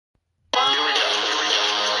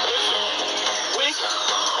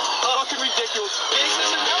This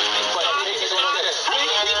isn't healthy. Stop it.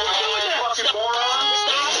 Fucking moron.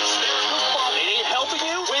 Stop it. It ain't helping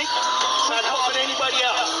you. It's not helping anybody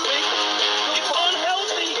else. It's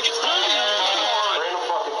unhealthy. It's unhealthy. Random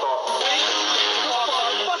fucking thought.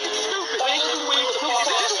 Fucking stupid. Is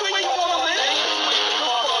this the way you want to live?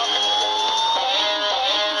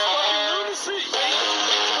 Lunacy.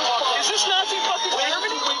 Is this Nazi fucking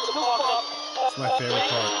Germany? That's my favorite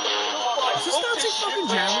part. Is this Nazi fucking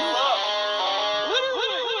Germany?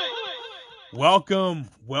 Welcome,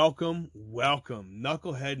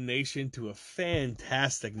 Knucklehead Nation, to a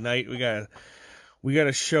fantastic night. We got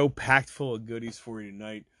a show packed full of goodies for you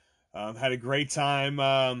tonight. Had a great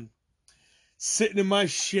time sitting in my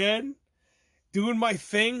shed doing my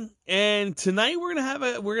thing, and tonight we're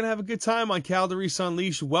gonna have a good time on Calderese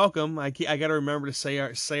Unleashed. Welcome. I gotta remember to say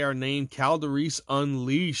our name, Calderese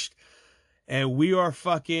Unleashed, and we are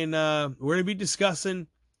fucking we're gonna be discussing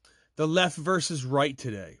the left versus right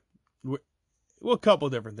today. Well, a couple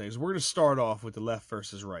of different things. We're going to start off with the left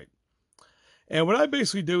versus right. And what I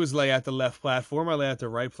basically do is lay out the left platform. I lay out the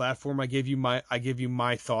right platform. I give you my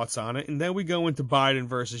thoughts on it. And then we go into Biden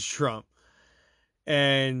versus Trump.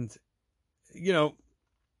 And, you know,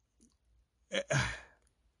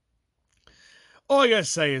 all I got to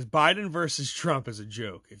say is Biden versus Trump is a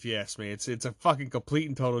joke, if you ask me. It's a fucking complete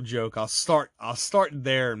and total joke. I'll start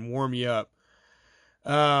there and warm you up.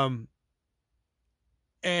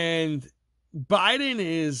 And Biden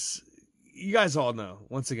is, you guys all know,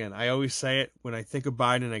 once again, I always say it, when I think of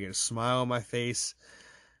Biden, I get a smile on my face.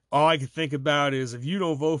 All I can think about is, if you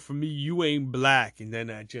don't vote for me, you ain't black. And then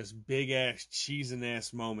that just big-ass,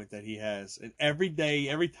 cheesing-ass moment that he has. And every day,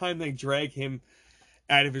 every time they drag him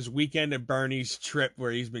out of his weekend at Bernie's trip,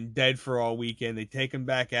 where he's been dead for all weekend, they take him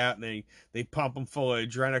back out and they pump him full of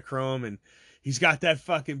adrenochrome, and he's got that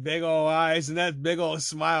fucking big old eyes and that big old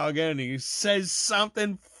smile again, and he says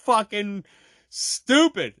something fucking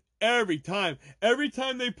stupid every time. Every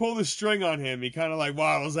time they pull the string on him, he kind of like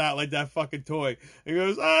waddles out like that fucking toy. He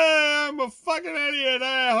goes, I'm a fucking idiot.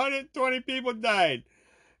 120 people died.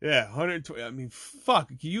 Yeah, 120. I mean, fuck.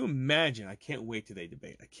 Can you imagine? I can't wait till they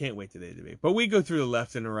debate. But we go through the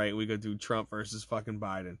left and the right. We go through Trump versus fucking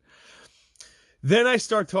Biden. Then I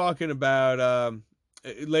start talking about,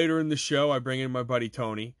 later in the show, I bring in my buddy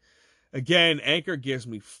Tony. Again, Anchor gives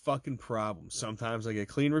me fucking problems. Sometimes I get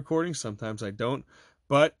clean recordings, sometimes I don't.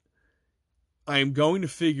 But I am going to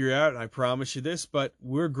figure out, and I promise you this, but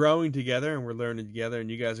we're growing together and we're learning together,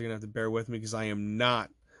 and you guys are going to have to bear with me because I am not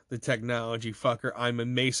the technology fucker. I'm a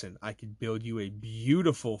mason. I could build you a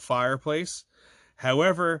beautiful fireplace.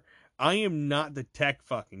 However, I am not the tech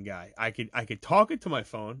fucking guy. I could talk it to my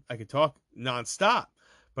phone. I could talk nonstop,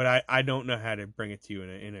 but I don't know how to bring it to you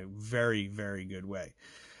in a very, very good way.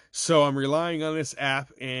 So I'm relying on this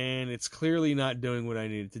app, and it's clearly not doing what I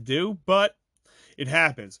need it to do, but it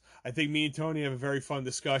happens. I think me and Tony have a very fun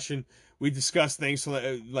discussion. We discuss things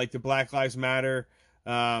like the Black Lives Matter,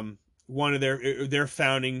 one of their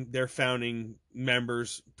founding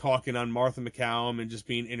members talking on Martha McCallum and just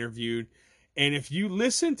being interviewed. And if you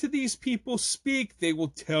listen to these people speak, they will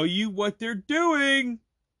tell you what they're doing.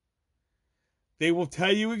 They will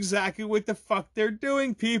tell you exactly what the fuck they're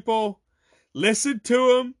doing, people. Listen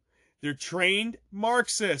to them. They're trained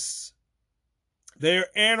Marxists. They are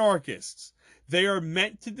anarchists. They are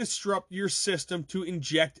meant to disrupt your system to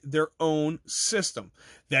inject their own system.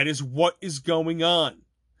 That is what is going on.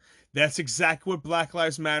 That's exactly what Black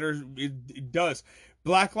Lives Matter it does.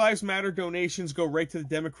 Black Lives Matter donations go right to the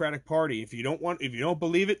Democratic Party. If you don't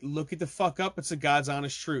believe it, look it the fuck up. It's the God's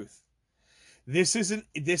honest truth. This is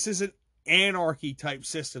an anarchy type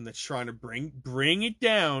system that's trying to bring it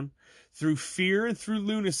down through fear and through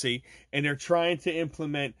lunacy, and they're trying to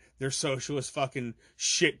implement their socialist fucking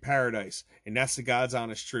shit paradise, and that's the God's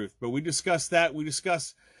honest truth. But we discuss that. We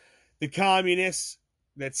discuss the communists,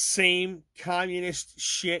 that same communist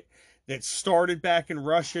shit that started back in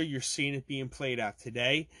Russia. You're seeing it being played out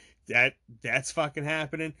today. That's fucking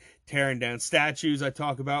happening. Tearing down statues. I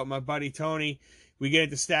talk about with my buddy Tony. We get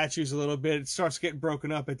into statues a little bit. It starts getting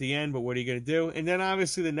broken up at the end, but what are you going to do? And then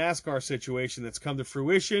obviously the NASCAR situation that's come to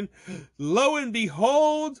fruition. Lo and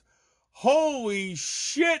behold, holy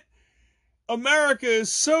shit, America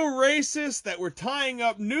is so racist that we're tying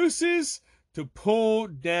up nooses to pull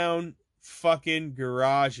down fucking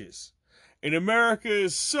garages. And America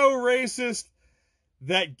is so racist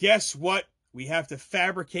that guess what? We have to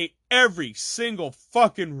fabricate every single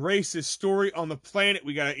fucking racist story on the planet.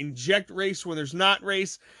 We got to inject race when there's not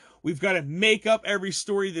race. We've got to make up every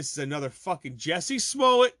story. This is another fucking Jesse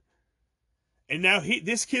Smollett. And now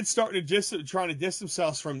this kid's starting to trying to distance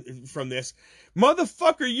themselves from this.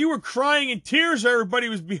 Motherfucker, you were crying in tears. Everybody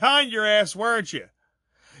was behind your ass, weren't you?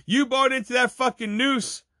 You bought into that fucking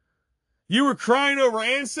noose. You were crying over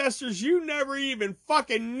ancestors you never even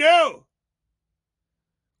fucking knew.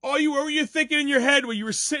 What were you thinking in your head when you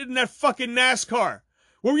were sitting in that fucking NASCAR?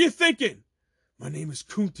 What were you thinking? My name is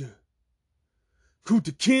Kunta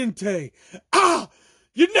Kinte. Ah!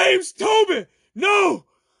 Your name's Toby! No!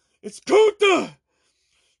 It's Kunta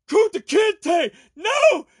Kinte!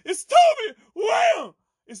 No! It's Toby! Wham!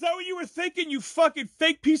 Is that what you were thinking, you fucking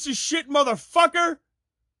fake piece of shit motherfucker?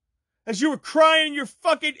 As you were crying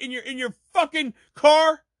in your fucking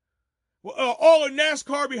car? All of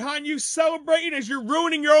NASCAR behind you celebrating as you're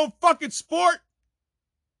ruining your own fucking sport?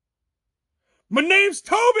 My name's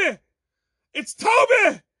Toby! It's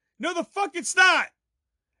Toby! No, the fuck it's not!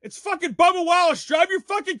 It's fucking Bubba Wallace. Drive your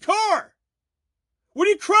fucking car! What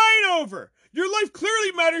are you crying over? Your life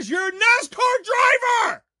clearly matters. You're a NASCAR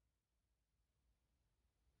driver!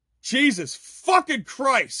 Jesus fucking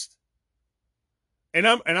Christ. And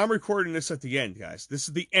I'm recording this at the end, guys. This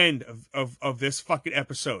is the end of this fucking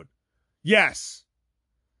episode. Yes.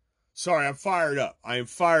 Sorry, I'm fired up. I am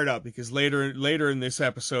fired up because later in this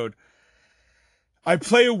episode, I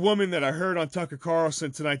play a woman that I heard on Tucker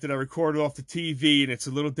Carlson tonight that I recorded off the TV, and it's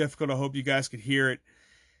a little difficult. I hope you guys could hear it.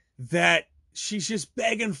 That she's just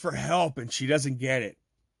begging for help, and she doesn't get it.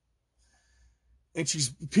 And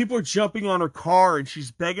people are jumping on her car, and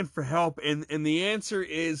she's begging for help, and the answer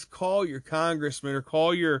is call your congressman or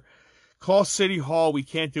call City Hall. We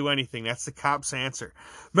can't do anything. That's the cops' answer.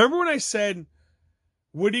 Remember when I said,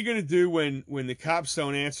 what are you going to do when the cops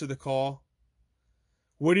don't answer the call?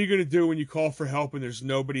 What are you going to do when you call for help and there's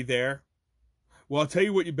nobody there? Well, I'll tell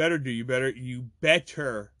you what you better do. You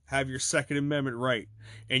better have your Second Amendment right.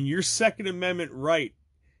 And your Second Amendment right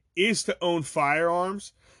is to own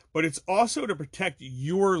firearms, but it's also to protect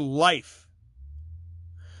your life.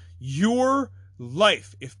 Your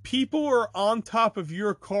life. If people are on top of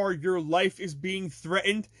your car, your life is being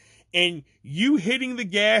threatened, and you hitting the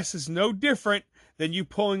gas is no different than you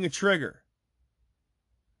pulling the trigger.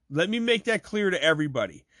 Let me make that clear to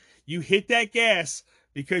everybody. You hit that gas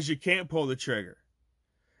because you can't pull the trigger.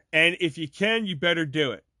 And if you can, you better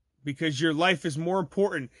do it. Because your life is more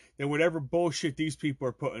important than whatever bullshit these people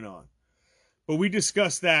are putting on. But we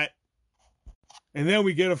discuss that. And then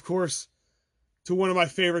we get, of course, to one of my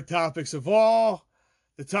favorite topics of all,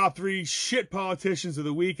 the top 3 shit politicians of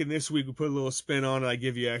the week. And this week we put a little spin on it. I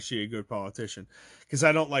give you actually a good politician. Because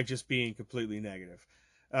I don't like just being completely negative.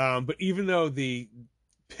 But even though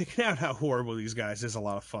picking out how horrible these guys is a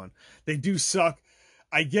lot of fun. They do suck.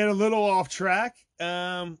 I get a little off track.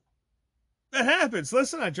 That happens.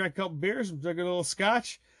 Listen, I drank a couple beers, drank a little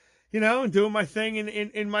scotch, and doing my thing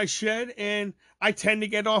in my shed, and I tend to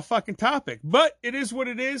get off fucking topic. But it is what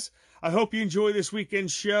it is. I hope you enjoy this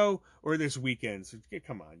weekend's show, or this weekend's.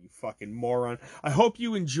 Come on, you fucking moron. I hope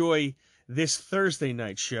you enjoy this Thursday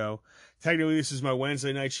night show. Technically, this is my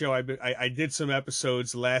Wednesday night show. I did some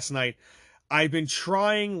episodes last night. I've been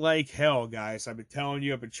trying like hell, guys. I've been telling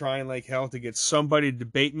you, I've been trying like hell to get somebody to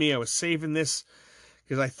debate me. I was saving this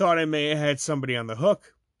because I thought I may have had somebody on the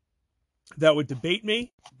hook that would debate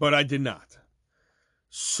me, but I did not.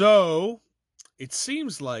 So, it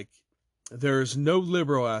seems like there's no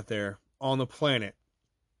liberal out there on the planet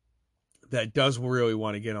that does really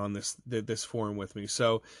want to get on this forum with me.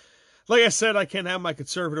 So, like I said, I can have my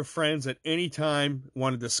conservative friends at any time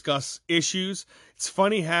want to discuss issues. It's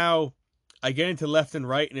funny how I get into left and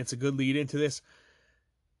right, and it's a good lead into this.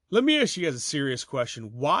 Let me ask you guys a serious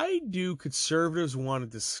question. Why do conservatives want to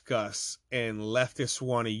discuss and leftists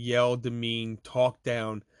want to yell, demean, talk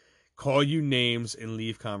down, call you names, and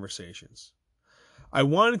leave conversations? I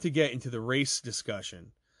wanted to get into the race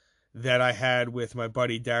discussion that I had with my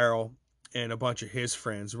buddy Daryl and a bunch of his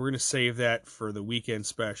friends. We're going to save that for the weekend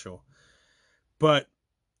special. But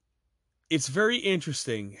it's very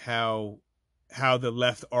interesting how the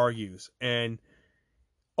left argues, and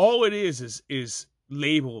all it is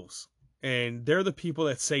labels, and they're the people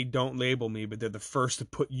that say don't label me, but they're the first to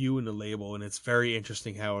put you in the label, and it's very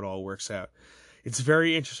interesting how it all works out. It's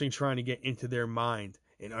very interesting trying to get into their mind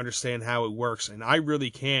and understand how it works, and I really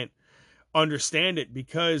can't understand it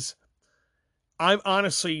because I'm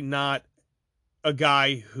honestly not a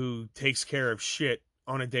guy who takes care of shit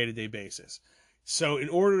on a day-to-day basis. So in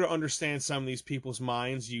order to understand some of these people's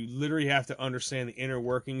minds, you literally have to understand the inner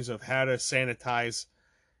workings of how to sanitize,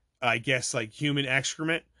 I guess, like human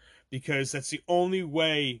excrement, because that's the only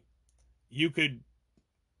way you could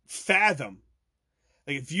fathom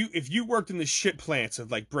Like if you worked in the shit plants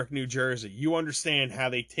of like Brick, New Jersey, you understand how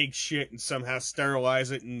they take shit and somehow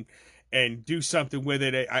sterilize it and do something with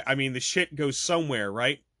it. I mean, the shit goes somewhere,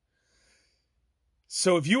 right?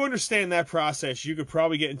 So if you understand that process, you could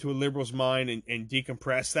probably get into a liberal's mind and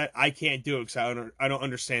decompress that. I can't do it because I don't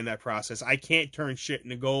understand that process. I can't turn shit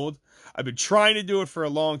into gold. I've been trying to do it for a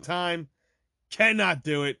long time. Cannot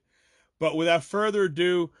do it. But without further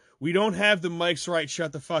ado, we don't have the mics right.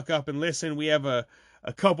 Shut the fuck up and listen. We have a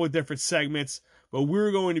couple of different segments, but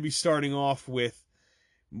we're going to be starting off with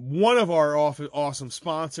one of our awesome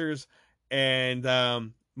sponsors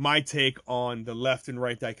and my take on the left and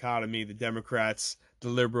right dichotomy, the Democrats, the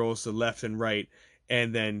liberals, the left and right,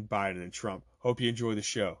 and then Biden and Trump. Hope you enjoy the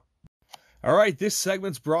show. All right, this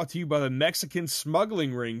segment's brought to you by the Mexican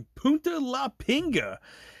smuggling ring, Punta La Pinga.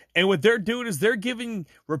 And what they're doing is they're giving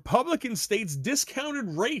Republican states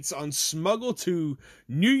discounted rates on smuggle to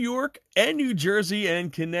New York and New Jersey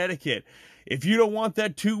and Connecticut. If you don't want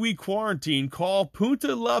that 2-week quarantine, call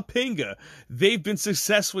Punta La Pinga. They've been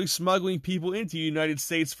successfully smuggling people into the United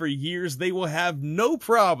States for years. They will have no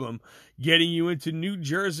problem getting you into New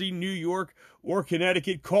Jersey, New York, or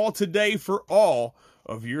Connecticut. Call today for all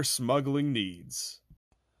of your smuggling needs.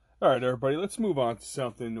 All right, everybody, let's move on to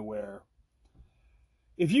something to where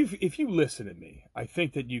if you listen to me, I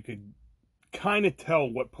think that you could kind of tell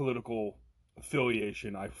what political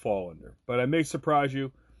affiliation I fall under. But I may surprise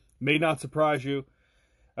you, may not surprise you.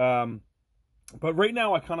 But right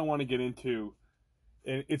now I kind of want to get into,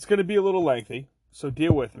 and it's going to be a little lengthy, so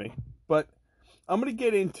deal with me. But I'm going to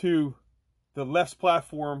get into the left's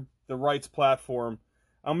platform, the right's platform.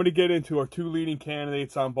 I'm going to get into our two leading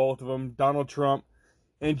candidates on both of them, Donald Trump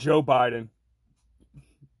and Joe Biden.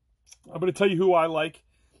 I'm going to tell you who I like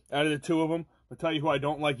out of the two of them. I'll tell you who I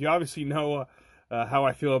don't like. You obviously know how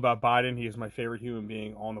I feel about Biden. He is my favorite human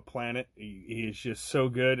being on the planet. He is just so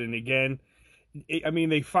good. And again, I mean,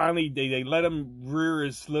 they finally, they let him rear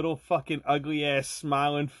his little fucking ugly ass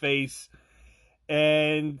smiling face.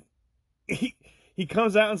 And he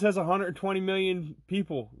comes out and says 120 million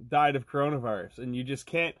people died of coronavirus. And you just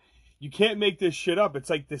can't make this shit up. It's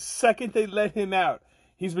like the second they let him out,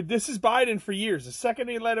 this is Biden for years. The second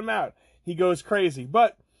they let him out, he goes crazy.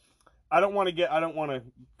 But I don't want to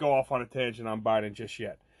go off on a tangent on Biden just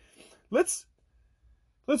yet. Let's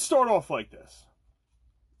start off like this.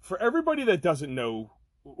 For everybody that doesn't know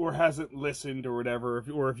or hasn't listened or whatever,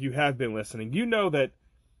 or if you have been listening, you know that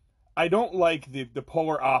I don't like the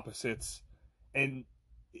polar opposites. And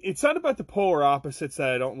it's not about the polar opposites that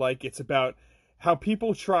I don't like. It's about how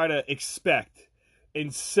people try to expect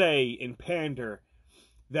and say and pander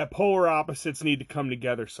that polar opposites need to come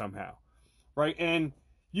together somehow, right? And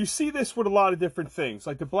you see this with a lot of different things,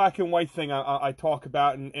 like the black and white thing I talk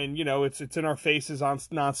about, and you know, it's in our faces on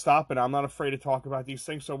nonstop, and I'm not afraid to talk about these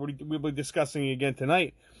things, so we'll be discussing it again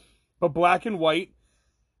tonight. But black and white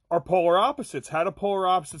are polar opposites. How do polar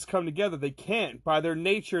opposites come together? They can't. By their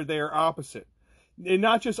nature, they are opposite. And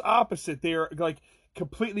not just opposite, they are like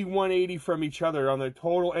completely 180 from each other on the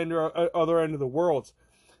total other end of the world.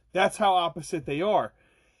 That's how opposite they are.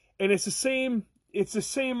 And it's the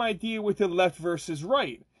same idea with the left versus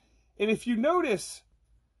right. And if you notice,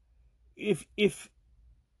 if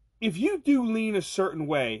you do lean a certain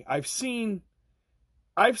way, I've seen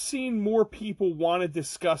more people want to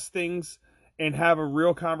discuss things and have a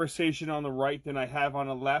real conversation on the right than I have on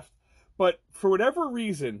the left. But for whatever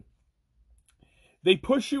reason, they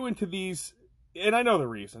push you into these, and I know the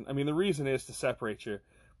reason. I mean, the reason is to separate you.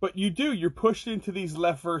 But you're pushed into these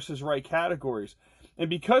left versus right categories. And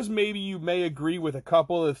because maybe you may agree with a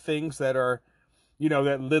couple of things that are, you know,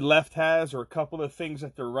 that the left has, or a couple of things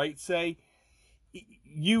that the right say,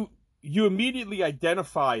 you immediately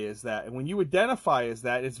identify as that. And when you identify as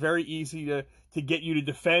that, it's very easy to get you to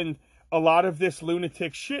defend a lot of this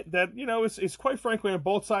lunatic shit that, you know, is quite frankly on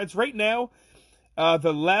both sides. Right now,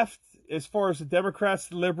 the left, as far as the Democrats,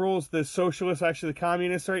 the liberals, the socialists, actually the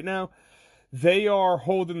communists right now, they are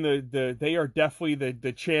holding they are definitely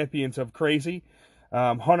the champions of crazy.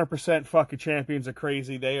 100% fucking champions of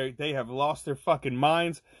crazy. They have lost their fucking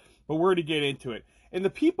minds, but we're to get into it. And the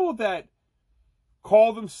people that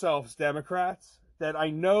call themselves Democrats, that I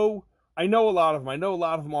know a lot of them. I know a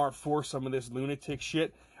lot of them aren't for some of this lunatic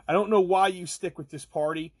shit. I don't know why you stick with this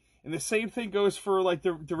party. And the same thing goes for like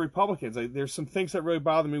the Republicans. There's some things that really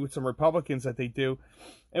bother me with some Republicans that they do,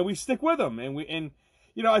 and we stick with them. And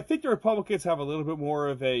you know, I think the Republicans have a little bit more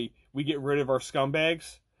of a we get rid of our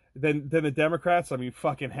scumbags than the Democrats. I mean,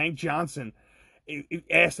 fucking Hank Johnson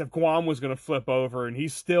asked if Guam was going to flip over, and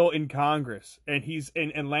he's still in Congress, and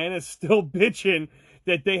Atlanta's still bitching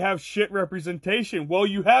that they have shit representation. Well,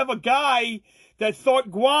 you have a guy that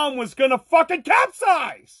thought Guam was gonna fucking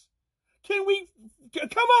capsize. Can we,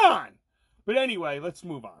 come on. But anyway, let's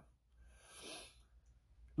move on.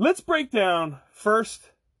 Let's break down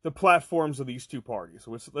first the platforms of these two parties.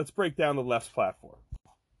 Let's break down the left's platform.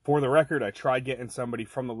 For the record, I tried getting somebody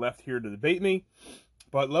from the left here to debate me,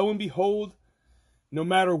 but lo and behold, no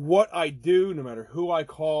matter what I do, no matter who I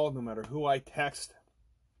call, no matter who I text,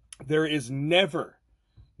 there is never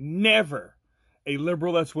a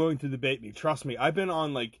liberal that's willing to debate me. Trust me, I've been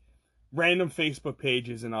on like random Facebook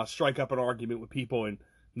pages and I'll strike up an argument with people and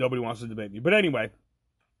nobody wants to debate me. But anyway,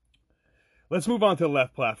 let's move on to the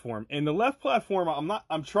left platform. And the left platform,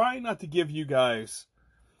 I'm trying not to give you guys,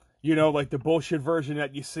 you know, like the bullshit version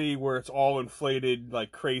that you see where it's all inflated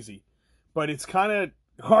like crazy. But it's kind of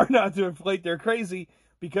hard not to inflate their crazy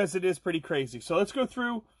because it is pretty crazy. So let's go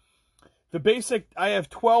through the basic. I have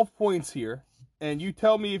 12 points here, and you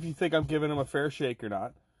tell me if you think I'm giving them a fair shake or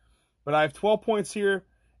not. But I have 12 points here,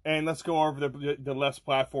 and let's go over the left's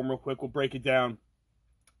platform real quick. We'll break it down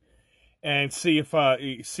and see if a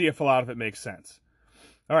lot of it makes sense.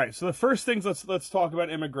 All right, so the first things, let's talk about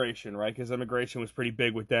immigration, right? Because immigration was pretty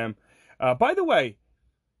big with them. By the way,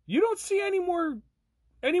 you don't see any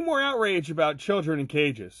more outrage about children in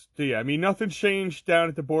cages, do you? I mean, nothing's changed down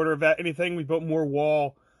at the border of anything. We built more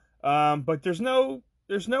wall, but there's no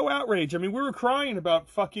outrage. I mean, we were crying about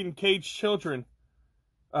fucking caged children.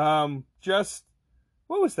 Just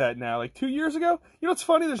what was that now? Like 2 years ago? You know what's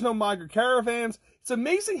funny? There's no migrant caravans. It's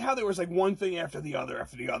amazing how there was like one thing after the other,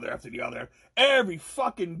 after the other, after the other. Every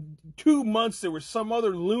fucking 2 months there was some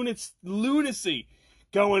other lunacy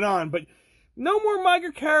going on. But no more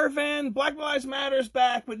migrant caravan. Black Lives Matter's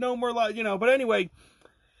back, but no more, you know. But anyway,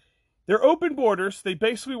 they're open borders. They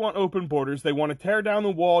basically want open borders. They want to tear down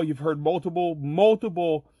the wall. You've heard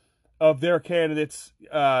multiple of their candidates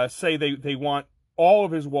say they want all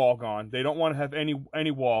of his wall gone. They don't want to have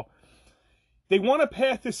any wall. They want a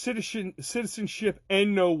path to citizenship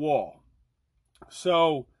and no wall.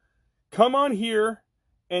 So come on here,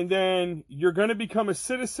 and then you're going to become a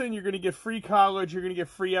citizen. You're going to get free college. You're going to get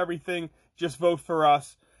free everything. Just vote for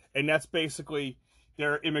us. And that's basically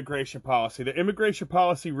their immigration policy. Their immigration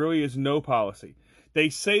policy really is no policy. They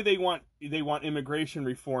say they want immigration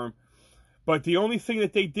reform, but the only thing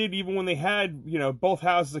that they did, even when they had, you know, both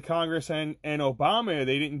houses of Congress and Obama,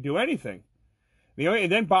 they didn't do anything.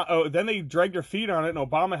 And then they dragged their feet on it, and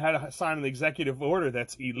Obama had to sign an executive order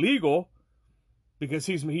that's illegal because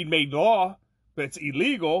he made law, but it's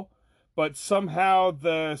illegal. But somehow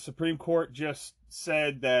the Supreme Court just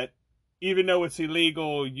said that even though it's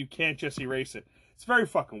illegal, you can't just erase it. It's very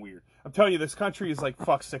fucking weird. I'm telling you, this country is like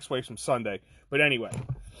fuck 6 ways from Sunday. But anyway,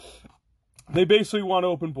 they basically want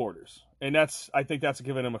open borders, and I think that's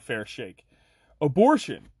giving them a fair shake.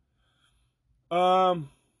 Abortion.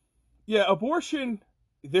 Yeah, abortion,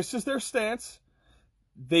 this is their stance.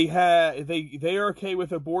 They are okay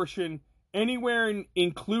with abortion anywhere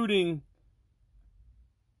including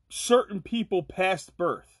certain people past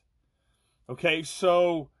birth. Okay,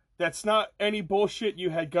 so that's not any bullshit. You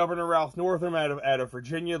had Governor Ralph Northam out of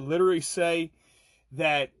Virginia literally say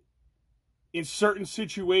that in certain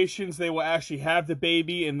situations they will actually have the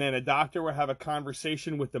baby and then a doctor will have a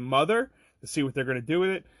conversation with the mother to see what they're going to do with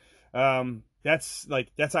it.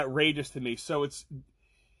 That's outrageous to me. So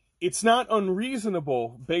it's not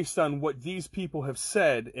unreasonable based on what these people have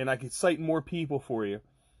said, and I could cite more people for you.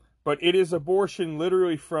 But it is abortion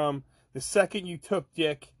literally from the second you took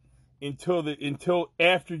dick until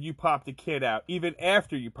after you pop the kid out, even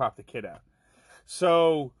after you pop the kid out.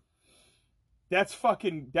 So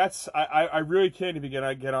I really can't even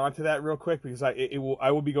get onto that real quick because I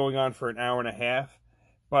will be going on for an hour and a half.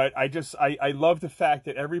 But I love the fact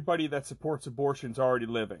that everybody that supports abortion is already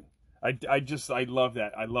living. I love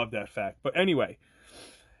that. I love that fact. But anyway,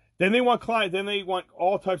 then they want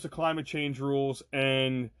all types of climate change rules,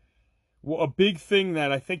 and a big thing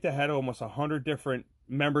that I think they had almost 100 different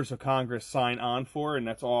members of Congress sign on for, and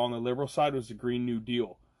that's all on the liberal side, was the Green New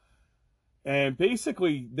Deal. And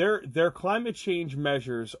basically, their climate change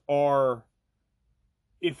measures are,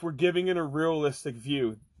 if we're giving it a realistic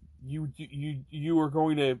view, you are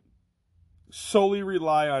going to solely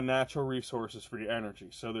rely on natural resources for your energy.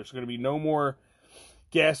 So there's going to be no more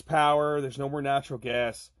gas power. There's no more natural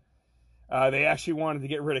gas. They actually wanted to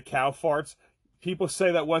get rid of cow farts. People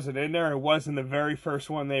say that wasn't in there. It was in the very first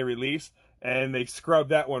one they released, and they scrubbed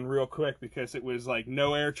that one real quick because it was like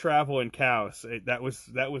no air travel and cows. That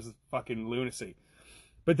was fucking lunacy.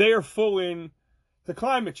 But they are full in to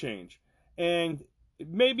climate change, and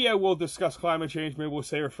maybe I will discuss climate change. Maybe we'll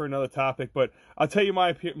save it for another topic. But I'll tell you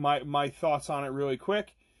my thoughts on it really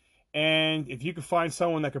quick. And if you can find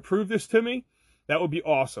someone that could prove this to me, That would be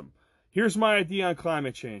awesome. Here's my idea on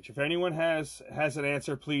climate change. If anyone has an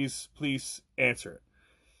answer, please answer it.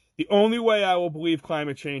 The only way I will believe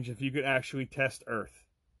climate change is if you could actually test Earth.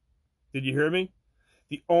 Did you hear me?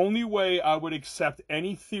 The only way I would accept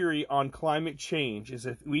any theory on climate change is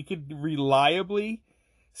if we could reliably,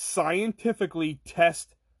 scientifically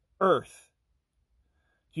test Earth.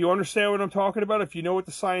 Do you understand what I'm talking about? If you know what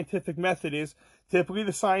the scientific method is, typically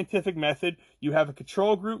the scientific method, you have a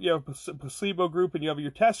control group, you have a placebo group, and you have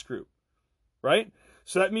your test group, right?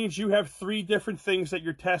 So that means you have 3 different things that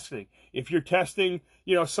you're testing. If you're testing,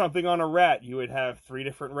 something on a rat, you would have 3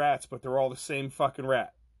 different rats, but they're all the same fucking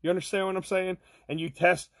rat. You understand what I'm saying? And you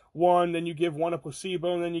test one, then you give one a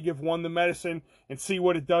placebo, and then you give one the medicine, and see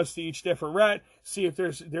what it does to each different rat, see if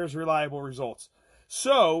there's reliable results.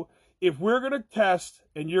 So, if we're going to test,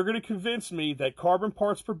 and you're going to convince me that carbon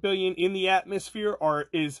parts per billion in the atmosphere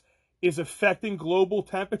is affecting global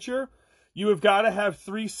temperature, you have got to have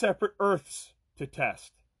 3 separate Earths to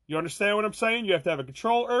test. You understand what I'm saying? You have to have a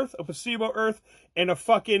control Earth, a placebo Earth, and a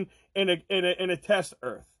test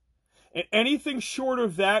Earth. And anything short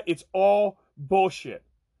of that, it's all bullshit.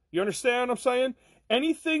 You understand what I'm saying?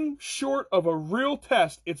 Anything short of a real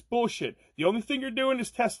test, it's bullshit. The only thing you're doing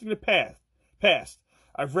is testing the past.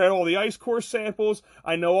 I've read all the ice core samples.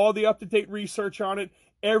 I know all the up-to-date research on it.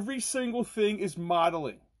 Every single thing is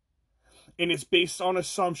modeling. And it's based on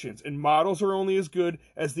assumptions. And models are only as good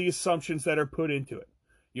as the assumptions that are put into it.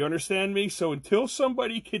 You understand me? So until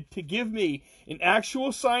somebody could give me an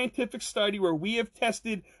actual scientific study where we have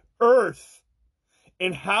tested Earth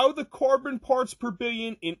and how the carbon parts per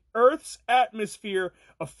billion in Earth's atmosphere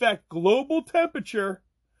affect global temperature,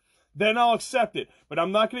 then I'll accept it. But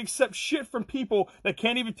I'm not going to accept shit from people that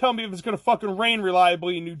can't even tell me if it's going to fucking rain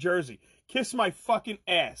reliably in New Jersey. Kiss my fucking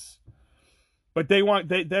ass. But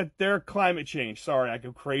they're climate change. Sorry, I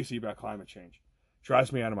go crazy about climate change.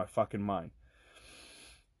 Drives me out of my fucking mind.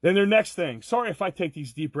 Then their next thing. Sorry if I take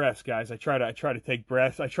these deep breaths, guys. I try to take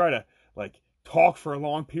breaths. I try to talk for a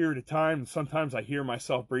long period of time, and sometimes I hear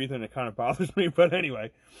myself breathing, and it kind of bothers me. But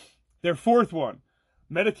anyway, their 4th one,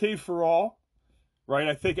 Medicaid for all, right?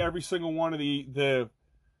 I think every single one of the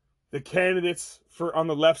candidates on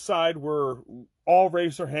the left side were all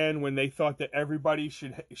raised their hand when they thought that everybody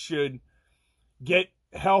should get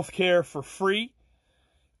health care for free.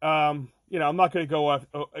 I'm not going to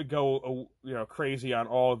go crazy on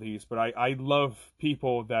all of these, but I love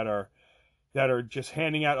people that are just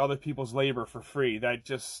handing out other people's labor for free.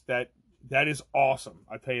 That is awesome.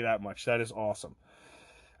 I'll tell you that much. That is awesome.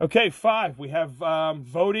 Okay, 5. We have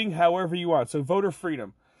voting however you want. So voter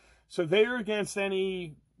freedom. So they're against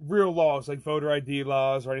any real laws like voter ID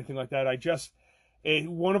laws or anything like that.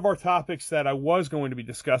 One of our topics that I was going to be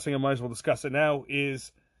discussing, I might as well discuss it now,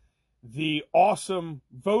 is the awesome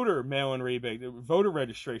voter mail-in rebate, the voter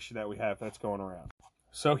registration that we have that's going around.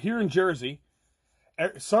 So here in Jersey,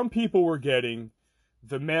 some people were getting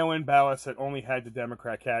the mail-in ballots that only had the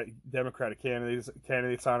Democratic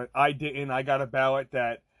candidates on it. I didn't. I got a ballot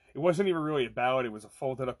that, it wasn't even really a ballot. It was a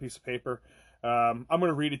folded up piece of paper. I'm going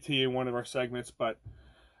to read it to you in one of our segments, but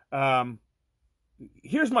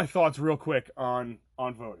here's my thoughts real quick on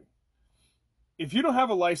voting. If you don't have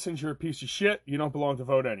a license, you're a piece of shit. You don't belong to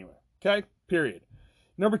vote anyway. Okay? Period.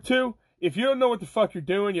 Number 2, if you don't know what the fuck you're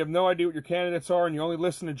doing, you have no idea what your candidates are, and you only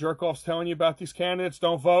listen to jerk-offs telling you about these candidates,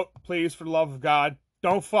 don't vote. Please, for the love of God,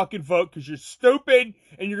 don't fucking vote, because you're stupid,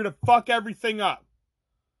 and you're going to fuck everything up.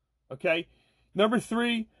 Okay? Number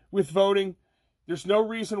 3, with voting, there's no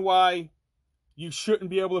reason why you shouldn't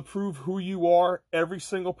be able to prove who you are, every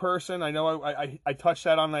single person. I know I touched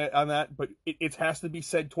that on that, but it has to be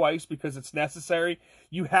said twice because it's necessary.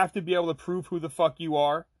 You have to be able to prove who the fuck you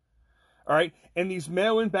are. All right? And these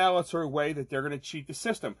mail-in ballots are a way that they're going to cheat the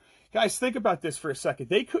system. Guys, think about this for a second.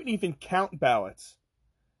 They couldn't even count ballots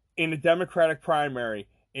in the Democratic primary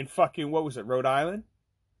in fucking, what was it, Rhode Island?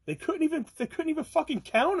 They couldn't even fucking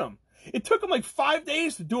count them. It took them like 5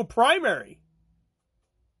 days to do a primary.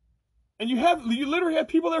 And you literally have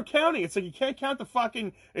people there counting. It's like you can't count the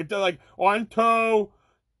fucking, they're like 1, 2,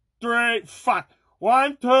 3, fuck.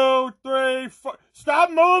 1, 2, 3, 4.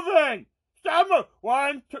 Stop moving! Stop moving!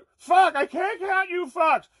 1, 2, fuck! I can't count you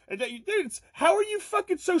fucks! And dude, how are you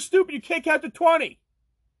fucking so stupid you can't count to 20?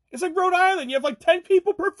 It's like Rhode Island. You have like 10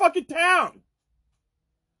 people per fucking town.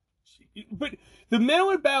 But the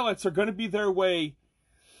mail-in ballots are going to be their way,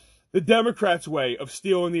 the Democrats' way of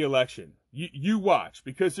stealing the election. You watch,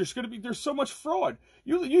 because there's so much fraud.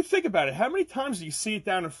 You think about it. How many times do you see it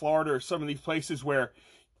down in Florida or some of these places where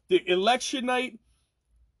the election night,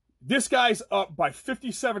 this guy's up by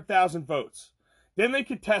 57,000 votes. Then they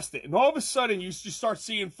contest it. And all of a sudden, you just start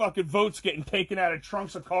seeing fucking votes getting taken out of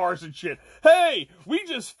trunks of cars and shit. Hey, we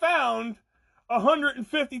just found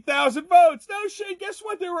 150,000 votes. No shit, guess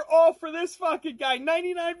what? They were all for this fucking guy.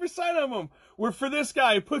 99% of them were for this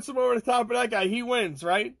guy. It puts him over the top of that guy. He wins,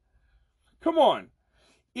 right? Come on.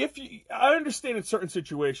 I understand in certain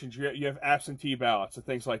situations you have absentee ballots and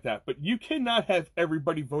things like that, but you cannot have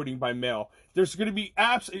everybody voting by mail. There's going to be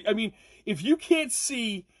I mean, if you can't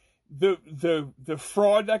see the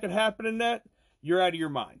fraud that could happen in that, you're out of your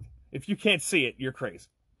mind. If you can't see it, you're crazy.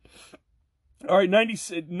 All right,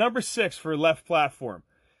 number 6 for left platform.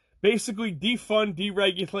 Basically, defund,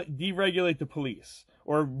 deregulate the police,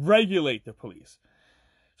 or regulate the police.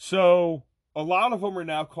 So a lot of them are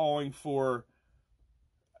now calling for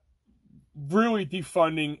really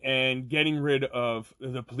defunding and getting rid of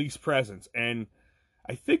the police presence. And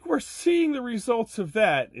I think we're seeing the results of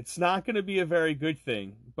that. It's not going to be a very good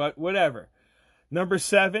thing, but whatever. Number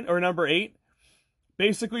 8,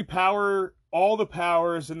 basically all the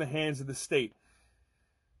powers in the hands of the state.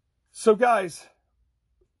 So guys,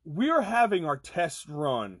 we are having our test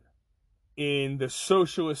run in the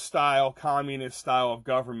socialist style, communist style of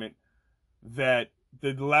government that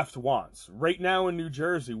the left wants. Right now in New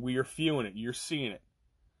Jersey, we are feeling it. You're seeing it.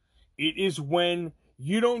 It is when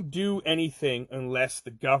you don't do anything unless the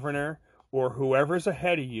governor or whoever's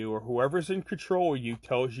ahead of you or whoever's in control of you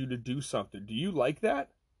tells you to do something. Do you like that?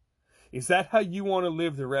 Is that how you want to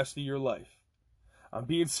live the rest of your life? I'm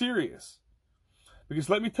being serious. Because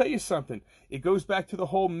let me tell you something. It goes back to the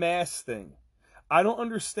whole mask thing. I don't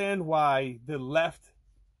understand why the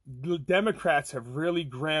Democrats have really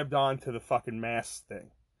grabbed onto the fucking mask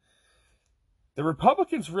thing. The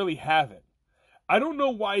Republicans really haven't. I don't know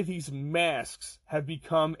why these masks have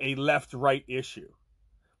become a left-right issue.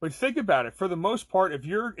 But think about it. For the most part, if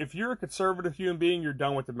you're a conservative human being, you're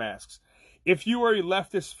done with the masks. If you are a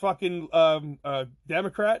leftist fucking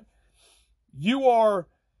Democrat, you are...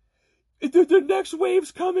 The next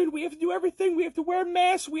wave's coming. We have to do everything. We have to wear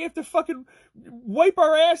masks. We have to fucking wipe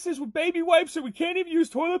our asses with baby wipes, and we can't even use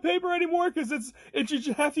toilet paper anymore because you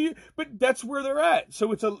just have to. But that's where they're at.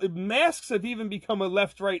 So masks have even become a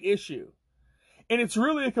left-right issue, and it's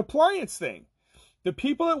really a compliance thing. The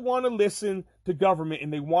people that want to listen to government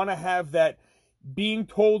and they want to have that being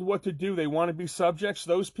told what to do, they want to be subjects.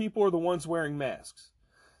 Those people are the ones wearing masks.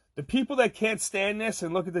 The people that can't stand this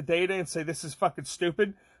and look at the data and say this is fucking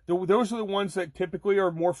stupid. Those are the ones that typically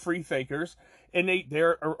are more free thinkers, and they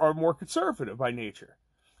are more conservative by nature.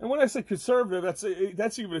 And when I say conservative,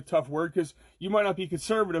 that's even a tough word because you might not be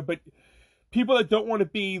conservative, but people that don't want to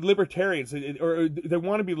be libertarians or they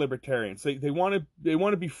want to be libertarians, they want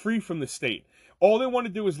to be free from the state. All they want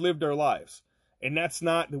to do is live their lives, and that's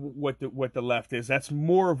not what the left is. That's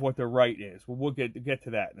more of what the right is. Well, we'll get to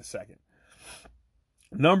that in a second.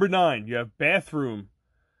 Number 9, you have bathroom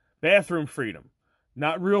freedom.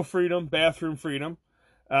 Not real freedom, bathroom freedom.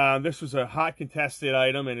 This was a hot contested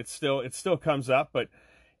item, and it still comes up. But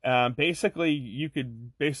basically, you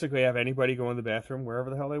could have anybody go in the bathroom wherever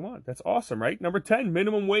the hell they want. That's awesome, right? Number 10,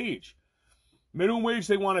 minimum wage. Minimum wage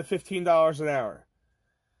they want at $15 an hour.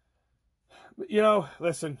 You know,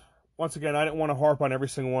 listen. Once again, I didn't want to harp on every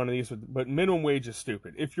single one of these, but minimum wage is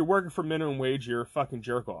stupid. If you're working for minimum wage, you're a fucking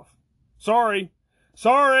jerk off. Sorry.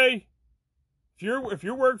 If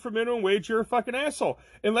you're working for minimum wage, you're a fucking asshole.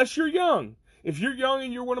 Unless you're young. If you're young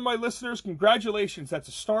and you're one of my listeners, congratulations. That's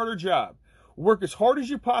a starter job. Work as hard as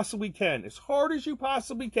you possibly can. As hard as you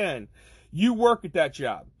possibly can. You work at that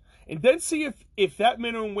job. And then see if that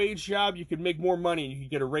minimum wage job, you could make more money and you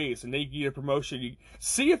could get a raise and then you can get a promotion.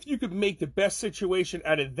 See if you could make the best situation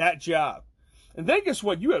out of that job. And then guess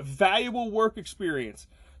what? You have valuable work experience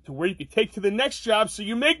to where you can take to the next job so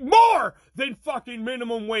you make more than fucking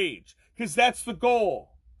minimum wage. Because that's the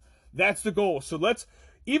goal. That's the goal. So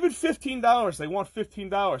even $15, they want $15.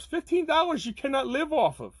 $15 you cannot live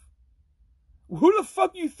off of. Who the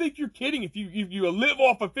fuck do you think you're kidding if you live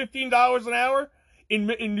off of $15 an hour in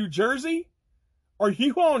New Jersey? Are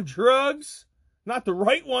you on drugs? Not the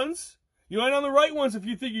right ones. You ain't on the right ones if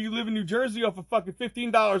you think you live in New Jersey off of fucking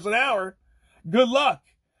 $15 an hour. Good luck.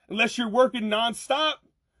 Unless you're working nonstop,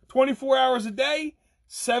 24 hours a day,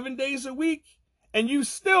 7 days a week. And you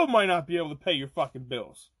still might not be able to pay your fucking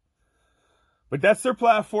bills. But that's their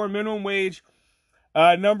platform, minimum wage.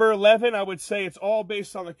 Number 11, I would say it's all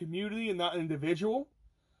based on the community and not individual.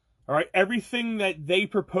 All right, everything that they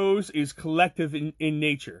propose is collective in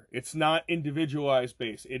nature. It's not individualized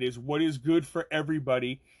based. It is what is good for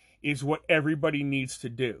everybody is what everybody needs to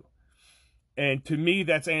do. And to me,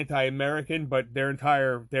 that's anti-American, but their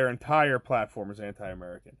entire platform is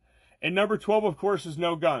anti-American. And number 12, of course, is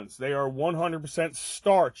no guns. They are 100%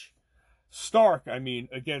 stark,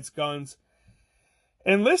 against guns.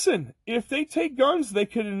 And listen, if they take guns, they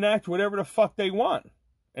can enact whatever the fuck they want.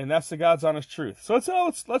 And that's the God's honest truth. So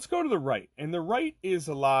let's go to the right. And the right is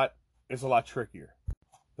a lot trickier.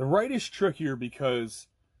 The right is trickier because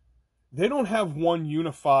they don't have one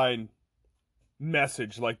unified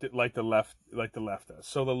message like the left does.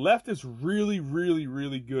 So the left is really, really,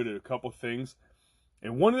 really good at a couple things.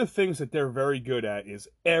 And one of the things that they're very good at is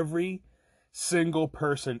every single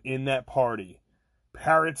person in that party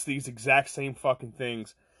parrots these exact same fucking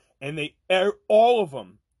things, and all of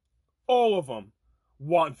them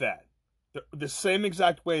want that. The same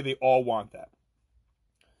exact way, they all want that.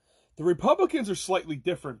 The Republicans are slightly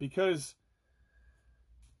different because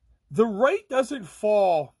the right doesn't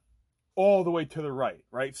fall all the way to the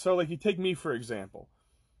right? So like you take me for example.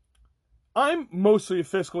 I'm mostly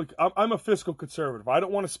I'm a fiscal conservative. I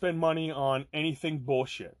don't want to spend money on anything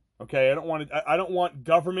bullshit. Okay? I don't want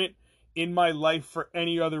government in my life for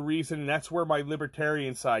any other reason, and that's where my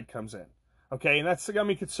libertarian side comes in. Okay?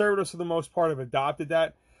 And conservatives for the most part have adopted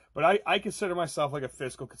that, but I consider myself like a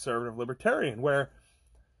fiscal conservative libertarian, where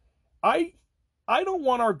I don't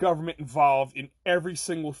want our government involved in every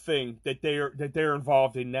single thing that they're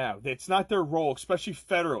involved in now. It's not their role, especially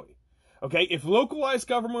federally. Okay, if localized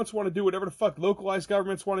governments want to do whatever the fuck localized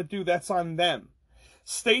governments want to do, that's on them.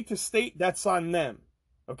 State to state, that's on them.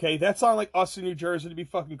 Okay, that's on like us in New Jersey to be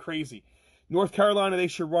fucking crazy. North Carolina, they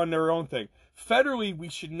should run their own thing. Federally, we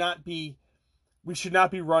should not be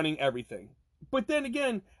running everything. But then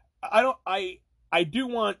again, I do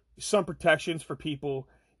want some protections for people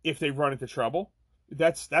if they run into trouble.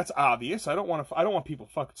 That's obvious. I don't want people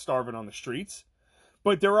fucking starving on the streets.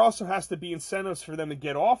 But there also has to be incentives for them to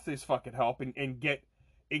get off this fucking help and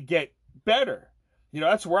get better. You know,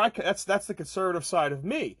 that's where that's the conservative side of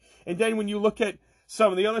me. And then when you look at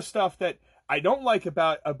some of the other stuff that I don't like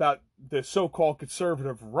about the so-called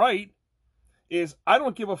conservative right, is I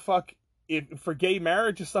don't give a fuck for gay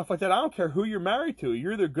marriage and stuff like that. I don't care who you're married to.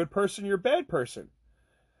 You're either a good person or you're a bad person.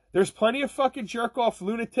 There's plenty of fucking jerk-off,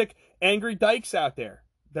 lunatic, angry dykes out there.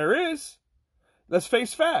 There is. Let's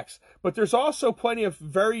face facts. But there's also plenty of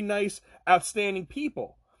very nice, outstanding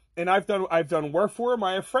people. And I've done work for them.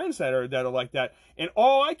 I have friends that are like that. And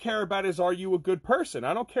all I care about is, are you a good person?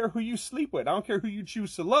 I don't care who you sleep with. I don't care who you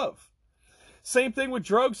choose to love. Same thing with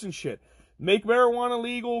drugs and shit. Make marijuana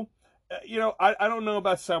legal. I don't know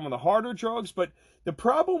about some of the harder drugs, but the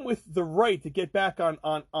problem with the right, to get back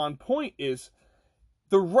on point, is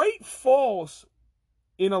the right falls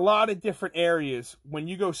in a lot of different areas when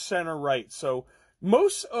you go center right. So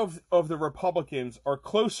most of the Republicans are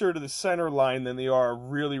closer to the center line than they are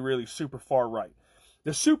really, really super far right.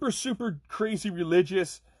 The super, super crazy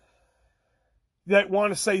religious that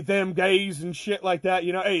want to say them gays and shit like that,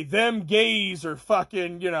 hey, them gays are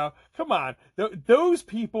fucking, come on. Those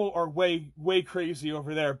people are way, way crazy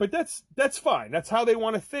over there. But that's fine. That's how they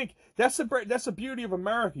want to think. That's the beauty of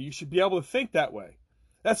America. You should be able to think that way.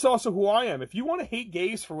 That's also who I am. If you want to hate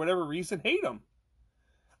gays for whatever reason, hate them.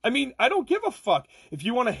 I mean, I don't give a fuck. If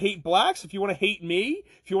you want to hate blacks, if you want to hate me,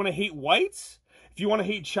 if you want to hate whites, if you want to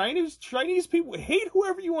hate Chinese people, hate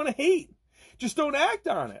whoever you want to hate. Just don't act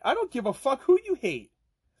on it. I don't give a fuck who you hate.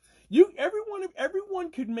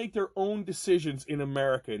 Everyone could make their own decisions in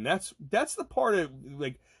America, and that's the part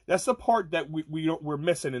that we're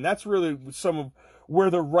missing, and that's really some of where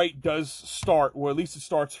the right does start, or at least it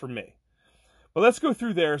starts for me. But let's go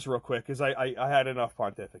through theirs real quick, because I had enough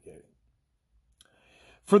pontificating.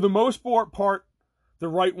 For the most part, the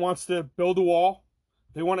right wants to build a wall.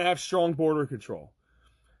 They want to have strong border control.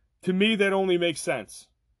 To me, that only makes sense.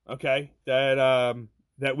 Okay, that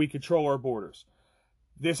we control our borders.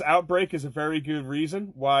 This outbreak is a very good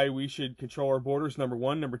reason why we should control our borders. Number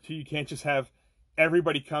one. Number two, you can't just have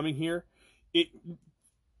everybody coming here.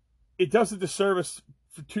 It does a disservice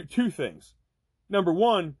for two things. Number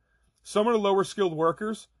one, some of the lower skilled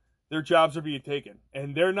workers, their jobs are being taken,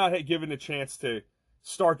 and they're not given a chance to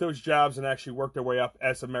start those jobs and actually work their way up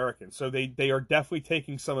as Americans. So they are definitely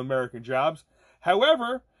taking some American jobs.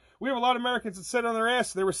 However, we have a lot of Americans that sit on their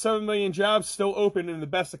ass. There were 7 million jobs still open in the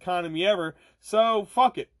best economy ever. So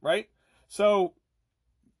fuck it, right? So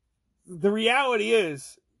the reality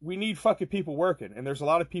is we need fucking people working. And there's a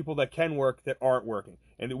lot of people that can work that aren't working.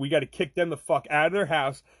 And we got to kick them the fuck out of their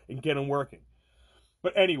house and get them working.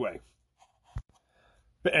 But anyway,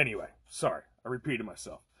 sorry, I repeated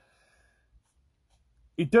myself.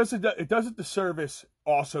 It does a disservice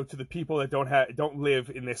also to the people that don't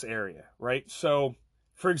live in this area, right? So,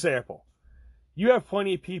 for example, you have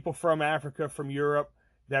plenty of people from Africa, from Europe,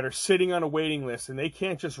 that are sitting on a waiting list, and they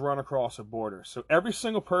can't just run across a border. So every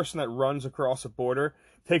single person that runs across a border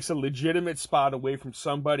takes a legitimate spot away from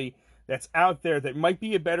somebody that's out there that might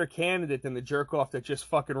be a better candidate than the jerk-off that just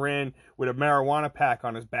fucking ran with a marijuana pack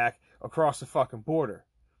on his back across the fucking border,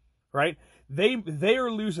 right? They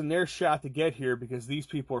are losing their shot to get here because these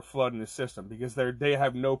people are flooding the system, because they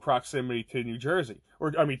have no proximity to New Jersey,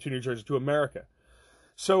 to America.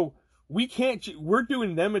 So we're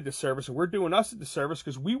doing them a disservice, and we're doing us a disservice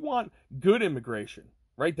because we want good immigration,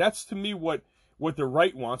 right? That's to me what the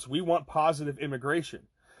right wants. We want positive immigration,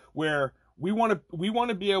 where we want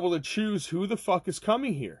to be able to choose who the fuck is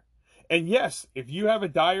coming here. And yes, if you have a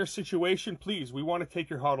dire situation, please, we want to take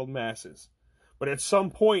your huddled masses. But at some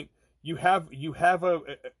point, you have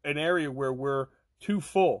an area where we're too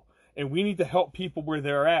full, and we need to help people where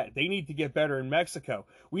they're at. They need to get better in Mexico.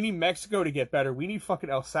 We need Mexico to get better. We need fucking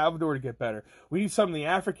El Salvador to get better. We need some of the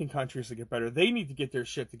African countries to get better. They need to get their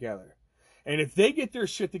shit together. And if they get their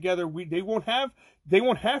shit together, they won't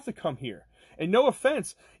have to come here. And no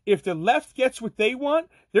offense, if the left gets what they want,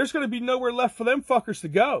 there's going to be nowhere left for them fuckers to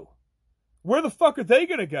go. Where the fuck are they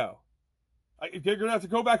going to go? They're going to have to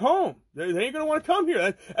go back home. They ain't going to want to come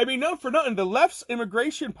here. I mean, no, for nothing. The left's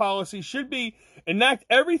immigration policy should be enact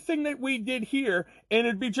everything that we did here, and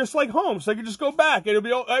it'd be just like home. So they could just go back, and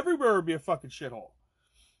everywhere would be a fucking shithole.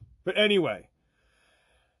 But anyway,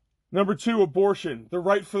 number 2, abortion. The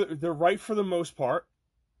right for the most part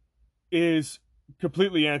is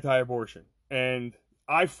completely anti-abortion, and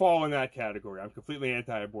I fall in that category. I'm completely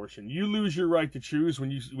anti-abortion. You lose your right to choose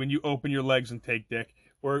when you open your legs and take dick.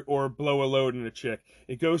 Or blow a load in a chick.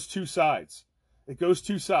 It goes two sides.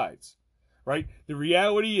 Right? The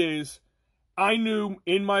reality is, I knew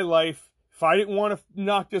in my life, if I didn't want to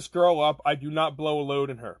knock this girl up, I do not blow a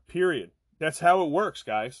load in her. Period. That's how it works,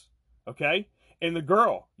 guys. Okay? And the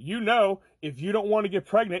girl, if you don't want to get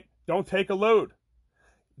pregnant, don't take a load.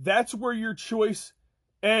 That's where your choice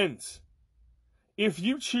ends. If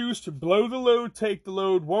you choose to blow the load, take the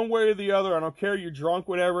load, one way or the other, I don't care, you're drunk,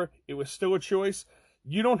 whatever, it was still a choice.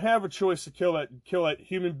 You don't have a choice to kill that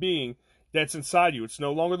human being that's inside you. It's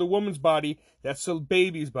no longer the woman's body, that's the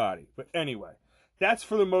baby's body. But anyway, that's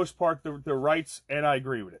for the most part the rights, and I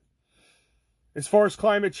agree with it. As far as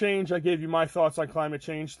climate change, I gave you my thoughts on climate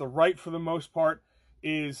change. The right, for the most part,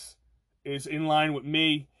 is in line with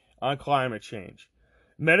me on climate change.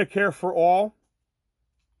 Medicare for all.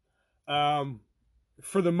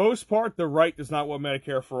 For the most part, the right does not want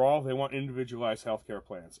Medicare for all. They want individualized healthcare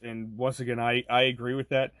plans. And once again, I agree with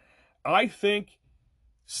that. I think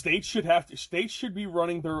states should be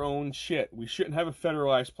running their own shit. We shouldn't have a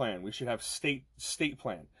federalized plan. We should have state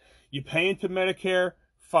plan. You pay into Medicare,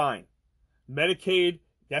 fine. Medicaid,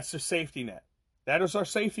 that's the safety net. That is our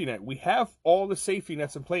safety net. We have all the safety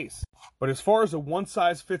nets in place. But as far as a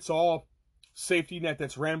one-size-fits-all safety net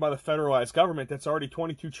that's ran by the federalized government, that's already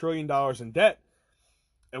 $22 trillion in debt,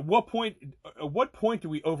 At what point do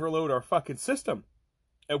we overload our fucking system?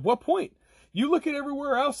 At what point? You look at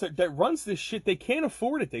everywhere else that runs this shit, they can't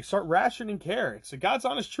afford it. They start rationing care. It's the God's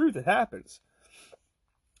honest truth. It happens.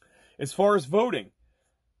 As far as voting,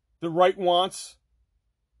 the right wants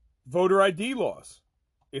voter ID laws.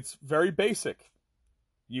 It's very basic.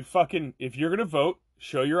 If you're going to vote,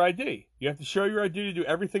 show your ID. You have to show your ID to do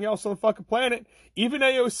everything else on the fucking planet. Even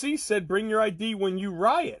AOC said bring your ID when you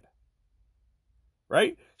riot.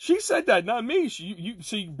 Right? She said that, not me.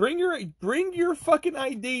 So you bring your fucking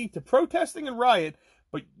ID to protesting and riot,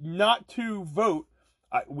 but not to vote.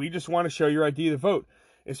 We just want to show your ID to vote.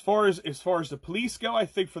 As far as the police go, I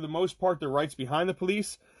think for the most part the right's behind the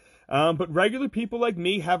police. But regular people like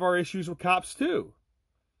me have our issues with cops too.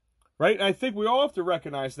 Right? And I think we all have to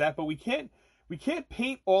recognize that, but we can't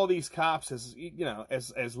paint all these cops as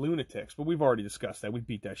as lunatics. But we've already discussed that. We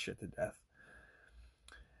beat that shit to death.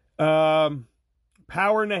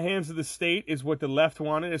 Power in the hands of the state is what the left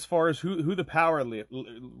wanted as far as who the power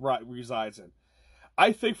resides in.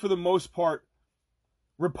 I think for the most part,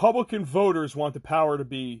 Republican voters want the power to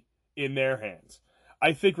be in their hands.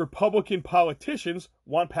 I think Republican politicians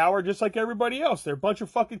want power just like everybody else. They're a bunch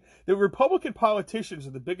of the Republican politicians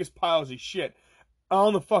are the biggest piles of shit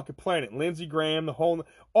on the fucking planet. Lindsey Graham,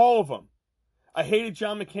 all of them. I hated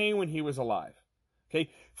John McCain when he was alive. Okay,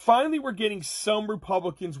 finally we're getting some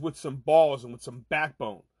Republicans with some balls and with some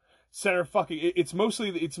backbone. It's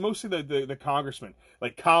mostly the congressman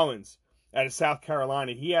like Collins out of South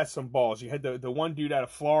Carolina. He has some balls. You had the one dude out of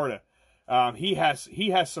Florida. He has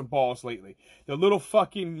some balls lately. The little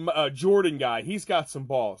fucking Jordan guy. He's got some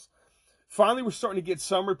balls. Finally, we're starting to get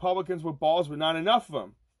some Republicans with balls, but not enough of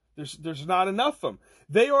them. There's not enough of them.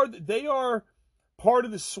 They are part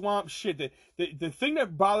of the swamp shit. The thing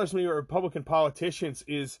that bothers me with Republican politicians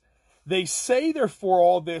is they say they're for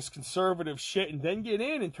all this conservative shit and then get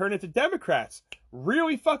in and turn into Democrats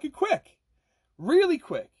really fucking quick. Really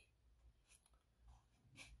quick.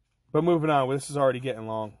 But moving on, this is already getting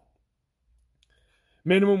long.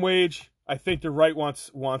 Minimum wage. I think the right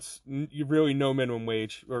wants really no minimum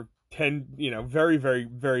wage, or 10, very, very,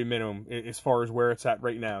 very minimum as far as where it's at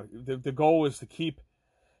right now. The goal is to keep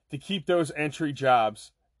those entry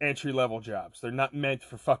level jobs. They're not meant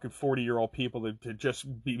for fucking 40-year-old people to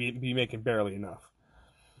just be making barely enough.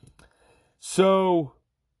 So,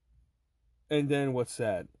 and then what's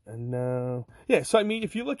that? And yeah, so I mean,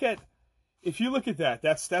 if you look at that,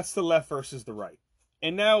 that's the left versus the right.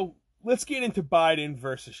 And now let's get into Biden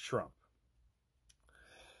versus Trump.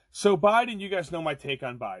 So Biden, you guys know my take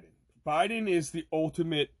on Biden. Biden is the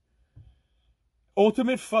ultimate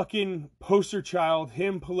fucking poster child.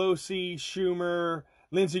 Him, Pelosi, Schumer,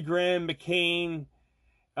 Lindsey Graham, McCain.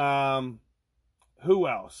 Who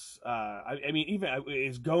else? I mean, even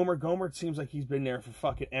is Gomer. Gomer, it seems like he's been there for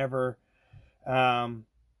fucking ever.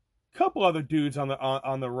 Couple other dudes on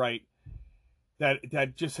the right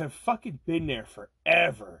that just have fucking been there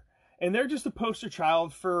forever, and they're just a poster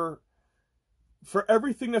child for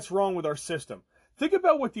everything that's wrong with our system. Think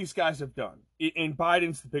about what these guys have done, and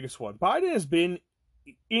Biden's the biggest one. Biden has been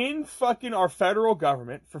in fucking our federal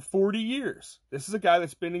government for 40 years. This is a guy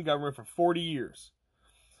that's been in government for 40 years.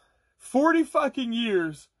 40 fucking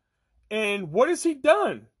years, and what has he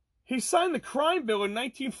done? He signed the crime bill in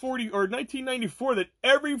 1940 or 1994 that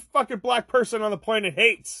every fucking black person on the planet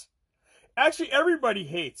hates. Actually, everybody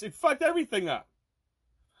hates. It fucked everything up.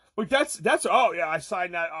 But that's oh yeah, I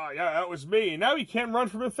signed that. Oh yeah, that was me. And now he can't run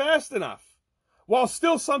from it fast enough. While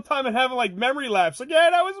still sometime and having like memory lapse. Like, yeah,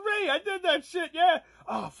 that was me. I did that shit. Yeah.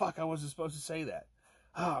 Oh fuck, I wasn't supposed to say that.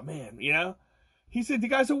 Oh man, He said the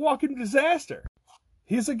guy's a walking disaster.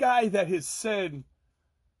 He's a guy that has said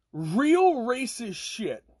real racist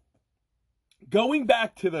shit going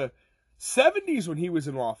back to the 70s when he was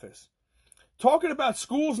in office. Talking about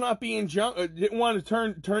schools not being didn't want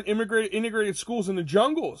to turn integrated schools into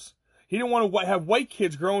jungles. He didn't want to have white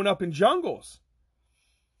kids growing up in jungles.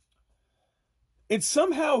 And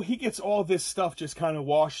somehow he gets all this stuff just kind of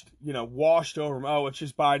washed over him. Oh, it's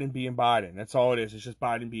just Biden being Biden. That's all it is. It's just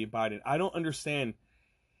Biden being Biden. I don't understand.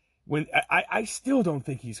 I still don't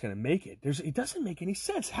think he's going to make it. It doesn't make any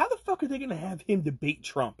sense. How the fuck are they going to have him debate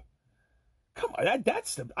Trump? Come on,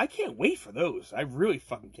 I can't wait for those. I really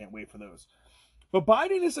fucking can't wait for those. But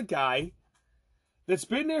Biden is a guy that's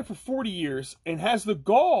been there for 40 years and has the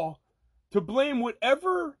gall to blame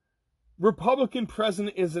whatever Republican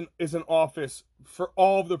president is in office for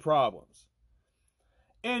all of the problems.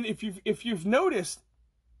 And if you've noticed,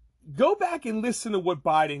 go back and listen to what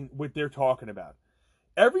they're talking about.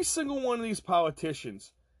 Every single one of these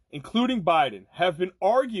politicians, including Biden, have been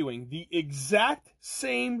arguing the exact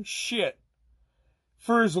same shit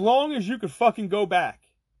for as long as you could fucking go back.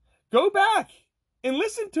 Go back and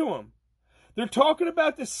listen to them. They're talking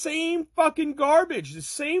about the same fucking garbage, the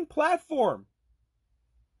same platform.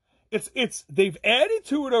 They've added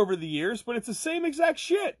to it over the years, but it's the same exact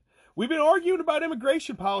shit. We've been arguing about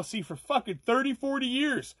immigration policy for fucking 30, 40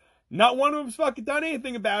 years. Not one of them's fucking done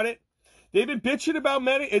anything about it. They've been bitching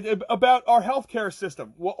about our healthcare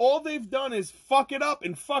system. Well, all they've done is fuck it up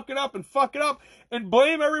and fuck it up and fuck it up and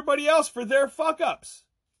blame everybody else for their fuck ups.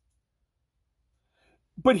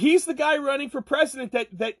 But he's the guy running for president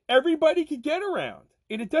that everybody could get around.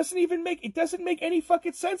 And it doesn't make any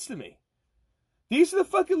fucking sense to me. These are the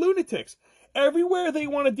fucking lunatics. Everywhere they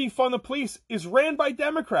want to defund the police is ran by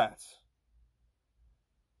Democrats.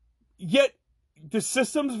 Yet the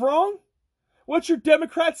system's wrong? What's your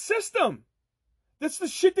Democrat system? That's the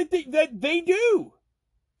shit that they do.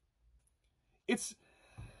 It's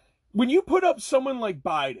when you put up someone like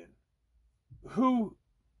Biden, who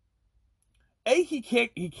he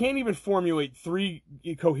can't even formulate 3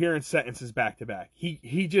 coherent sentences back to back.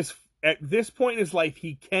 He just, at this point in his life,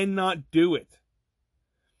 he cannot do it.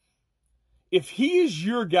 If he is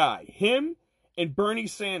your guy, him and Bernie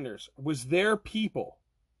Sanders was their people,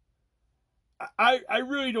 I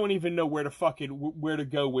really don't even know where to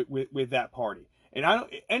go with that party. And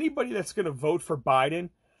anybody that's going to vote for Biden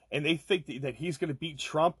and they think that he's going to beat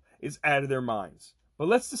Trump is out of their minds. But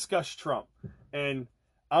let's discuss Trump. And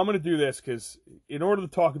I'm going to do this because in order to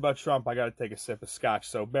talk about Trump, I got to take a sip of scotch.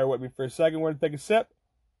 So bear with me for a second. We're going to take a sip.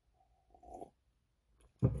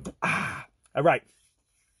 All right.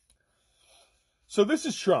 So this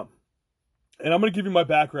is Trump. And I'm going to give you my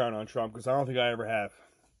background on Trump because I don't think I ever have.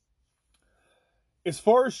 As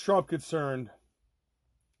far as Trump concerned,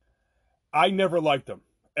 I never liked him,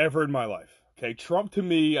 ever in my life. Okay, Trump to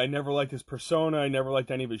me, I never liked his persona. I never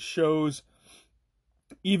liked any of his shows.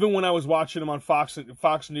 Even when I was watching him on Fox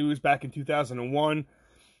News back in 2001,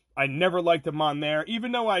 I never liked him on there.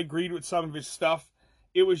 Even though I agreed with some of his stuff,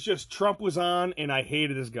 it was just Trump was on, and I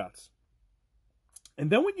hated his guts. And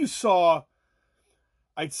then when you saw,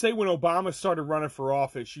 I'd say when Obama started running for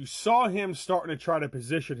office, you saw him starting to try to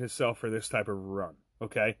position himself for this type of run,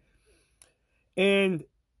 okay? And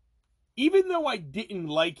even though I didn't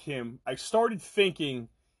like him, I started thinking,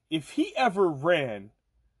 if he ever ran,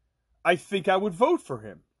 I think I would vote for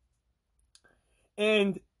him.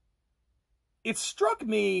 And it struck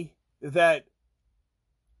me that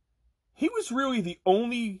he was really the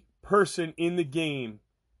only person in the game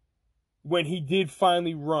when he did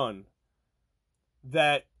finally run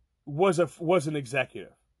that was an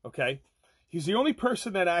executive, okay? He's the only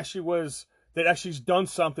person that actually's done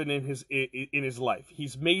something in his life.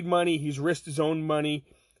 He's made money, he's risked his own money,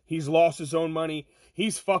 he's lost his own money,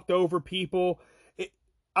 he's fucked over people.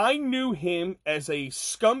 I knew him as a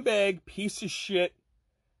scumbag, piece of shit,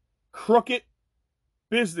 crooked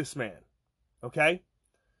businessman, okay?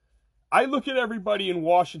 I look at everybody in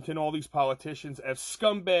Washington, all these politicians, as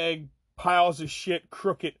scumbag, piles of shit,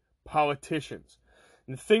 crooked politicians.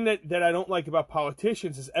 And the thing that I don't like about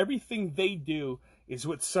politicians is everything they do is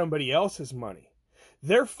with somebody else's money.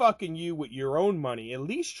 They're fucking you with your own money. At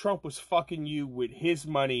least Trump was fucking you with his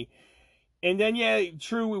money. And then, yeah,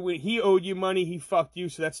 true, when he owed you money, he fucked you,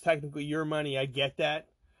 so that's technically your money. I get that.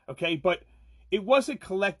 Okay, but it wasn't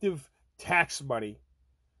collective tax money.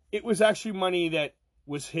 It was actually money that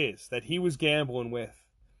was his, that he was gambling with,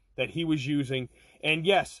 that he was using. And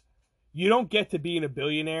yes, you don't get to being a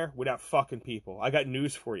billionaire without fucking people. I got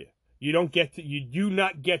news for you. You do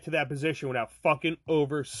not get to that position without fucking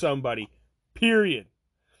over somebody. Period.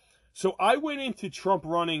 So I went into Trump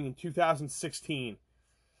running in 2016.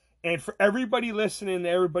 And for everybody listening,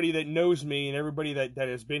 everybody that knows me, and everybody that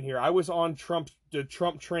has been here, I was on the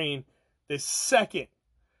Trump train the second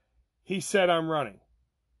he said I'm running.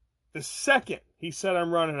 The second he said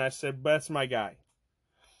I'm running, I said, that's my guy.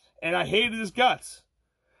 And I hated his guts.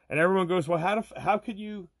 And everyone goes, well, how could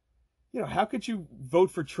you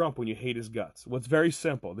vote for Trump when you hate his guts? Well, it's very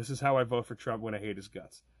simple. This is how I vote for Trump when I hate his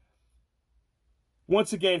guts.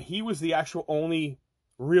 Once again, he was the actual only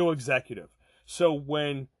real executive. So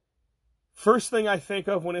first thing I think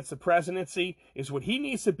of when it's the presidency is what he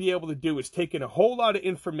needs to be able to do is take in a whole lot of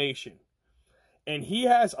information. And he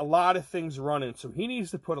has a lot of things running, so he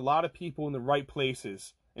needs to put a lot of people in the right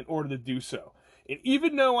places in order to do so. And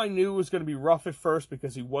even though I knew it was going to be rough at first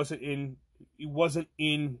because he wasn't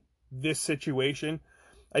in this situation,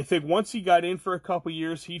 I think once he got in for a couple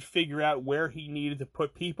years, he'd figure out where he needed to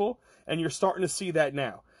put people, and you're starting to see that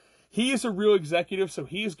now. He is a real executive, so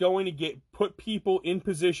he is going to put people in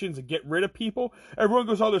positions and get rid of people. Everyone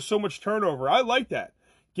goes, oh, there's so much turnover. I like that.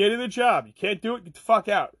 Get in the job. You can't do it, get the fuck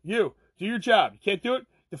out. You, do your job. You can't do it,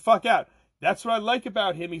 get the fuck out. That's what I like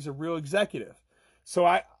about him. He's a real executive. So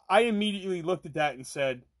I immediately looked at that and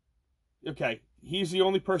said, okay, he's the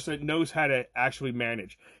only person that knows how to actually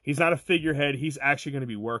manage. He's not a figurehead. He's actually going to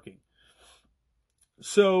be working.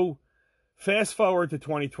 So fast forward to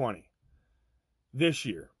 2020, this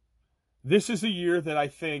year. This is a year that I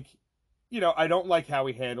think, I don't like how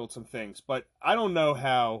he handled some things, but I don't know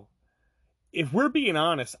how, if we're being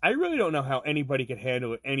honest, I really don't know how anybody could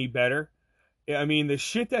handle it any better. I mean, the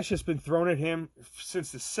shit that's just been thrown at him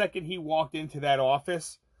since the second he walked into that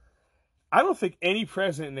office, I don't think any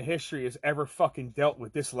president in the history has ever fucking dealt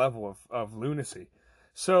with this level of lunacy.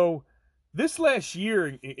 So this last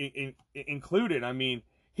year included, I mean,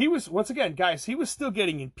 he was, once again, guys, he was still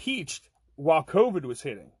getting impeached while COVID was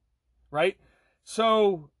hitting. Right?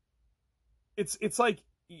 So it's like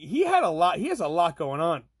he has a lot going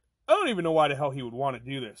on. I don't even know why the hell he would want to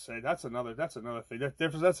do this. That's another thing.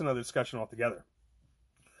 That's another discussion altogether.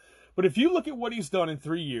 But if you look at what he's done in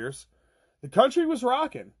 3 years, the country was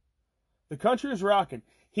rocking. The country was rocking.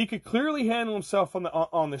 He could clearly handle himself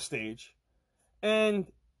on the stage. And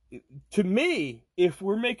to me, if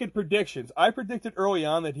we're making predictions, I predicted early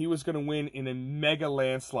on that he was going to win in a mega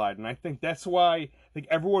landslide. And I think that's why I think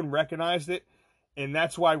everyone recognized it. And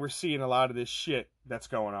that's why we're seeing a lot of this shit that's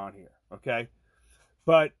going on here. Okay?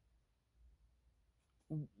 But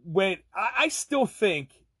when I still think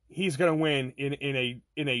he's going to win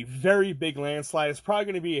in a very big landslide. It's probably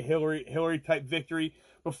going to be a Hillary type victory.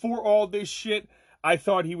 Before all this shit, I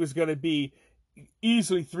thought he was going to be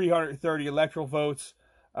easily 330 electoral votes.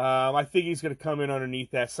 I think he's going to come in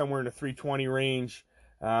underneath that, somewhere in the 320 range,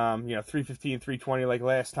 315, 320 like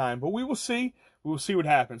last time. But we will see. We will see what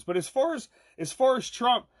happens. But as far as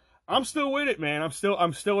Trump, I'm still with it, man.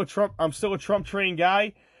 I'm still a Trump train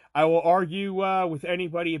guy. I will argue with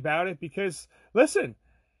anybody about it because, listen,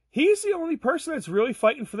 he's the only person that's really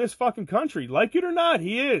fighting for this fucking country. Like it or not,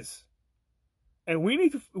 he is. And we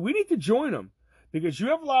need to join him because you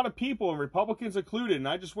have a lot of people, and Republicans included, and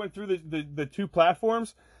I just went through the two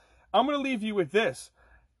platforms. I'm going to leave you with this.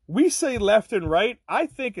 We say left and right. I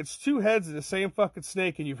think it's two heads of the same fucking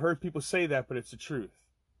snake, and you've heard people say that, but it's the truth.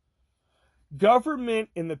 Government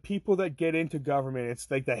and the people that get into government,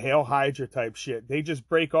 it's like the Hail Hydra type shit. They just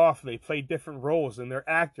break off and they play different roles, and they're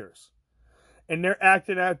actors. And they're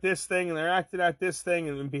acting out this thing, and they're acting out this thing,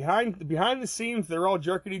 and behind the scenes, they're all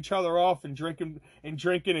jerking each other off and drinking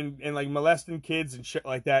and like molesting kids and shit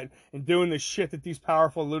like that, and doing the shit that these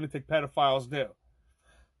powerful lunatic pedophiles do.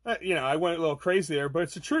 You know, I went a little crazy there, but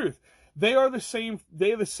it's the truth. They're the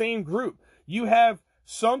same group. You have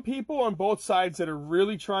some people on both sides that are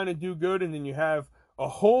really trying to do good, and then you have a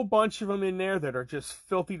whole bunch of them in there that are just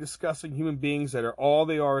filthy, disgusting human beings that are all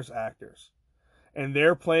they are is actors. And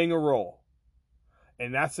they're playing a role.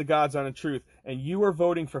 And that's the God's honest truth. And you are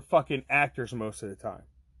voting for fucking actors most of the time.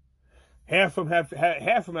 Half of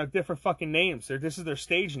them have different fucking names. This is their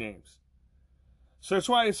stage names. So that's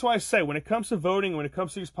why I say, when it comes to voting, when it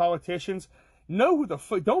comes to these politicians, know who the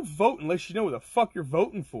fuck. Don't vote unless you know who the fuck you're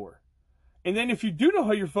voting for. And then if you do know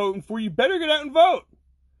who you're voting for, you better get out and vote.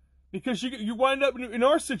 Because you wind up in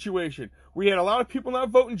our situation. We had a lot of people not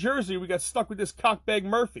vote in Jersey. We got stuck with this cockbag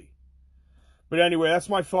Murphy. But anyway, that's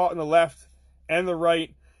my thought on the left and the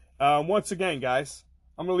right. Once again, guys,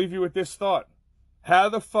 I'm going to leave you with this thought. How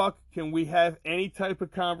the fuck can we have any type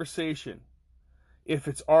of conversation if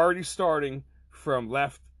it's already starting from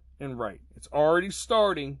left and right? It's already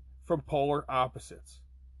starting from polar opposites.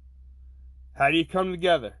 How do you come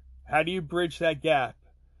together? How do you bridge that gap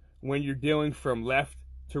when you're dealing from left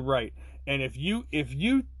to right? And if you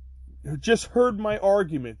just heard my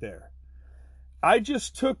argument there, I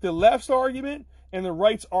just took the left's argument and the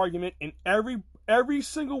right's argument, and every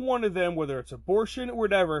single one of them, whether it's abortion or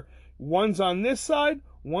whatever, one's on this side,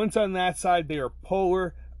 one's on that side. They are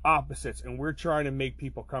polar opposites, and we're trying to make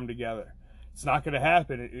people come together. It's not going to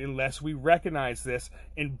happen unless we recognize this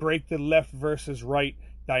and break the left versus right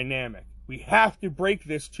dynamic. We have to break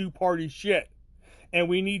this two-party shit, and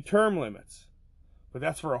we need term limits. But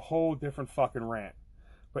that's for a whole different fucking rant.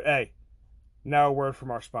 But hey, now a word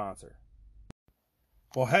from our sponsor.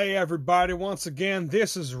 Well, hey everybody, once again,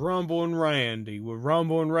 this is Rumble and Randy with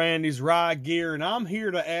Rumble and Randy's Ride Gear, and I'm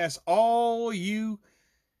here to ask all you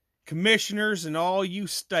commissioners and all you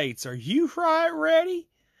states, are you ride ready?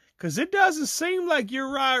 Because it doesn't seem like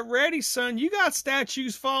you're ride ready, son. You got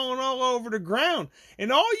statues falling all over the ground,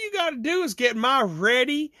 and all you got to do is get my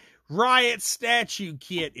Ready Riot statue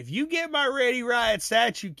kit. If you get my Ready Riot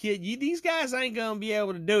statue kit, these guys ain't going to be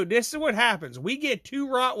able to do it. This is what happens. We get 2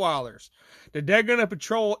 Rottweilers that they're going to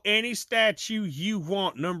patrol any statue you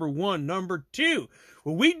want, number 1. Number 2,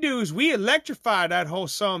 what we do is we electrify that whole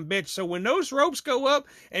son bitch, so when those ropes go up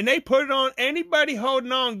and they put it on, anybody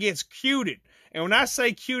holding on gets cuted. And when I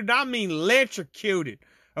say cuted, I mean electrocuted.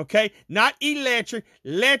 Okay? Not electric,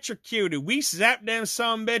 electrocuted. We zap them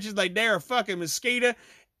son bitches like they're a fucking mosquito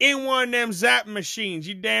in one of them zapping machines.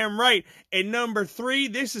 You damn right. And number 3,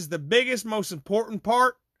 this is the biggest, most important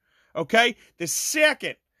part. Okay? The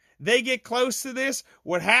second they get close to this,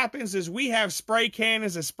 what happens is we have spray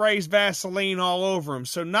cannons that sprays Vaseline all over them.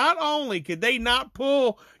 So not only could they not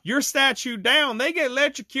pull your statue down, they get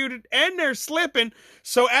electrocuted and they're slipping.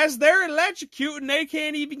 So as they're electrocuting, they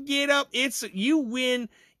can't even get up. You win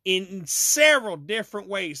in several different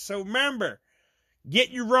ways. So remember,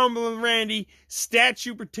 get your Rumble and Randy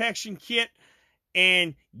statue protection kit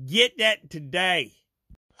and get that today.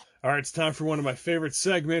 All right, it's time for one of my favorite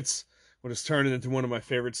segments. What has turned into one of my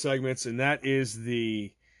favorite segments, and that is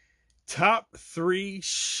the top 3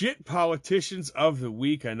 shit politicians of the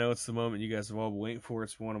week. I know it's the moment you guys have all been waiting for.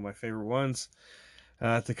 It's one of my favorite ones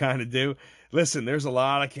to kind of do. Listen, there's a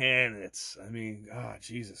lot of candidates. I mean,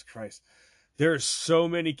 Jesus Christ. There are so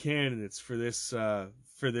many candidates for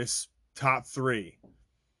this top 3.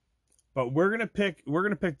 But we're gonna pick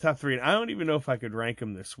top 3, and I don't even know if I could rank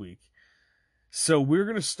them this week. So we're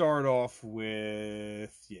going to start off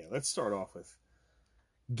with, let's start off with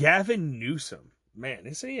Gavin Newsom. Man,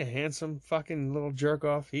 isn't he a handsome fucking little jerk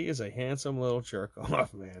off? He is a handsome little jerk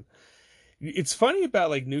off, man. It's funny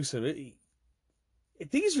about like Newsom. I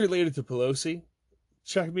think he's related to Pelosi.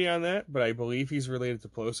 Check me on that, but I believe he's related to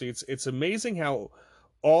Pelosi. It's amazing how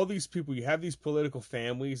all these people, you have these political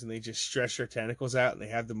families and they just stretch their tentacles out and they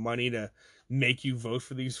have the money to make you vote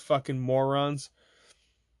for these fucking morons.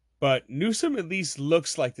 But Newsom at least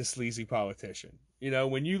looks like the sleazy politician. You know,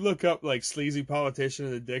 when you look up like sleazy politician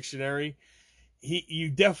in the dictionary, you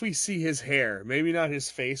definitely see his hair. Maybe not his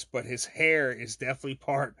face, but his hair is definitely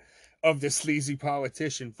part of the sleazy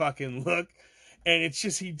politician fucking look. And it's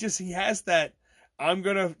just he has that, I'm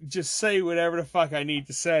gonna just say whatever the fuck I need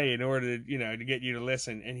to say in order to, you know, to get you to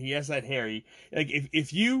listen. And he has that hair. Like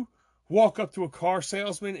if you walk up to a car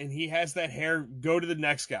salesman and he has that hair, go to the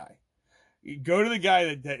next guy. Go to the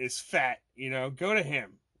guy that is fat, you know, go to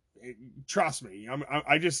him. Trust me.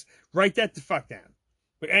 I just write that the fuck down.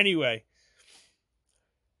 But anyway,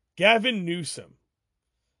 Gavin Newsom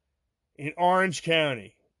in Orange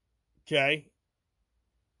County, okay?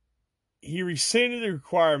 He rescinded the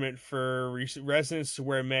requirement for residents to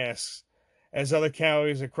wear masks as other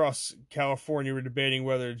counties across California were debating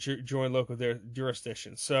whether to join local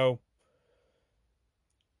jurisdictions. So,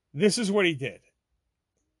 this is what he did.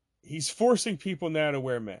 He's forcing people now to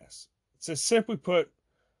wear masks. It says, simply put,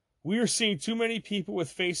 we are seeing too many people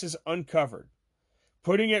with faces uncovered,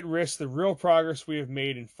 putting at risk the real progress we have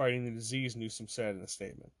made in fighting the disease, Newsom said in a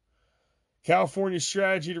statement. California's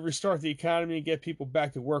strategy to restart the economy and get people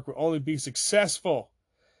back to work will only be successful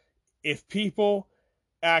if people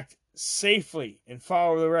act safely and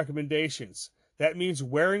follow the recommendations. That means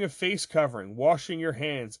wearing a face covering, washing your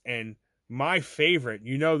hands, and my favorite,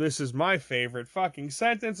 you know this is my favorite fucking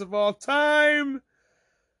sentence of all time,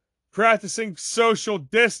 practicing social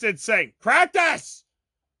distancing. Practice!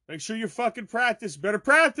 Make sure you fucking practice. Better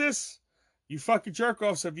practice. You fucking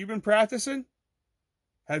jerk-offs, have you been practicing?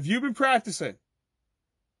 Have you been practicing?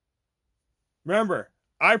 Remember,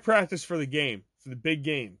 I practice for the game, for the big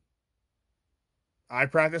game. I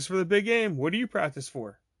practice for the big game. What do you practice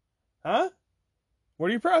for? Huh? What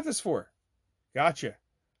do you practice for? Gotcha.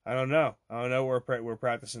 I don't know. I don't know what we're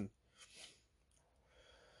practicing.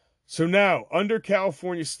 So now, under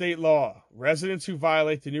California state law, residents who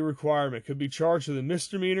violate the new requirement could be charged with a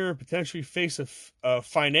misdemeanor and potentially face a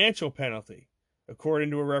financial penalty, according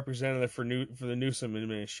to a representative for the Newsom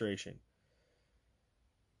administration.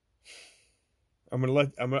 I'm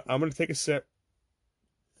gonna take a sip,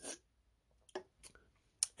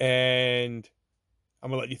 and I'm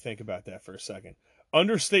gonna let you think about that for a second.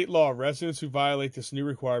 Under state law, residents who violate this new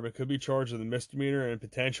requirement could be charged with a misdemeanor and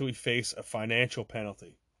potentially face a financial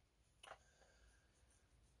penalty.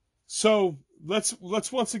 So let's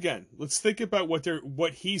once again, let's think about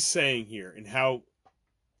what he's saying here and how.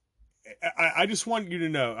 I just want you to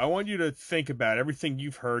know, I want you to think about everything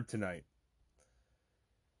you've heard tonight.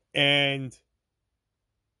 And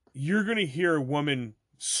you're going to hear a woman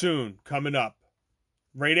soon coming up,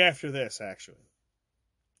 right after this, actually.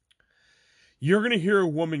 You're going to hear a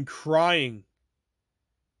woman crying,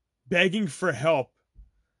 begging for help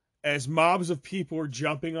as mobs of people are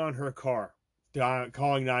jumping on her car,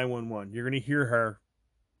 calling 911. You're going to hear her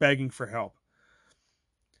begging for help.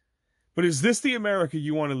 But is this the America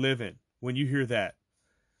you want to live in when you hear that?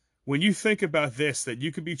 When you think about this, that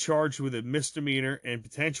you could be charged with a misdemeanor and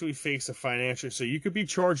potentially face a financial, so you could be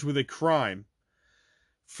charged with a crime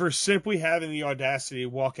for simply having the audacity to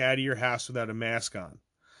walk out of your house without a mask on.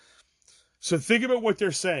 So think about what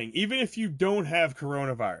they're saying. Even if you don't have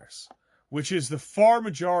coronavirus, which is the far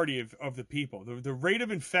majority of the people, the rate of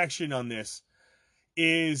infection on this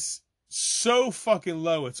is so fucking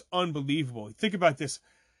low, it's unbelievable. Think about this.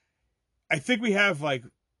 I think we have like,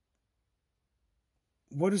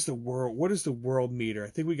 what is the world meter? I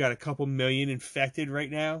think we got a couple million infected right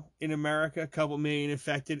now in America, a couple million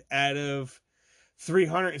infected out of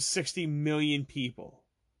 360 million people.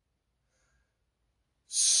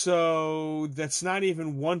 So that's not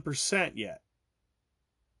even 1% yet.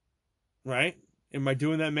 Right? Am I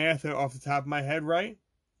doing that math off the top of my head right?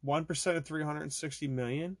 1% of 360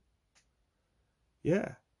 million?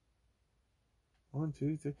 Yeah. 1,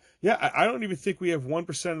 2, 3. Yeah, I don't even think we have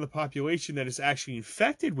 1% of the population that is actually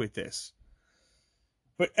infected with this.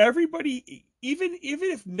 But everybody, even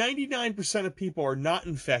if 99% of people are not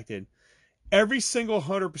infected, every single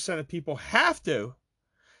 100% of people have to,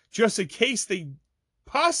 just in case they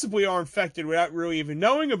possibly are infected without really even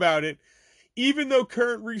knowing about it, even though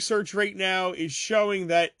current research right now is showing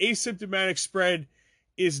that asymptomatic spread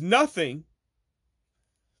is nothing,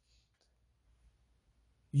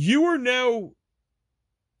 you are now,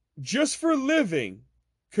 just for living,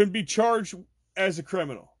 can be charged as a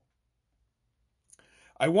criminal.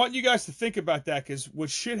 I want you guys to think about that, because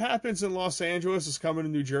what shit happens in Los Angeles is coming to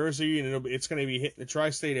New Jersey, and it's going to be hitting the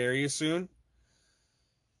tri-state area soon.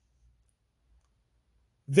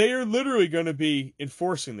 They are literally going to be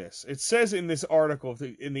enforcing this. It says in this article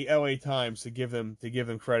in the LA Times to give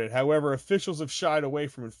them credit. However, officials have shied away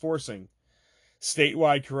from enforcing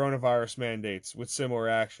statewide coronavirus mandates with similar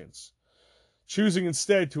actions. choosing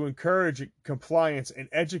instead to encourage compliance and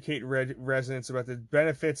educate residents about the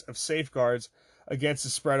benefits of safeguards against the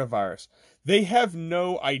spread of virus. They have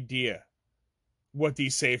no idea what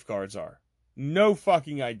these safeguards are. No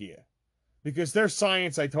fucking idea. Because their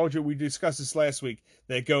science, I told you, we discussed this last week,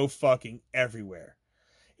 they go fucking everywhere.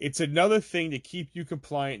 It's another thing to keep you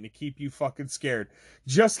compliant and to keep you fucking scared.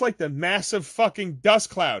 Just like the massive fucking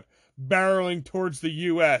dust cloud barreling towards the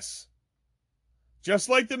U.S. Just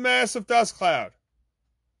like the massive dust cloud.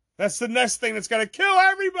 That's the next thing that's going to kill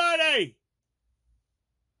everybody.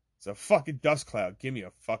 It's a fucking dust cloud. Give me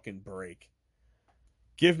a fucking break.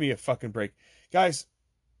 Give me a fucking break. Guys,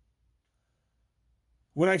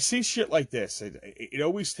 when I see shit like this, it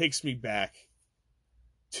always takes me back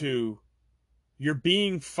to you're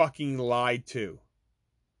being fucking lied to.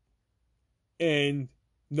 And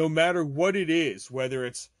no matter what it is, whether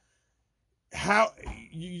it's how,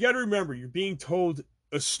 you got to remember, you're being told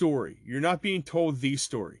a story. You're not being told the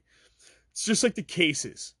story. It's just like the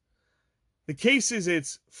cases. The cases,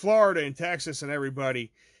 it's Florida and Texas and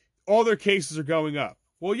everybody, all their cases are going up.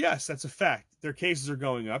 Well, yes, that's a fact. Their cases are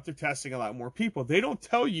going up. They're testing a lot more people. They don't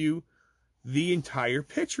tell you the entire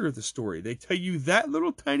picture of the story. They tell you that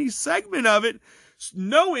little tiny segment of it,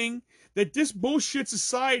 knowing that this bullshit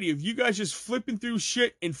society of you guys just flipping through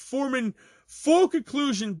shit and forming full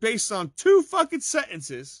conclusion based on 2 fucking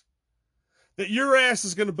sentences, that your ass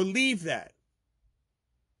is going to believe that.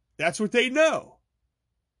 That's what they know.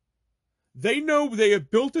 They know they have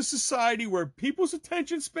built a society where people's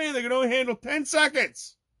attention span, they can only handle 10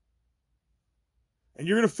 seconds. And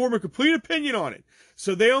you're going to form a complete opinion on it.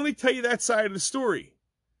 So they only tell you that side of the story.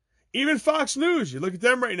 Even Fox News, you look at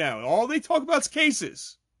them right now, all they talk about is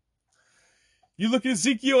cases. You look at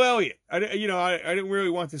Ezekiel Elliott. I didn't really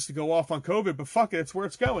want this to go off on COVID, but fuck it, that's where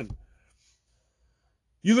it's going.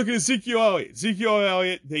 You look at Ezekiel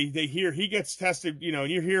Elliott, they hear he gets tested, and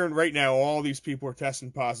you're hearing right now all these people are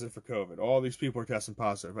testing positive for COVID. All these people are testing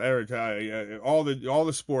positive. All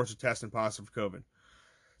the sports are testing positive for COVID.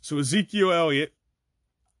 So Ezekiel Elliott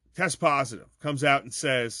tests positive, comes out and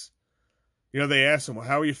says, they asked him, well,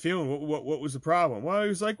 how are you feeling? What was the problem? Well, he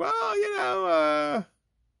was like, well, I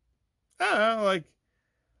don't know, like,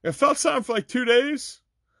 I felt something for like 2 days,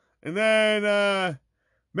 and then,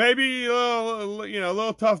 maybe a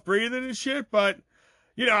little tough breathing and shit, but,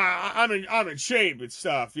 I'm in shape and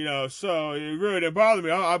stuff, so it really didn't bother me,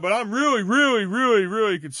 but I'm really, really, really,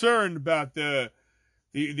 really concerned about the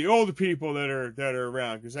older people that are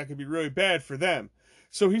around, because that could be really bad for them.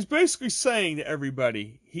 So he's basically saying to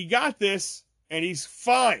everybody, he got this, and he's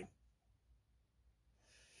fine.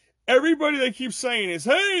 Everybody they keep saying is,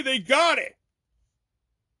 hey, they got it.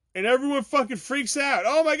 And everyone fucking freaks out.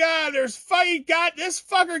 Oh my God, this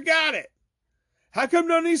fucker got it. How come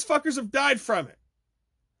none of these fuckers have died from it?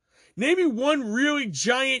 Name me one really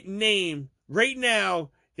giant name right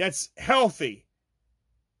now that's healthy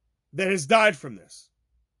that has died from this.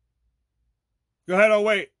 Go ahead, I'll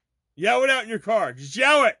wait. Yell it out in your car. Just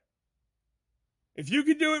yell it. If you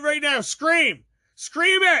can do it right now, scream.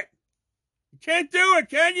 Scream it. You can't do it,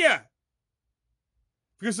 can you?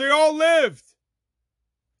 Because they all lived.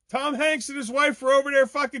 Tom Hanks and his wife were over there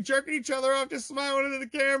fucking jerking each other off, just smiling into the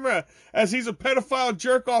camera as he's a pedophile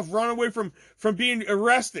jerk-off running away from being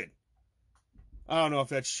arrested. I don't know if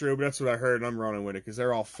that's true, but that's what I heard, and I'm running with it, because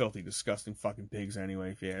they're all filthy, disgusting fucking pigs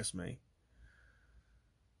anyway, if you ask me.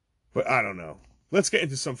 But I don't know. Let's get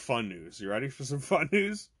into some fun news. You ready for some fun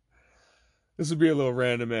news? This will be a little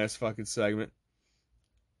random-ass fucking segment.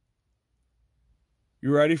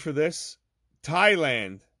 You ready for this?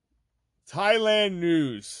 Thailand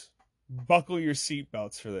news. Buckle your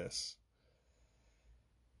seatbelts for this.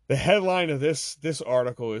 The headline of this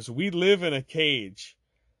article is, "We live in a cage.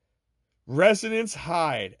 Residents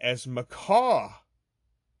hide as macaw."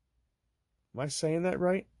 Am I saying that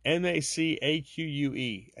right?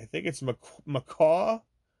 M-A-C-A-Q-U-E. I think it's macaw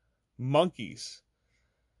monkeys.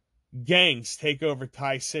 Gangs take over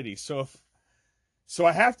Thai city. So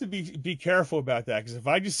I have to be careful about that, because if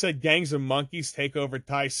I just said gangs of monkeys take over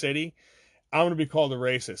Thai city, I'm going to be called a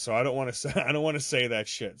racist. So I don't want to say that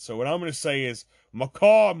shit. So what I'm going to say is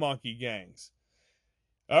macaw monkey gangs.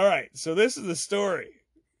 All right. So this is the story.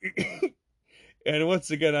 And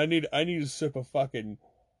once again, I need a sip of fucking.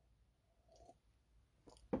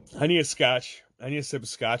 I need a scotch. I need a sip of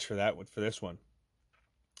scotch for this one.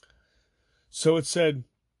 So it said,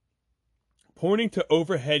 pointing to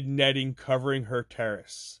overhead netting covering her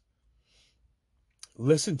terrace.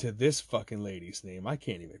 Listen to this fucking lady's name. I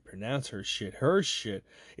can't even pronounce her shit. Her shit.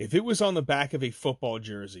 If it was on the back of a football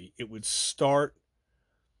jersey, it would start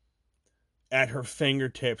at her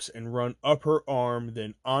fingertips and run up her arm,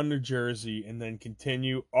 then on the jersey, and then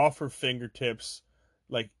continue off her fingertips,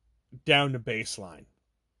 like down the baseline.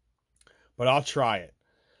 But I'll try it.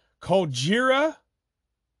 Taika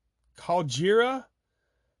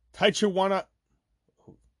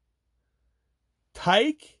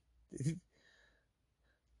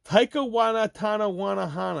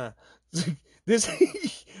Wanahana. This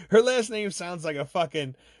her last name sounds like a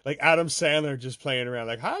fucking like Adam Sandler just playing around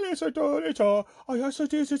like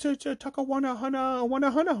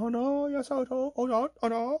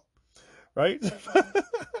right?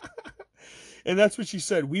 And that's what she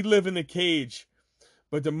said. We live in a cage,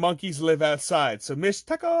 but the monkeys live outside. So Miss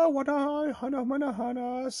Taka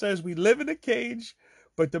Wanahana says we live in a cage,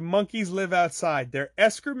 but the monkeys live outside. Their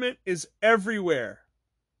excrement is everywhere.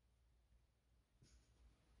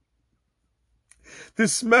 The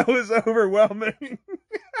smell is overwhelming.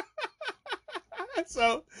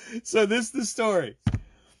 So this is the story.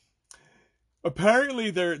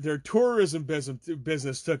 Apparently their tourism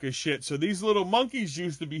business took a shit. So these little monkeys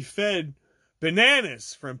used to be fed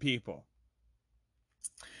bananas from people.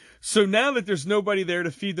 So now that there's nobody there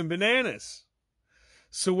to feed them bananas,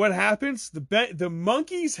 so what happens? The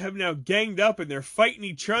monkeys have now ganged up and they're fighting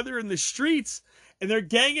each other in the streets, and they're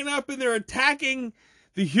ganging up and they're attacking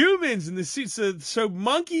the humans in the streets. So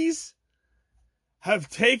monkeys have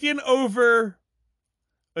taken over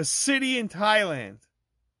a city in Thailand.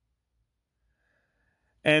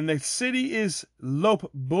 And the city is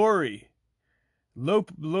Lopburi.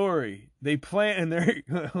 They plan, and they're,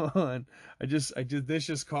 hold on. This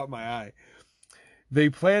just caught my eye. They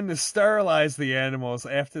plan to sterilize the animals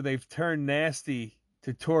after they've turned nasty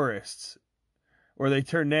to tourists. Or they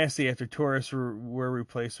turned nasty after tourists were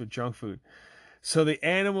replaced with junk food. So the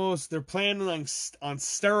animals, they're planning on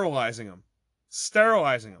sterilizing them.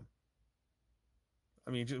 I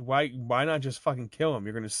mean, why not just fucking kill them?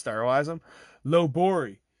 You're going to sterilize them?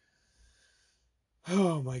 Lopburi.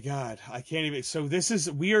 Oh my God. I can't even. So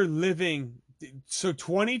we are living. So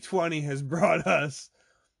 2020 has brought us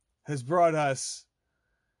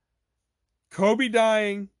Kobe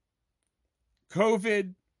dying,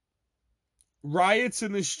 COVID, riots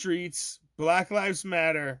in the streets, Black Lives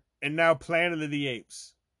Matter, and now Planet of the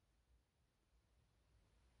Apes.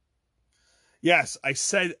 Yes, I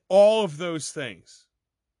said all of those things.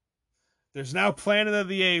 There's now Planet of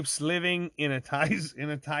the Apes living in a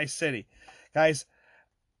Thai city. Guys,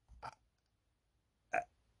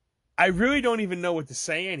 I really don't even know what to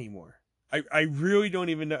say anymore. I really don't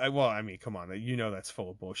even know. Well, I mean, come on. You know that's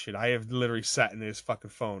full of bullshit. I have literally sat in this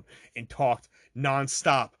fucking phone and talked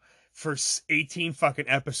nonstop for 18 fucking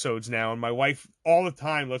episodes now. And my wife all the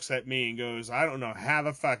time looks at me and goes, I don't know how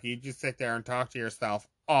the fuck you just sit there and talk to yourself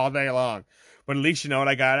all day long. But at least you know what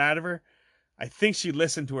I got out of her? I think she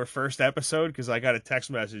listened to her first episode because I got a text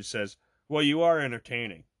message that says, well, you are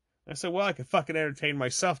entertaining. I said, well, I can fucking entertain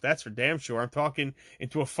myself. That's for damn sure. I'm talking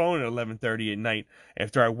into a phone at 11:30 at night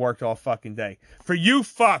after I worked all fucking day. For you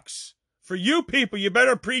fucks. For you people, you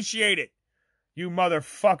better appreciate it. You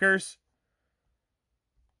motherfuckers.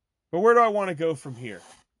 But where do I want to go from here?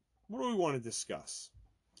 What do we want to discuss?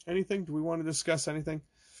 Anything? Do we want to discuss anything?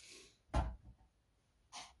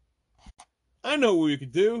 I know what we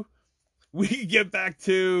could do. We could get back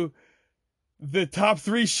to the top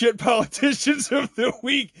 3 shit politicians of the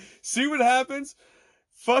week. See what happens?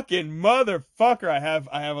 Fucking motherfucker. I have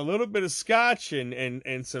a little bit of scotch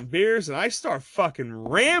and some beers, and I start fucking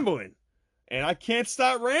rambling. And I can't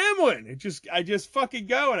stop rambling. I just fucking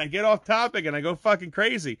go, and I get off topic, and I go fucking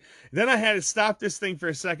crazy. Then I had to stop this thing for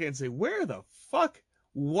a second and say, where the fuck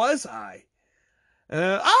was I?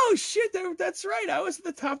 Oh shit, that's right. I was in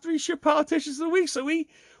the top 3 shit politicians of the week. So we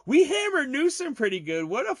hammered Newsom pretty good.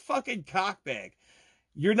 What a fucking cockbag.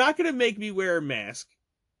 You're not going to make me wear a mask.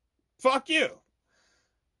 Fuck you.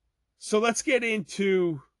 So let's get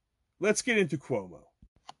into Cuomo.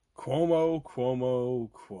 Cuomo.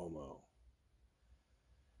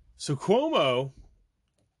 So Cuomo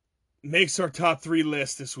makes our top 3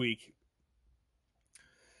 list this week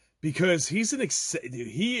because he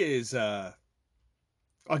is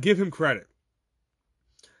I'll give him credit.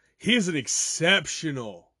 He is an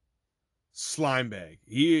exceptional slime bag.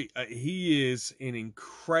 He is an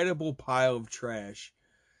incredible pile of trash.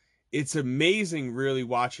 It's amazing really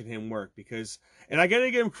watching him work because, and I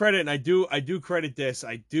gotta give him credit, and I do credit this.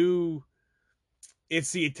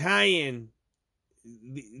 It's the Italian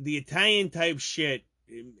type shit,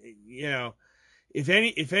 you know.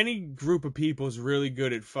 If any group of people is really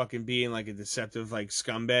good at fucking being like a deceptive like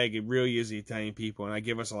scumbag, it really is the Italian people, and I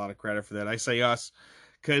give us a lot of credit for that. I say us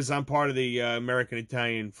because I'm part of the American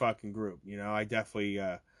Italian fucking group. You know, I definitely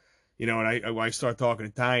You know, and I start talking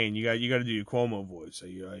Italian, you got to do your Cuomo voice. So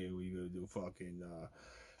you got to do fucking,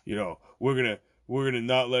 you know, we're gonna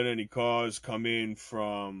not let any cars come in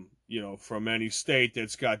from, you know, from any state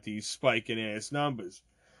that's got these spiking ass numbers.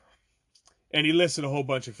 And he listed a whole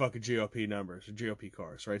bunch of fucking GOP numbers, or GOP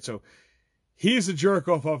cars, right? So he's a jerk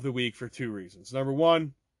off of the week for two reasons. Number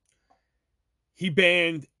one, he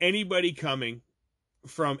banned anybody coming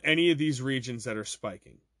from any of these regions that are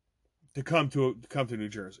spiking to come to New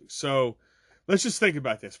Jersey. So let's just think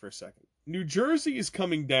about this for a second. New Jersey is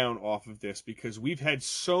coming down off of this because we've had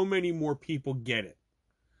so many more people get it.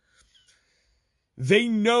 They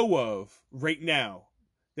know of right now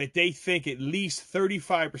that they think at least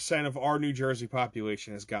 35% of our New Jersey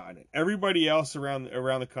population has gotten it. Everybody else around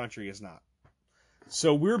the country is not.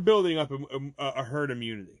 So we're building up a herd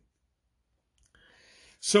immunity.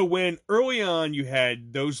 So when early on you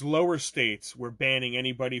had those lower states were banning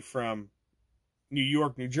anybody from New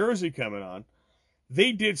York, New Jersey coming on,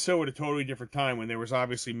 they did so at a totally different time when there was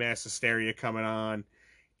obviously mass hysteria coming on.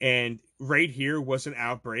 And right here was an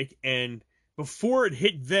outbreak. And before it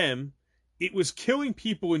hit them, it was killing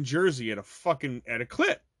people in Jersey at a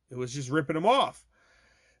clip. It was just ripping them off.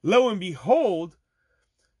 Lo and behold,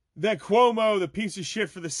 that Cuomo, the piece of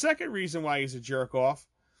shit, for the second reason why he's a jerk off,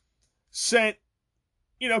 sent,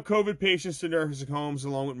 you know, COVID patients to nursing homes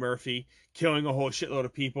along with Murphy, killing a whole shitload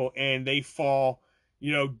of people, and they fall,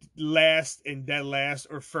 you know, last and dead last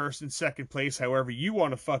or first and second place, however you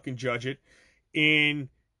want to fucking judge it, in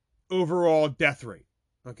overall death rate.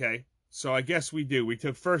 Okay? So I guess we do. We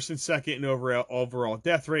took first and second in overall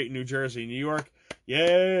death rate in New Jersey, New York.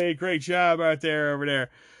 Yay, great job out there over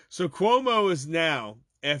there. So Cuomo is now,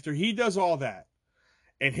 after he does all that,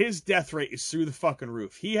 and his death rate is through the fucking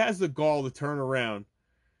roof, he has the gall to turn around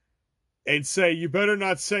and say, you better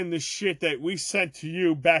not send the shit that we sent to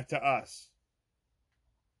you back to us.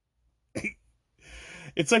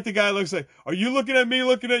 It's like the guy looks like, are you looking at me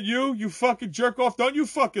looking at you? You fucking jerk off. Don't you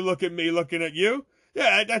fucking look at me looking at you.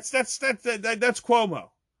 Yeah, that's Cuomo.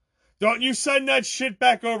 Don't you send that shit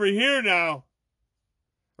back over here now.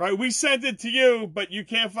 Right? We sent it to you, but you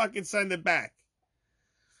can't fucking send it back.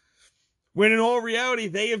 When in all reality,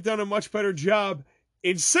 they have done a much better job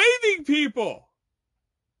in saving people.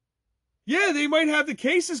 Yeah, they might have the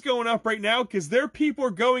cases going up right now because their people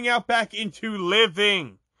are going out back into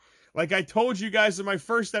living. Like I told you guys in my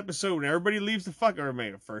first episode, when everybody leaves the fuck, or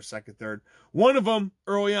maybe first, second, third, one of them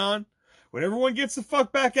early on, when everyone gets the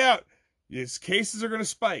fuck back out, these cases are going to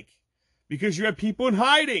spike because you have people in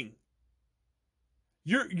hiding.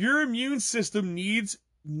 Your immune system needs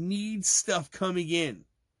stuff coming in.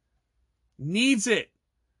 Needs it.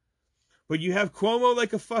 But you have Cuomo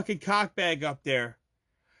like a fucking cockbag up there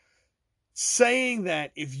saying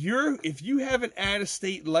that if you have an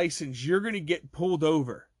out-of-state license, you're going to get pulled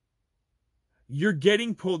over. You're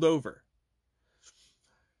getting pulled over.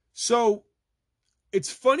 So it's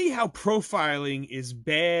funny how profiling is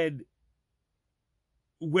bad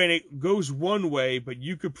when it goes one way, but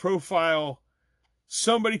you could profile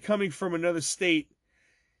somebody coming from another state.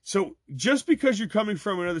 So just because you're coming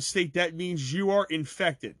from another state, that means you are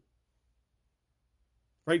infected.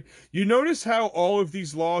 Right? You notice how all of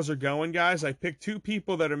these laws are going, guys? I picked two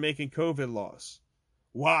people that are making COVID laws.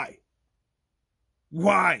 Why?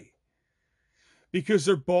 Why? Because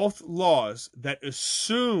they're both laws that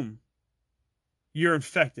assume you're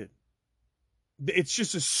infected. It's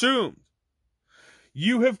just assumed.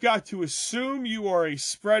 You have got to assume you are a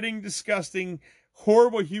spreading, disgusting,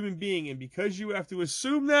 horrible human being. And because you have to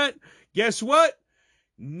assume that, guess what?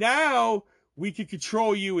 Now we can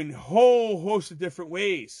control you in a whole host of different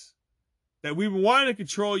ways. That we want to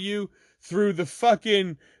control you through the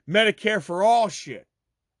fucking Medicare for all shit.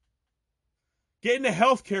 Getting to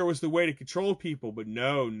healthcare was the way to control people, but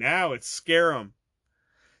no, now it's scare them.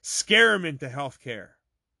 Scare them into healthcare.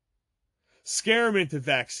 Scare them into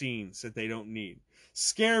vaccines that they don't need.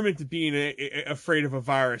 Scare them into being afraid of a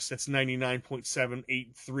virus that's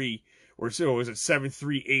 99.783 or so is it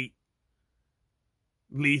 738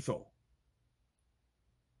 lethal.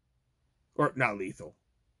 Or not lethal.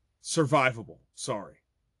 Survivable. Sorry.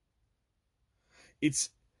 It's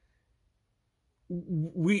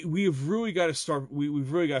we've really got to start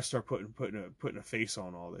we've really got to start putting a face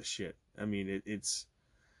on all this shit. I mean it's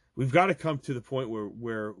we've got to come to the point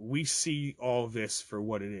where we see all of this for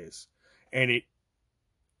what it is. And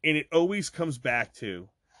it always comes back to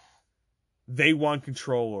they want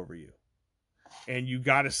control over you. And you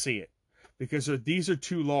got to see it. Because these are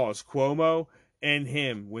two laws, Cuomo and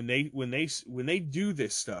him, when they do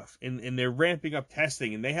this stuff and they're ramping up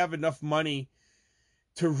testing and they have enough money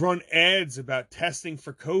to run ads about testing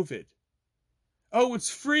for COVID. Oh, it's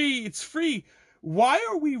free. It's free. Why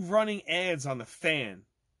are we running ads on the fan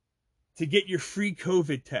to get your free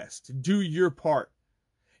COVID test, to do your part?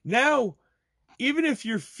 Now, even if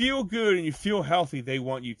you feel good and you feel healthy, they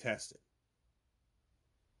want you tested.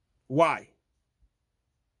 Why?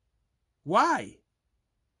 Why?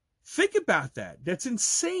 Think about that. That's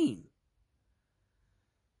insane.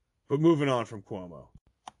 But moving on from Cuomo.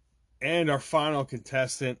 And our final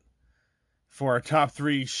contestant for our top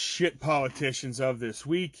 3 shit politicians of this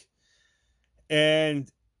week. And,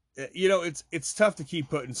 you know, it's tough to keep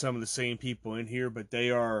putting some of the same people in here, but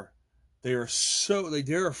they are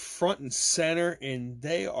front and center, and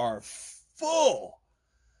they are full.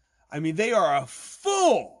 I mean, they are a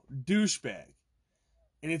full douchebag.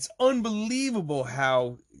 And it's unbelievable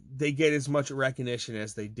how they get as much recognition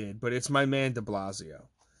as they did. But it's my man de Blasio.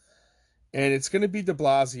 And it's going to be de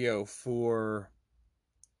Blasio for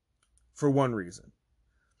one reason.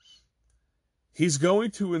 He's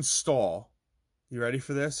going to install, you ready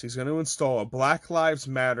for this? He's going to install a Black Lives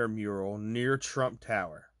Matter mural near Trump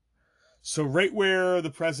Tower. So right where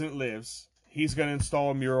the president lives, he's going to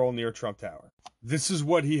install a mural near Trump Tower. This is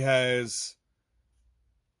what he's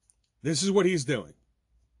doing.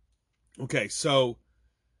 Okay, so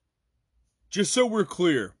just so we're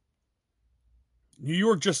clear, New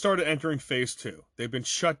York just started entering phase 2. They've been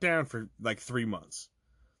shut down for like 3 months.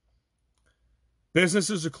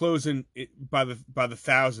 Businesses are closing by the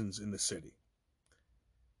thousands in the city.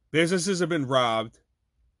 Businesses have been robbed.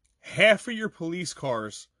 Half of your police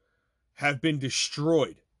cars have been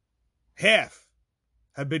destroyed. Half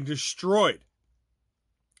have been destroyed.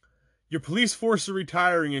 Your police force are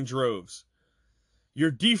retiring in droves.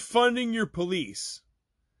 You're defunding your police.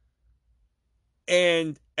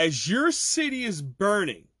 And as your city is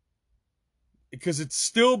burning, because it's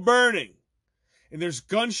still burning, and there's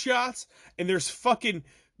gunshots, and there's fucking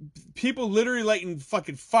people literally lighting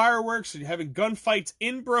fucking fireworks and having gunfights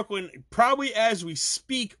in Brooklyn, probably as we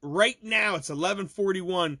speak right now. It's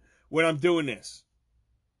 11:41 when I'm doing this.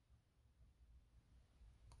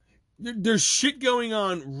 There's shit going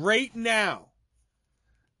on right now.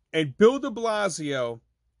 And Bill de Blasio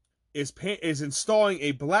is installing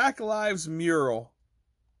a Black Lives mural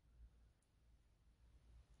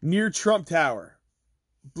near Trump Tower.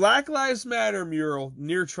 Black Lives Matter mural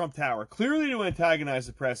near Trump Tower, clearly to antagonize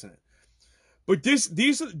the president. But this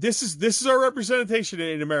is our representation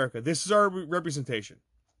in America. This is our representation.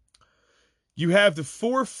 You have the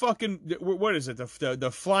 4 fucking, what is it? The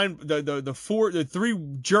 3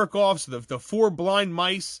 jerk offs, the 4 blind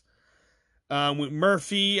mice, with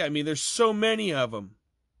Murphy. I mean, there's so many of them.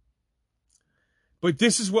 But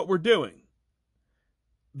this is what we're doing.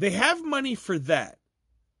 They have money for that.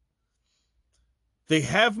 They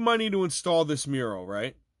have money to install this mural,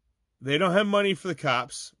 right? They don't have money for the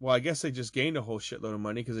cops. Well, I guess they just gained a whole shitload of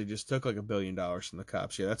money because they just took like $1 billion from the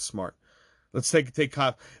cops. Yeah, that's smart. Let's take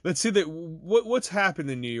cops. Let's see that. What's happened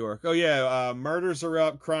in New York? Oh yeah, murders are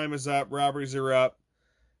up, crime is up, robberies are up.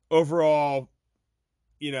 Overall,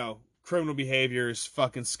 you know, criminal behavior is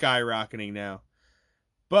fucking skyrocketing now.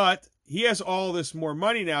 But he has all this more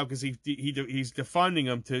money now because he's defunding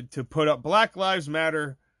them to put up Black Lives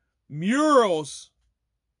Matter murals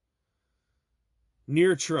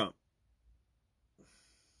near Trump.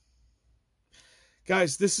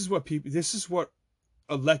 Guys, this is what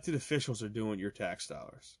elected officials are doing with your tax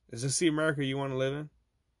dollars. Is this the America you want to live in?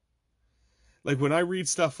 Like, when I read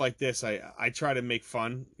stuff like this, I try to make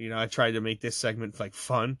fun. You know, I tried to make this segment like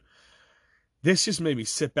fun. This just made me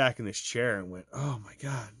sit back in this chair and went, oh my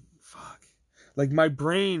God, fuck. Like, my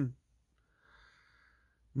brain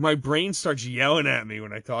starts yelling at me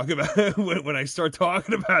when I talk about when I start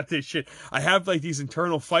talking about this shit. I have like these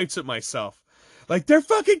internal fights with myself. Like, they're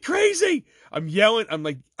fucking crazy. I'm yelling. I'm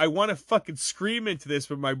like, I want to fucking scream into this,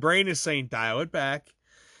 but my brain is saying, dial it back.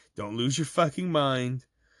 Don't lose your fucking mind.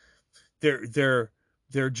 They're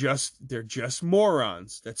just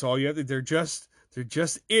morons. That's all you have to. They're just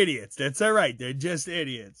idiots. That's all right. They're just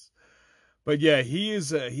idiots. But yeah, he's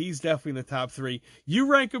definitely in the top 3.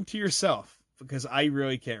 You rank him to yourself, because I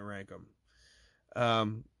really can't rank him.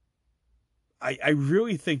 I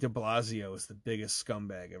really think de Blasio is the biggest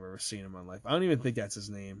scumbag I've ever seen in my life. I don't even think that's his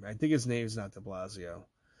name. I think his name is not de Blasio.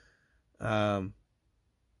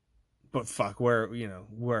 But fuck,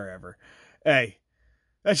 wherever. Hey,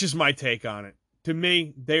 that's just my take on it. To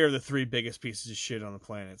me, they are the 3 biggest pieces of shit on the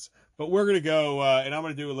planet. But we're gonna go, and I'm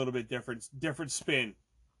gonna do a little bit different spin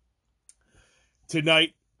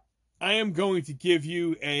tonight. I am going to give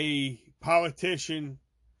you a politician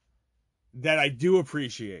that I do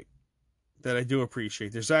appreciate.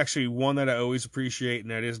 There's actually one that I always appreciate, and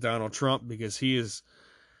that is Donald Trump, because he is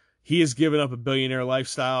he has given up a billionaire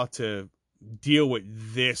lifestyle to deal with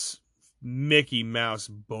this Mickey Mouse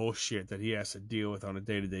bullshit that he has to deal with on a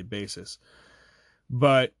day-to-day basis.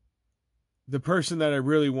 But the person that I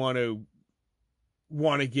really want to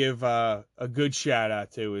give a good shout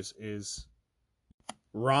out to is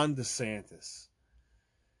Ron DeSantis.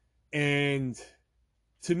 And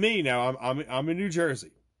to me now, I'm in New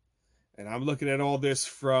Jersey, and I'm looking at all this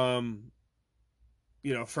from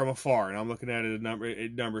afar, and I'm looking at it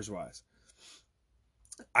numbers wise.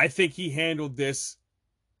 I think he handled this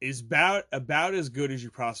is about as good as you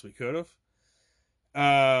possibly could have.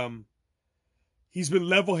 He's been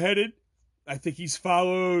level-headed. I think he's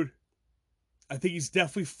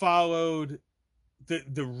definitely followed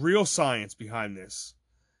the real science behind this.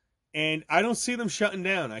 And I don't see them shutting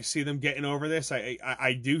down. I see them getting over this.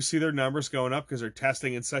 I do see their numbers going up because they're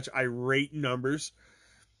testing in such irate numbers.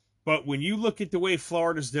 But when you look at the way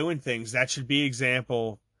Florida's doing things, that should be an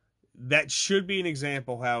example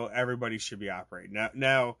how everybody should be operating.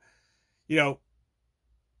 Now,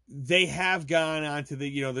 they have gone onto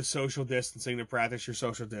the social distancing, to practice your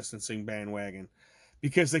social distancing bandwagon,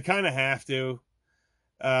 because they kind of have to.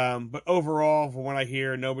 But overall, from what I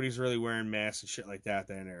hear, nobody's really wearing masks and shit like that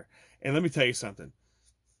down there. And let me tell you something.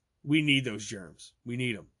 We need those germs. We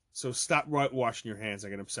need them. So stop washing your hands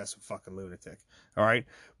like an obsessive fucking lunatic. All right?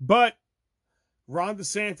 But Ron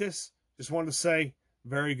DeSantis, just wanted to say,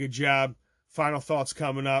 very good job. Final thoughts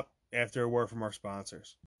coming up after a word from our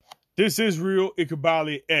sponsors. This is Real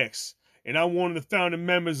Ikebale X, and I'm one of the founding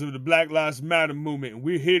members of the Black Lives Matter movement. And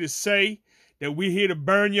we're here to say that we're here to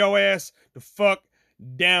burn your ass the fuck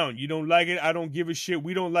down. You don't like it? I don't give a shit.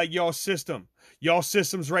 We don't like y'all system. Y'all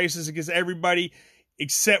system's racist against everybody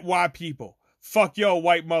except white people. Fuck y'all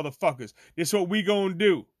white motherfuckers. This is what we gonna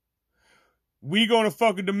do. We gonna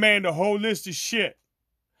fucking demand a whole list of shit.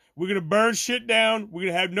 We're gonna burn shit down. We're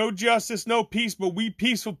gonna have no justice, no peace, but we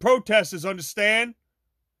peaceful protesters, understand?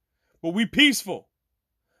 But we peaceful.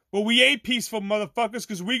 But we ain't peaceful, motherfuckers,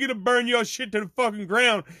 because we gonna burn your shit to the fucking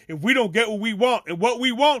ground if we don't get what we want. And what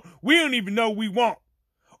we want, we don't even know we want.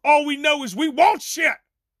 All we know is we want shit.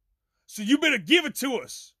 So you better give it to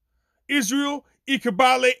us. Israel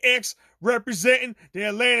Ikebale X, representing the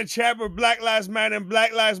Atlanta chapter of Black Lives Matter, and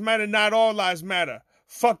Black Lives Matter, not all lives matter.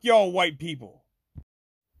 Fuck y'all white people.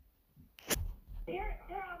 They're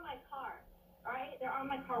on my car, all right? They're on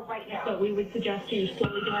my car right now. So we would suggest you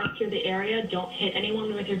slowly drive through the area. Don't hit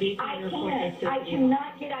anyone with your vehicle. I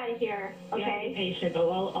cannot get out of here, okay? Be patient, but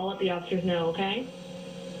I'll let the officers know, okay?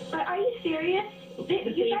 But are you serious? The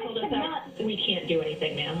city told us that we can't do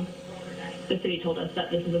anything, ma'am. The city told us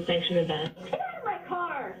that this is a sanctioned event. Get out of my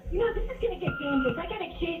car! You know, this is going to get dangerous. I got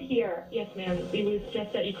a kid here. Yes, ma'am. We would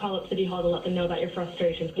suggest that you call up City Hall to let them know about your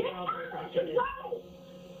frustrations. Get out of frustrated.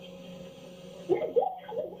 This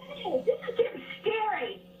is getting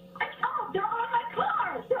scary. They're on my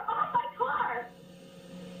car. They're on my car.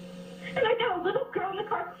 And I got a little girl in the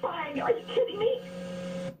car crying. Are you kidding me?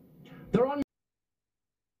 They're on.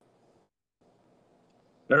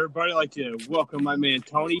 Everybody, like to welcome my man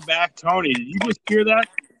Tony back. Tony, did you just hear that?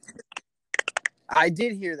 I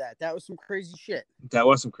did hear that. That was some crazy shit. That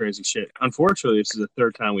was some crazy shit. Unfortunately, this is the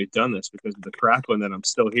third time we've done this because of the crackling that I'm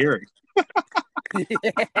still hearing.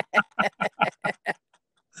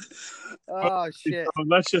 Oh shit!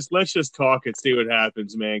 Let's just talk and see what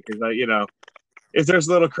happens, man. Because if there's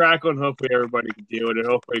a little crackling, hopefully everybody can deal with it.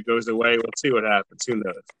 Hopefully it goes away. We'll see what happens. Who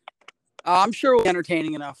knows? I'm sure we'll be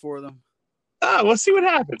entertaining enough for them. We'll see what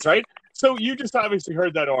happens, right? So you just obviously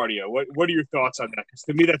heard that audio. What are your thoughts on that? Because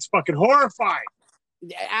to me, that's fucking horrifying.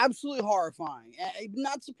 Absolutely horrifying.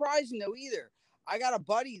 Not surprising though either. I got a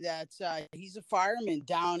buddy that's he's a fireman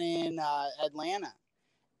down in Atlanta,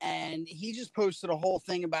 and he just posted a whole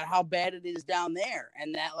thing about how bad it is down there,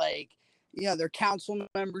 and that their council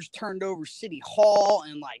members turned over City Hall,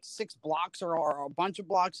 and 6 blocks or a bunch of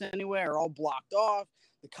blocks anyway are all blocked off.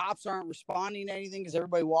 The cops aren't responding to anything because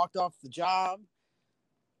everybody walked off the job.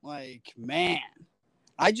 Man,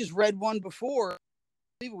 I just read one before. I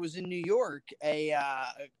believe it was in New York. A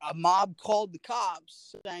mob called the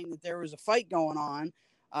cops saying that there was a fight going on.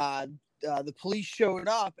 The police showed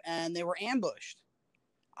up and they were ambushed.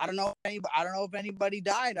 I don't know if anybody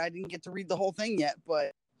died. I didn't get to read the whole thing yet,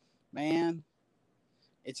 but man,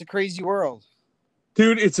 it's a crazy world.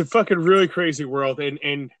 Dude, it's a fucking really crazy world.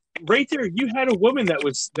 And right there, you had a woman that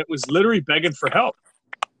was literally begging for help.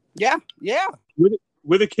 Yeah.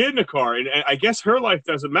 With a kid in the car, and I guess her life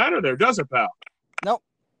doesn't matter there, does it, pal?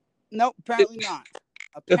 Nope. Apparently not.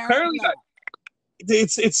 Apparently not.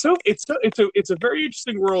 It's a very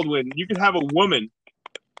interesting world when you can have a woman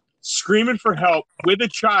screaming for help with a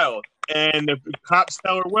child, and the cops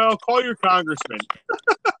tell her, well, call your congressman.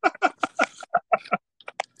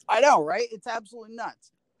 I know, right? It's absolutely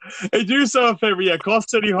nuts. Hey, do yourself a favor. Yeah, call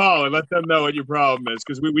City Hall and let them know what your problem is,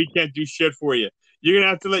 because we can't do shit for you. You're going to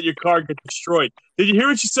have to let your car get destroyed. Did you hear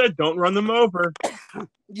what she said? Don't run them over.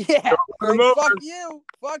 Yeah. Run them Like, over. fuck you.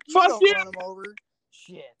 Fuck you. Fuck Don't you. run them over.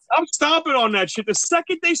 Shit. I'm stomping on that shit. The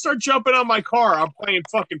second they start jumping on my car, I'm playing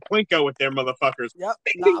fucking Plinko with their motherfuckers. Yep.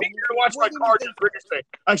 You're going to watch my car just ricochet.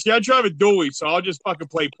 Actually, I drive a dually, so I'll just fucking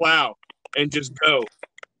play plow and just go.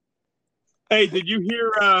 Hey, did you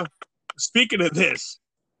hear, speaking of this,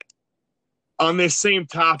 on this same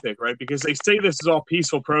topic, right? Because they say this is all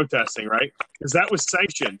peaceful protesting, right? Because that was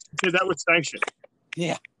sanctioned. That was sanctioned.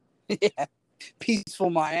 Yeah. Yeah.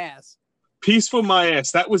 Peaceful my ass. Peaceful my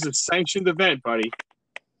ass. That was a sanctioned event, buddy.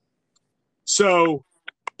 So,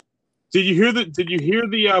 did you hear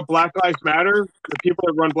the Black Lives Matter? The people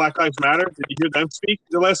that run Black Lives Matter. Did you hear them speak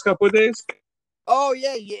the last couple of days? Oh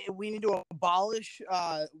yeah, yeah. We need to abolish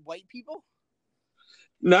white people.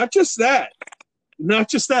 Not just that. Not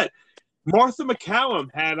just that. Martha McCallum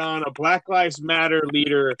had on a Black Lives Matter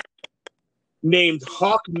leader named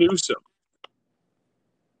Hawk Newsom.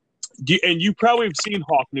 And you probably have seen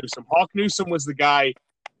Hawk Newsom. Hawk Newsom was the guy.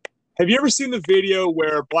 Have you ever seen the video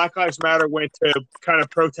where Black Lives Matter went to kind of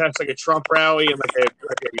protest like a Trump rally and like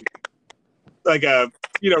a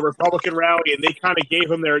Republican rally, and they kind of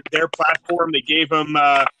gave him their platform. They gave him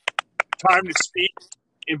time to speak.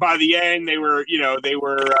 And by the end, they all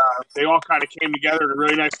kind of came together in a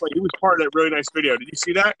really nice way. He was part of that really nice video. Did you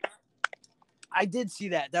see that? I did see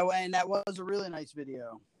that. That was a really nice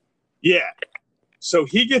video. Yeah. So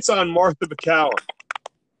he gets on Martha McCallum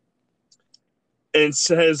and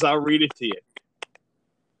says, I'll read it to you.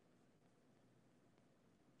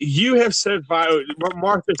 You have said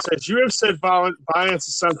Martha says, you have said violence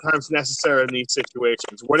is sometimes necessary in these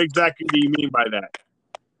situations. What exactly do you mean by that?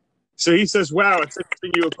 So he says, wow, it's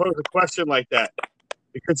interesting you pose a question like that,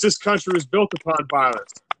 because this country was built upon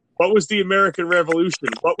violence. What was the American Revolution?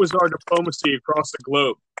 What was our diplomacy across the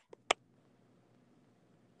globe?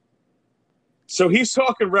 So he's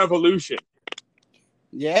talking revolution.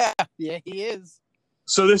 Yeah, he is.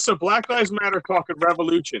 So this is a Black Lives Matter talking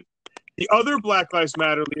revolution. The other Black Lives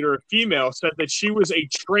Matter leader, a female, said that she was a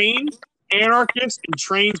trained anarchist and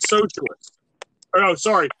trained socialist. Or no,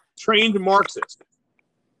 sorry, trained Marxist.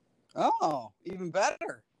 Oh, even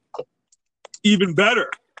better. Even better.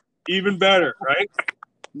 Even better, right?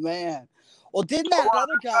 Man. Well, didn't that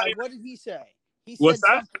other guy, what did he say? What's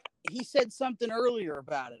that? He said something earlier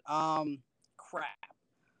about it. Crap.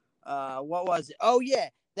 What was it? Oh, yeah.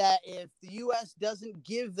 That if the U.S. doesn't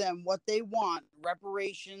give them what they want,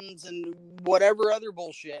 reparations and whatever other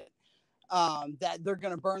bullshit, that they're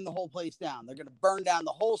going to burn the whole place down. They're going to burn down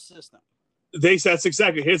the whole system. That's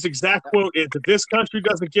exactly his exact quote is, if this country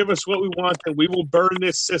doesn't give us what we want, then we will burn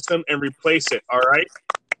this system and replace it. All right.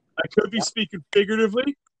 I could be speaking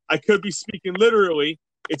figuratively. I could be speaking literally.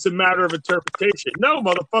 It's a matter of interpretation. No,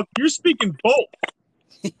 motherfucker, you're speaking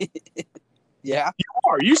both. Yeah. You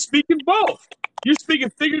are. You're speaking both. You're speaking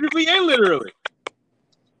figuratively and literally.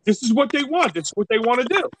 This is what they want. This is what they want to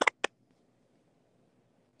do.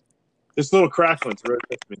 This little crackling's really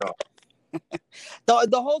pissed me off.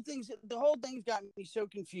 The whole thing's got me so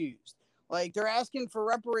confused. Like, they're asking for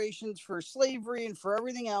reparations for slavery and for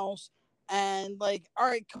everything else, and like, all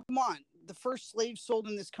right, come on. The first slaves sold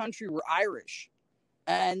in this country were Irish,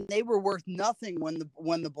 and they were worth nothing when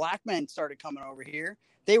the black men started coming over here.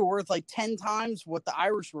 They were worth like 10 times what the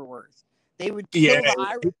Irish were worth. They would kill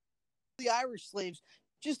the Irish slaves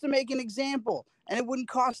just to make an example, and it wouldn't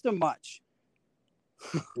cost them much.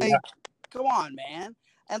 Like, come on, man.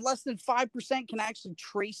 And less than 5% can actually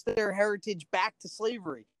trace their heritage back to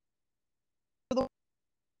slavery.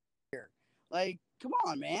 Like, come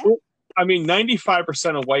on, man. I mean,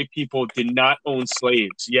 95% of white people did not own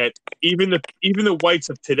slaves, yet even the whites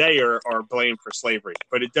of today are blamed for slavery.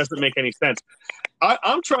 But it doesn't make any sense.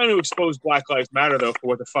 I'm trying to expose Black Lives Matter though for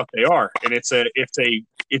what the fuck they are, and it's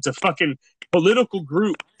a fucking political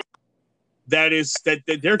group that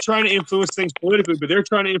they're trying to influence things politically, but they're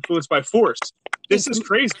trying to influence by force. This is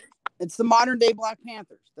crazy. It's the modern day Black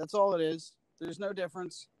Panthers. That's all it is. There's no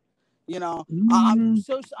difference. You know, I'm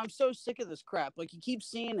so sick of this crap. Like, you keep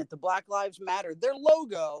seeing it. The Black Lives Matter. Their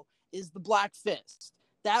logo is the black fist.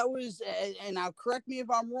 That was, and now correct me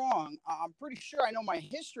if I'm wrong. I'm pretty sure I know my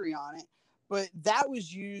history on it, but that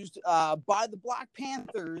was used by the Black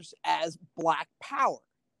Panthers as Black Power.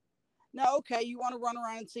 Now, okay, you want to run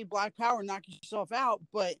around and say Black Power, knock yourself out,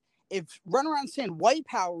 but if run around saying white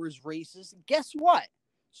power is racist, guess what?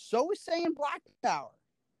 So is saying Black Power.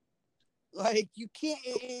 Like, you can't.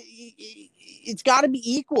 It's got to be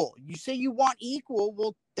equal. You say you want equal,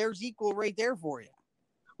 well, there's equal right there for you.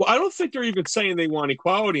 Well, I don't think they're even saying they want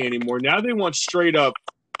equality anymore. Now they want straight up,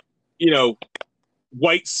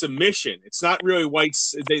 white submission. It's not really white.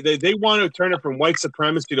 They want to turn it from white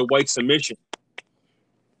supremacy to white submission.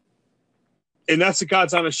 And that's the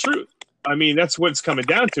God's honest truth. I mean, that's what it's coming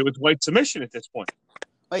down to. It's white submission at this point.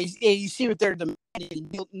 Like, you see what they're demanding.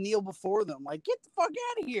 Kneel before them. Like, get the fuck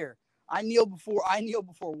out of here. I kneel before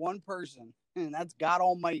one person, and that's God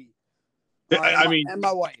Almighty. And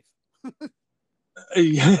my wife.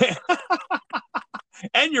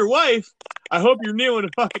 And your wife. I hope you're kneeling to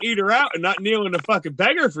fucking eat her out and not kneeling to fucking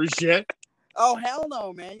beg her for shit. Oh, hell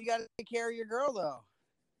no, man. You got to take care of your girl, though.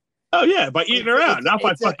 Oh, yeah, by eating her out, not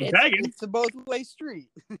by fucking begging. It's a both-way street.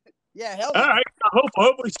 Yeah, hell no. All no. right.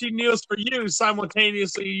 Hopefully she kneels for you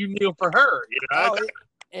simultaneously you kneel for her.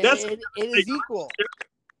 It is equal.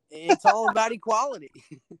 It's all about equality.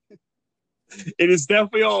 It is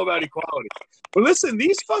definitely all about equality. But listen,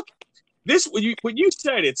 what you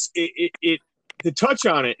said, to touch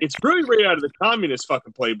on it, it's really right out of the communist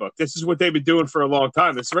fucking playbook. This is what they've been doing for a long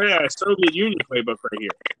time. It's right out of Soviet Union playbook right here.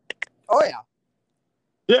 Oh yeah.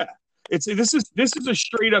 Yeah. This is a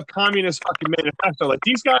straight up communist fucking manifesto. Like,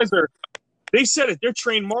 these guys they said it, they're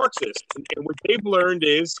trained Marxists. And what they've learned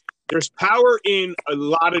is there's power in a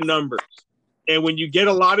lot of numbers. And when you get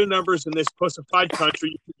a lot of numbers in this pussified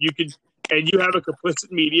country, you have a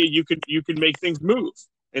complicit media, you can make things move.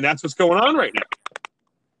 And that's what's going on right now.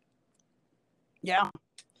 Yeah.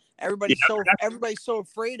 Everybody's so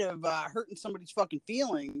afraid of hurting somebody's fucking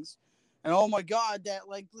feelings. And oh my God, that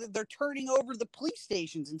like they're turning over the police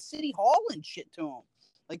stations and City Hall and shit to them.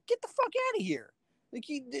 Like, get the fuck out of here. Like,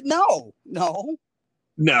 no.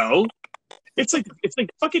 It's like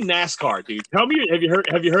fucking NASCAR, dude. Tell me, have you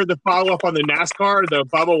heard the follow up on the NASCAR, the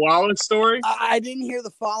Bubba Wallace story? I didn't hear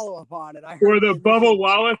the follow up on it. Or the Bubba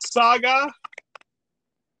Wallace saga.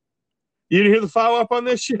 You didn't hear the follow up on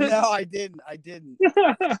this shit? No, I didn't. All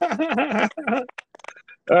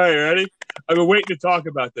right, ready? I've been waiting to talk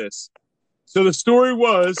about this. So the story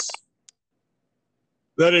was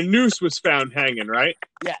that a noose was found hanging, right?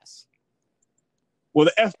 Yes. Well,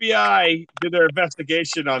 the FBI did their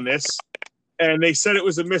investigation on this, and they said it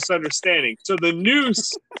was a misunderstanding. So the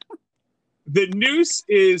noose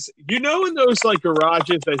is, in those like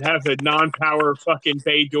garages that have the non-power fucking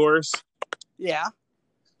bay doors? Yeah.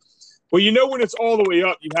 Well, when it's all the way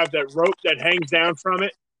up, you have that rope that hangs down from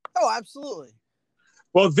it? Oh, absolutely.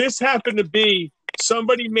 Well, this happened to be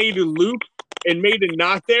somebody made a loop and made a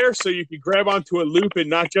knot there so you could grab onto a loop and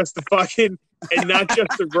not just the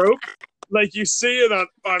rope. Like you see it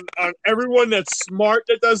on everyone that's smart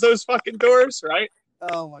that does those fucking doors, right?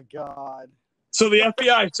 Oh my God. So the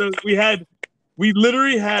FBI, we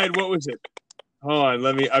literally had, what was it? Hold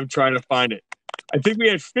on, I'm trying to find it. I think we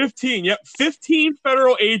had 15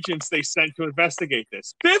 federal agents they sent to investigate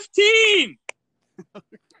this. 15!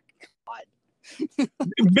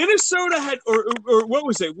 Minnesota had, or what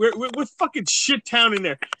was it? What fucking shit town in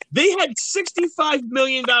there? They had $65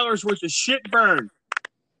 million worth of shit burned.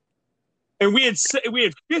 And we had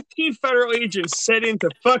 15 federal agents set in to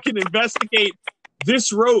fucking investigate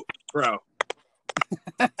this rope, bro.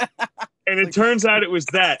 And it turns out it was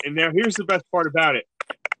that. And now here's the best part about it.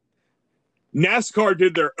 NASCAR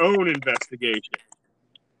did their own investigation.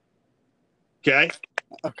 Okay?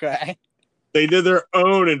 Okay. They did their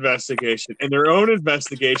own investigation. And their own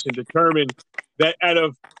investigation determined that out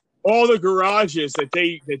of all the garages that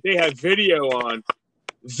they had video on,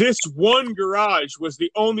 this one garage was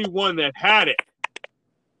the only one that had it.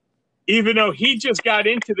 Even though he just got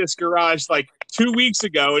into this garage like 2 weeks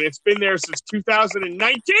ago, and it's been there since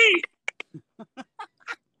 2019.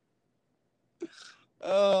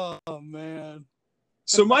 Oh, man.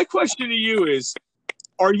 So my question to you is,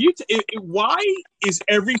 why is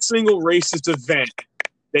every single racist event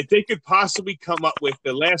that they could possibly come up with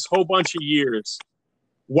the last whole bunch of years,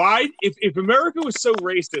 why, if America was so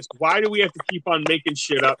racist, why do we have to keep on making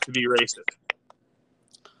shit up to be racist?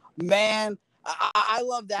 Man, I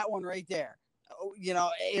love that one right there.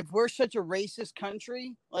 If we're such a racist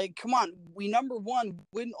country, like, come on, we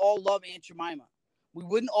wouldn't all love Aunt Jemima. We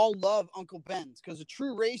wouldn't all love Uncle Ben's, because a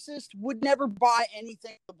true racist would never buy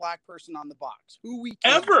anything with a black person on the box. Who we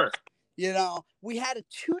can. Ever. We had a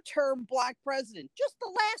 2-term black president, just the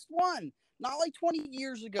last one, not like 20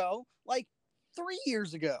 years ago, like 3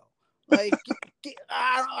 years ago. Like,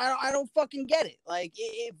 I don't fucking get it. Like,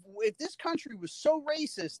 if this country was so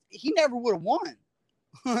racist, he never would have won.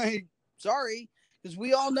 Like, sorry, because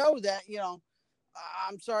we all know that,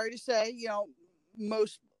 I'm sorry to say,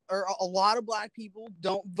 most or a lot of black people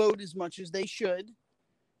don't vote as much as they should,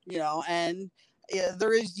 you know, and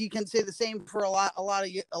there is, you can say the same for a lot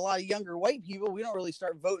of younger white people. We don't really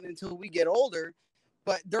start voting until we get older,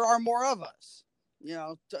 but there are more of us, you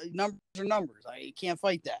know. Numbers are numbers. I can't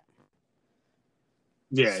fight that.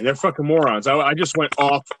 Yeah, they're fucking morons. I just went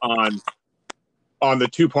off on the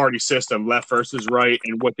two-party system, left versus right,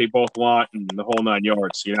 and what they both want, and the whole 9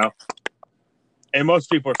 yards, you know? And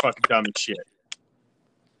most people are fucking dumb as shit.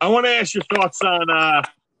 I want to ask your thoughts on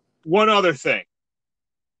one other thing.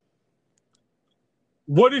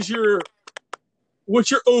 What's your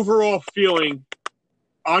overall feeling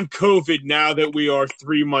on COVID now that we are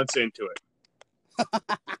 3 months into it?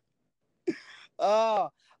 Oh,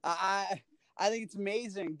 I think it's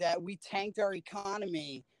amazing that we tanked our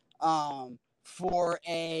economy for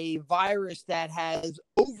a virus that has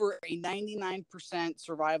over a 99%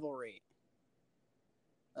 survival rate.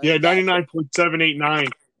 Yeah, 99.789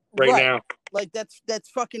 right now. Like that's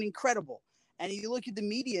fucking incredible. And you look at the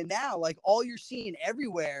media now, like all you're seeing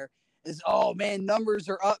everywhere is, oh man, numbers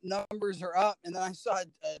are up. And then I saw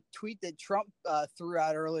a tweet that Trump threw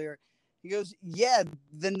out earlier. He goes, yeah,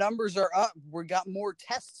 the numbers are up. We got more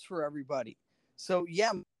tests for everybody. So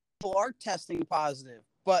yeah, people are testing positive,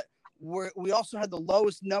 but we also had the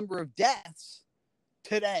lowest number of deaths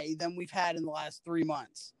today than we've had in the last 3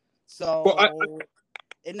 months. So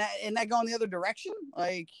isn't that going the other direction?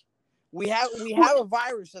 Like we have a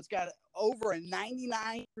virus that's got over a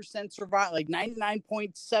 99% survival, like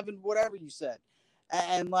 99.7, whatever you said.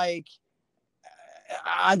 And like,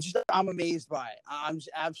 I'm amazed by it. I'm just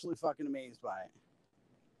absolutely fucking amazed by it.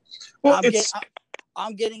 Well,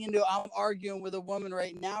 I'm arguing with a woman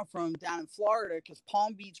right now from down in Florida because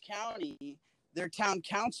Palm Beach County, their town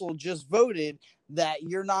council just voted that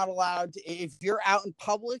you're not allowed to, if you're out in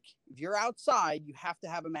public, if you're outside, you have to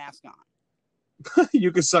have a mask on.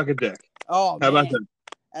 You can suck a dick. Oh, man. How about that?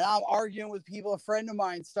 And I'm arguing with people. A friend of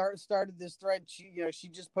mine started this thread. She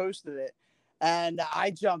just posted it. And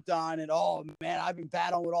I jumped on it. Oh, man, I've been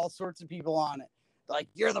battling with all sorts of people on it. Like,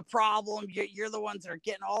 you're the problem. You're the ones that are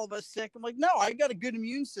getting all of us sick. I'm like, no, I got a good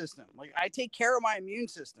immune system. Like, I take care of my immune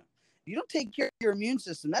system. If you don't take care of your immune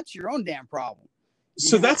system, that's your own damn problem.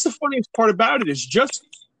 So that's the funniest part about it is just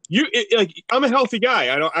like I'm a healthy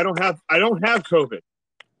guy. I don't have COVID.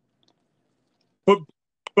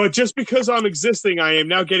 But just because I'm existing, I am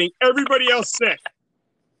now getting everybody else sick.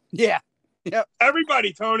 Yeah. Yep.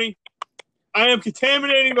 Everybody, Tony. I am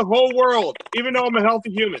contaminating the whole world, even though I'm a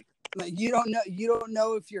healthy human. You don't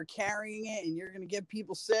know if you're carrying it and you're going to get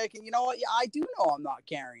people sick. And you know what? Yeah, I do know I'm not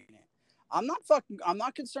carrying it. I'm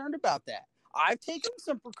not concerned about that. I've taken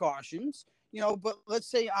some precautions, you know, but let's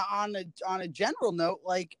say on a general note,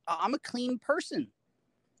 like I'm a clean person.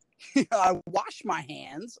 I wash my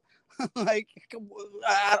hands. Like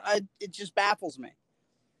it just baffles me.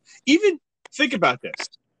 Even think about this.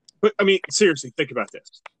 But I mean, seriously, think about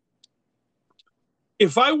this.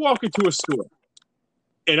 If I walk into a store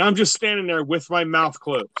and I'm just standing there with my mouth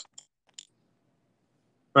closed,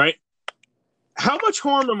 right? How much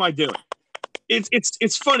harm am I doing?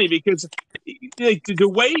 It's funny because like the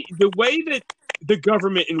way that the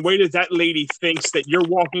government and way that lady thinks that you're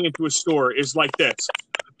walking into a store is like this.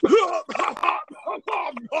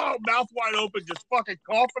 Mouth wide open, just fucking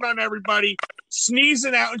coughing on everybody,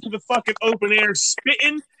 sneezing out into the fucking open air,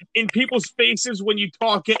 spitting in people's faces when you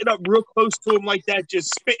talk, getting up real close to them like that,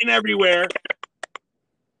 just spitting everywhere.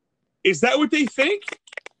 Is that what they think?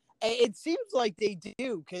 It seems like they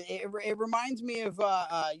do, because it reminds me of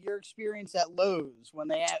your experience at Lowe's when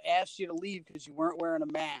they asked you to leave because you weren't wearing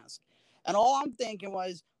a mask. And all I'm thinking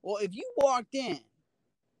was, well, if you walked in,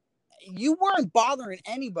 you weren't bothering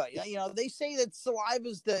anybody. You know, they say that saliva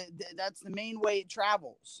is that's the main way it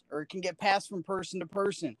travels, or it can get passed from person to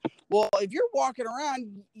person. Well, if you're walking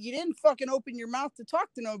around, you didn't fucking open your mouth to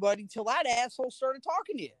talk to nobody till that asshole started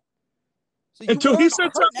talking to you. So you until he said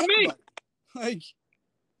something to me. Like,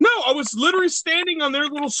 no, I was literally standing on their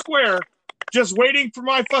little square, just waiting for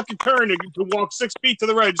my fucking turn to walk 6 feet to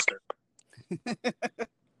the register.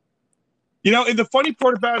 You know, and the funny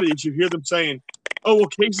part about it is you hear them saying, oh, well,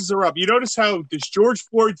 cases are up. You notice how this George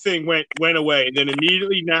Floyd thing went away, and then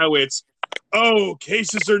immediately now it's, oh,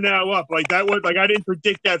 cases are now up. Like that was like I didn't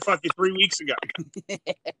predict that fucking 3 weeks ago.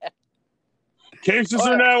 Cases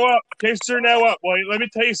are now up. Cases are now up. Well, let me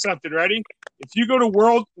tell you something. Ready? If you go to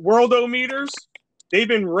worldometers, they've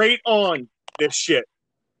been right on this shit.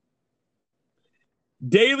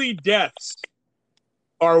 Daily deaths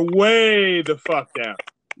are way the fuck down.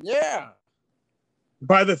 Yeah.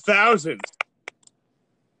 By the thousands.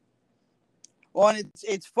 Well, and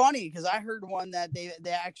it's funny because I heard one that they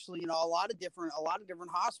actually, a lot of different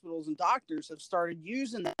hospitals and doctors have started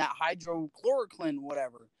using that hydrochloroquine,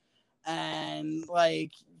 whatever, and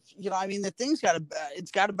like, I mean, the thing's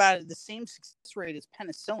it's got about the same success rate as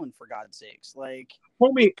penicillin, for God's sakes. Like,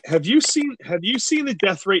 homie, have you seen the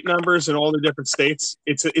death rate numbers in all the different states?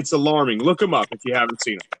 It's alarming. Look them up if you haven't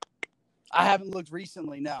seen them. I haven't looked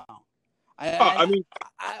recently. No.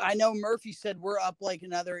 I know Murphy said we're up like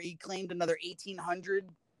he claimed another 1,800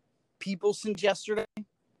 people since yesterday.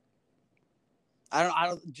 I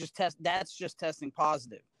don't just test. That's just testing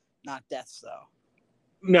positive, not deaths though.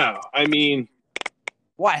 No, I mean,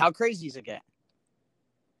 why? How crazy is it getting?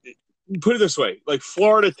 Put it this way, like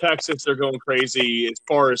Florida, Texas, they're going crazy as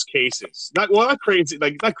far as cases. Not crazy,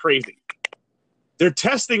 not crazy. They're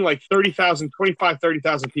testing like 30,000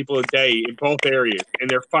 people a day in both areas, and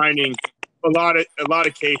they're finding a lot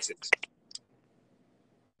of cases.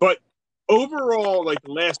 But overall, like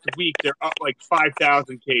last week, they're up like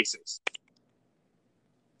 5,000 cases.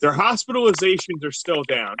 Their hospitalizations are still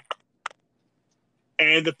down,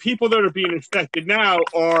 and the people that are being infected now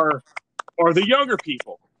are the younger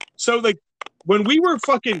people. So, like, when we were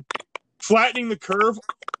fucking flattening the curve,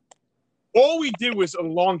 all we did was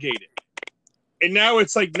elongate it. And now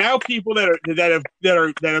it's like people that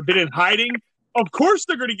have been in hiding, of course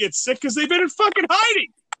they're going to get sick because they've been in fucking hiding.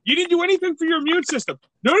 You didn't do anything for your immune system.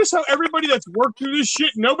 Notice how everybody that's worked through this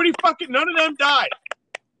shit, none of them died.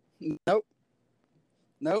 Nope.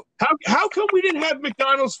 How come we didn't have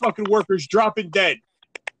McDonald's fucking workers dropping dead?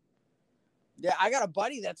 Yeah, I got a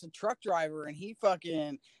buddy that's a truck driver, and he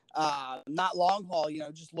fucking not long haul,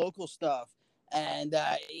 just local stuff. And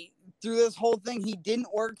through this whole thing, he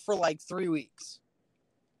didn't work for like 3 weeks.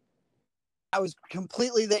 I was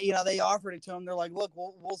completely that, they offered it to him. They're like, look,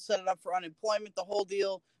 we'll set it up for unemployment, the whole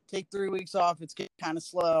deal. Take 3 weeks off. It's getting kind of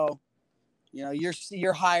slow.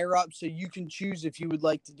 You're higher up, so you can choose if you would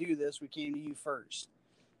like to do this. We came to you first.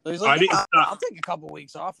 So he's like, I'll take a couple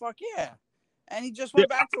weeks off. Fuck yeah. And he just went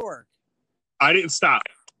back to work. I didn't stop.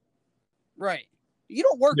 Right. You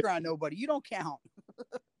don't work around nobody. You don't count.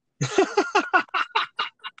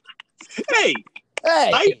 Hey.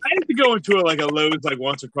 I have to go into a Lowe's like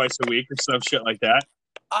once or twice a week or some shit like that.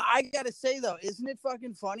 I gotta say though, isn't it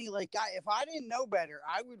fucking funny? Like, if I didn't know better,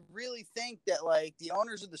 I would really think that like the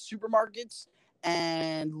owners of the supermarkets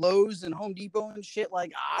and Lowe's and Home Depot and shit,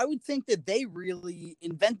 like I would think that they really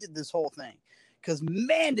invented this whole thing. Because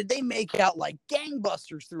man, did they make out like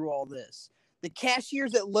gangbusters through all this. The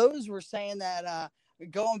cashiers at Lowe's were saying that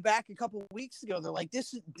going back a couple of weeks ago, they're like,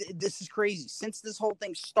 this is crazy. Since this whole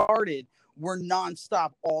thing started, we're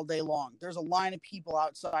nonstop all day long. There's a line of people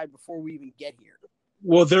outside before we even get here.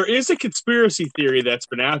 Well, there is a conspiracy theory that's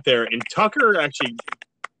been out there, and Tucker actually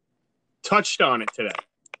touched on it today.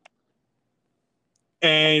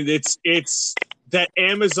 And it's that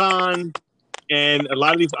Amazon and a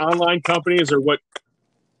lot of these online companies are what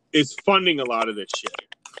is funding a lot of this shit.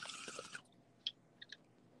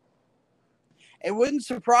 It wouldn't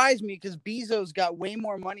surprise me because Bezos got way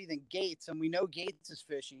more money than Gates, and we know Gates is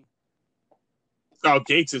fishy. Oh,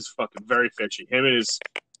 Gates is fucking very fishy. Him and his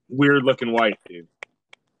weird-looking wife, dude.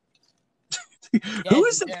 Who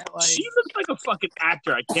is that? She looks like a fucking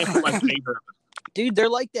actor. I can't put my finger on her. Dude, they're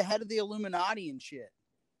like the head of the Illuminati and shit.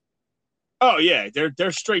 Oh, yeah.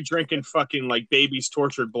 They're straight drinking fucking like babies'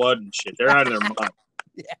 tortured blood and shit. They're out of their mind.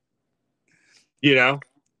 Yeah.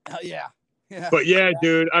 Oh, yeah. Yeah. But yeah,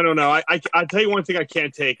 dude, I don't know. I'll tell you one thing I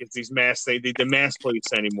can't take is these masks. The mask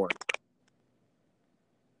police anymore.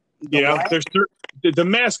 There's the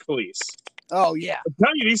mask police. Oh yeah. I'm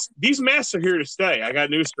telling you, these masks are here to stay. I got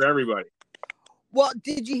news for everybody. Well,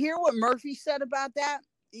 did you hear what Murphy said about that?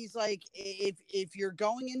 He's like, if you're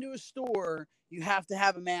going into a store, you have to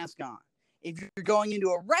have a mask on. If you're going into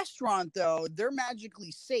a restaurant, though, they're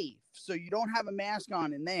magically safe, so you don't have a mask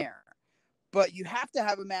on in there. But you have to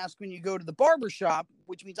have a mask when you go to the barber shop,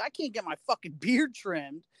 which means I can't get my fucking beard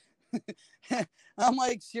trimmed. I'm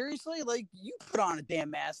like, seriously? Like, you put on a damn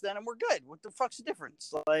mask then and we're good. What the fuck's the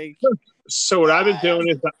difference? Like, so what I've been doing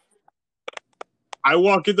is I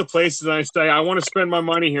walk into places and I say, I want to spend my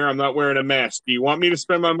money here. I'm not wearing a mask. Do you want me to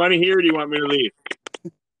spend my money here or do you want me to leave?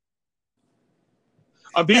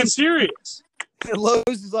 I'm being serious. Lowe's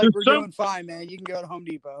is like, we're doing fine, man. You can go to Home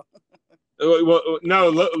Depot. Well, no,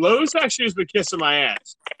 Lowe's actually has been kissing my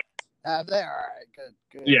ass. There, all right,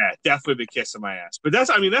 good. Yeah, definitely the kiss of my ass. But that's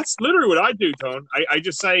literally what I do, Tone. I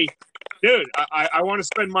just say, dude, I want to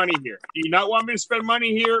spend money here. Do you not want me to spend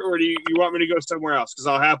money here, or do you want me to go somewhere else? Because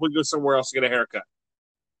I'll happily go somewhere else to get a haircut.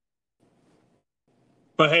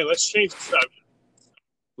 But hey, let's change the subject.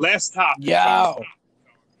 Last topic. Yo.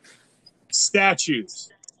 Statues.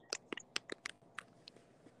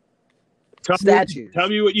 Statues. Tell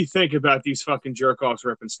me what you think about these fucking jerk-offs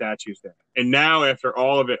ripping statues there. And now, after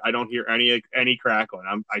all of it, I don't hear any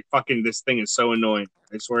crackling. This thing is so annoying.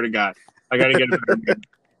 I swear to God. I got to get a better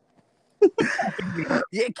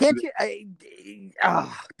Yeah, can't you?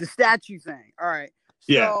 The statue thing. All right.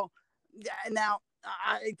 So now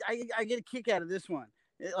I get a kick out of this one.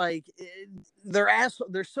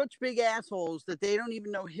 They're such big assholes that they don't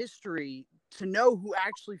even know history to know who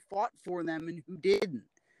actually fought for them and who didn't.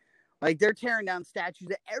 Like, they're tearing down statues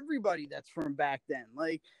of everybody that's from back then.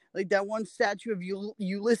 Like that one statue of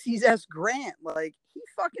Ulysses S. Grant. Like, he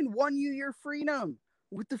fucking won you your freedom.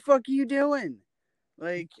 What the fuck are you doing?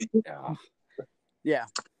 Like, yeah.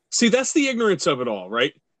 See, that's the ignorance of it all,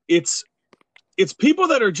 right? It's people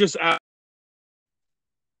that are just out.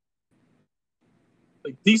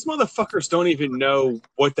 Like, these motherfuckers don't even know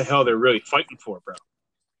what the hell they're really fighting for, bro.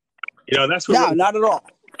 You know, that's what No, not at all.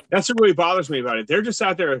 That's what really bothers me about it. They're just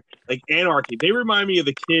out there like anarchy. They remind me of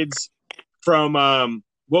the kids from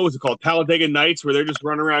what was it called? Talladega Nights, where they're just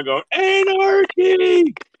running around going,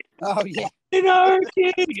 anarchy! Oh yeah.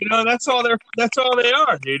 Anarchy! You know, that's all they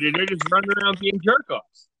are, dude. They're just running around being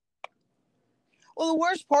jerk-offs. Well, the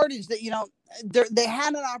worst part is that, you know, they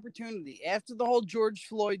had an opportunity after the whole George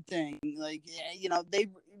Floyd thing. Like, you know, they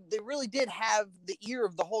really did have the ear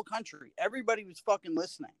of the whole country. Everybody was fucking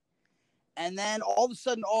listening. And then all of a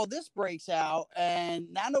sudden, all this breaks out, and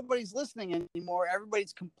now nobody's listening anymore.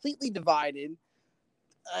 Everybody's completely divided.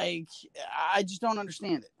 Like, I just don't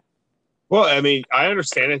understand it. Well, I mean, I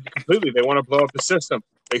understand it completely. They want to blow up the system.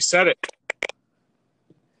 They said it.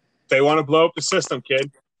 They want to blow up the system, kid.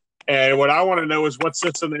 And what I want to know is what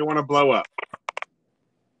system they want to blow up.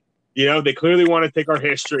 You know, they clearly want to take our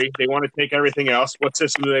history. They want to take everything else. What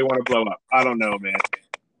system do they want to blow up? I don't know, man.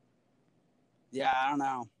 Yeah, I don't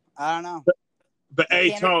know. But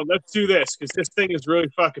hey, Tone, let's do this because this thing is really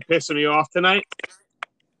fucking pissing me off tonight.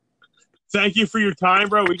 Thank you for your time,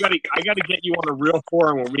 bro. I got to get you on a real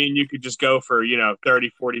forum where me and you could just go for, 30,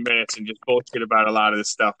 40 minutes and just bullshit about a lot of this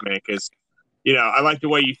stuff, man, because, I like the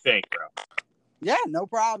way you think, bro. Yeah, no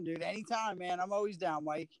problem, dude. Anytime, man. I'm always down,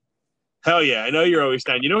 Mike. Hell yeah. I know you're always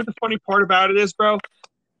down. You know what the funny part about it is, bro?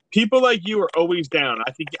 People like you are always down.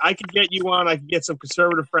 I think I could get you on. I could get some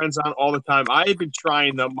conservative friends on all the time. I have been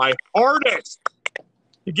trying my hardest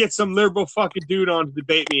to get some liberal fucking dude on to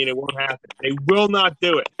debate me, and it won't happen. They will not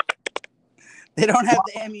do it. They don't have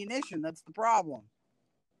the ammunition. That's the problem.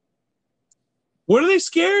 What are they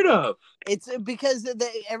scared of? It's because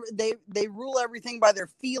they rule everything by their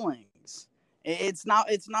feelings. It's not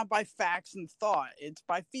by facts and thought. It's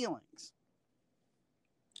by feelings.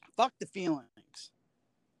 Fuck the feelings.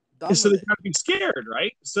 So they gotta be scared,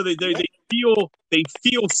 right? So they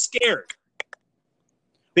feel scared.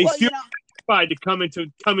 They feel terrified to come into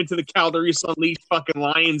the Calderese Unleashed fucking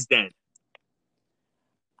lion's den.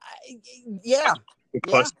 Yeah.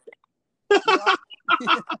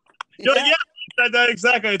 That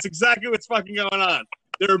exactly. It's exactly what's fucking going on.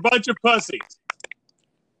 They're a bunch of pussies.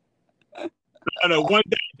 I know. One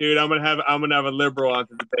day, dude, I'm gonna have a liberal on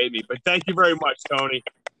to debate me. But thank you very much, Tony.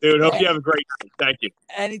 Dude, hope you have a great night. Thank you.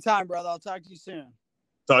 Anytime, brother. I'll talk to you soon.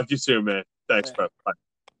 Talk to you soon, man. Thanks, bro. Bye.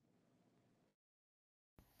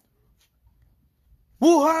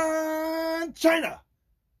 Wuhan, China.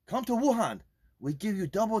 Come to Wuhan. We give you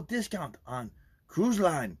double discount on cruise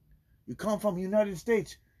line. You come from United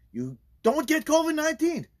States. You don't get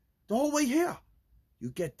COVID-19 the whole way here. You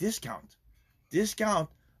get discount. Discount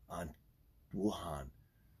on Wuhan.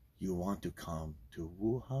 You want to come to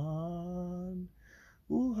Wuhan.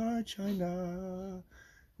 Wuhan, China.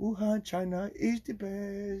 Wuhan, China is the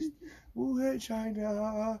best. Wuhan,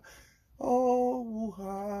 China. Oh,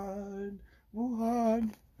 Wuhan.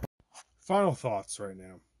 Wuhan. Final thoughts right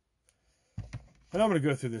now. And I'm going to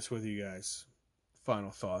go through this with you guys.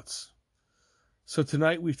 Final thoughts. So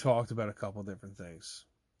tonight we've talked about a couple different things.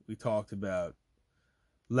 We talked about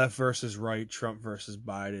left versus right, Trump versus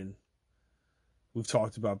Biden. We've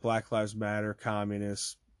talked about Black Lives Matter,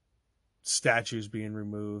 communists, statues being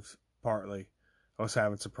removed, partly. I was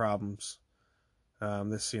having some problems.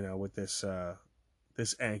 With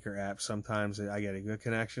this Anchor app. Sometimes I get a good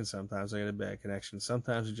connection. Sometimes I get a bad connection.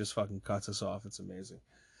 Sometimes it just fucking cuts us off. It's amazing.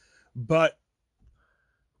 But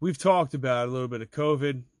we've talked about a little bit of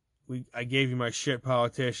COVID. I gave you my shit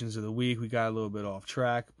politicians of the week. We got a little bit off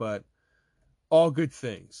track, but all good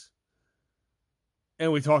things.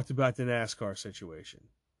 And we talked about the NASCAR situation.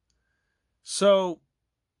 So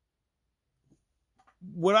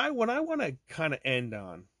what I want to kind of end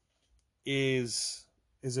on is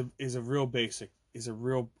a real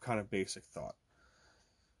kind of basic thought.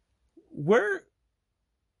 what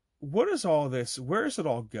is all this? Where is it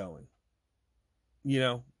all going? You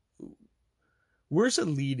know, where's it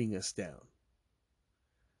leading us down?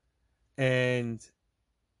 And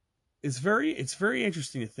it's very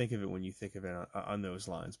interesting to think of it when you think of it on those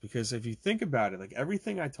lines, because if you think about it, like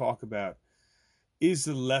everything I talk about is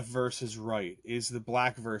the left versus right, is the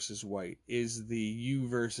black versus white, is the you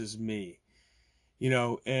versus me, you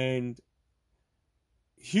know, and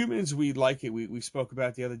humans, we like it. We spoke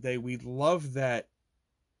about the other day. We love that,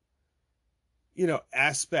 you know,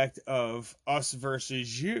 aspect of us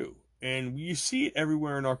versus you. And you see it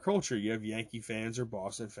everywhere in our culture. You have Yankee fans or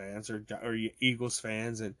Boston fans or Eagles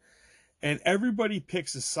fans, and everybody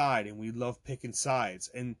picks a side, and we love picking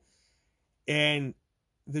sides. And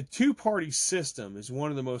the two-party system is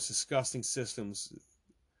one of the most disgusting systems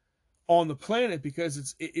on the planet,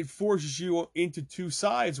 because it forces you into two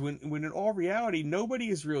sides when in all reality nobody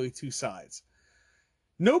is really two sides.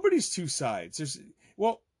 Nobody's two sides.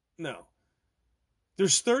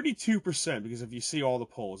 There's 32%, because if you see all the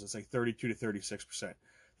polls, it's like 32 to 36%.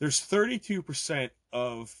 There's 32%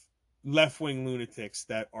 of left-wing lunatics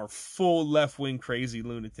that are full left-wing crazy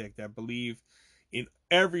lunatic that believe in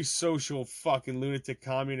every social fucking lunatic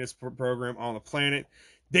communist program on the planet.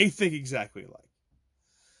 They think exactly alike.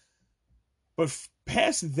 But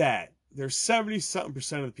past that, there's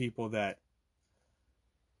 70-something% of the people that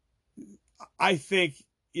I think,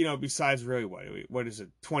 you know, besides really what is it,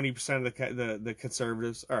 20% of the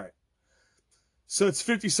conservatives? All right. So it's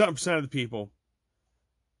 50-something% of the people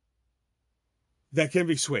that can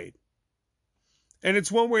be swayed. And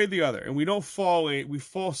it's one way or the other. And we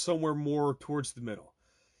fall somewhere more towards the middle.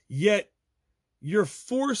 Yet you're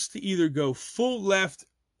forced to either go full left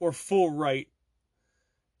or full right.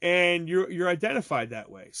 And you're identified that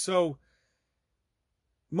way. So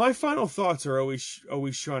my final thoughts are always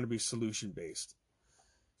trying to be solution based.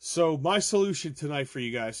 So my solution tonight for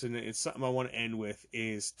you guys, and it's something I want to end with,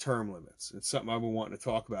 is term limits. It's something I've been wanting to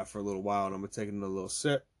talk about for a little while, and I'm going to take another little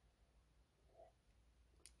sip.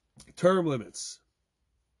 Term limits.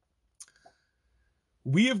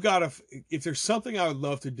 We have got to, if there's something I would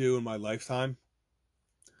love to do in my lifetime,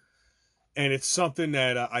 and it's something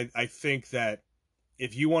that I think that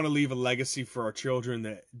if you want to leave a legacy for our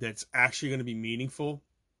children that's actually going to be meaningful,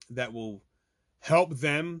 that will help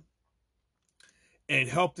them and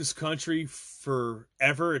help this country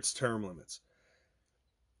forever, it's term limits.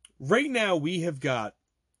 Right now, we have got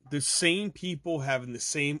the same people having the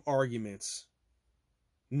same arguments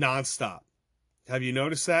nonstop. Have you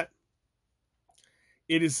noticed that?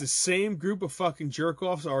 It is the same group of fucking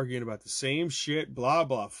jerk-offs arguing about the same shit, blah,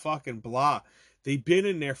 blah, fucking blah. They've been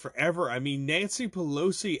in there forever. I mean, Nancy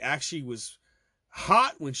Pelosi actually was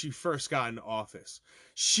hot when she first got into office.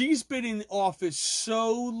 She's been in office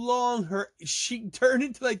so long, she turned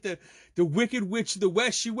into like the Wicked Witch of the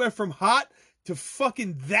West. She went from hot to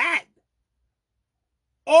fucking that.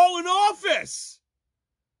 All in office.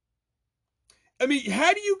 I mean,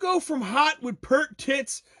 how do you go from hot with pert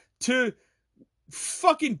tits to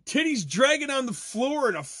fucking titties dragging on the floor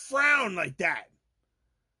and a frown like that?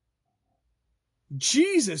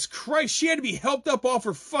 Jesus Christ, she had to be helped up off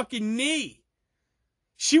her fucking knee.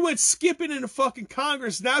 She went skipping into fucking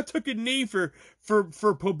Congress, now took a knee for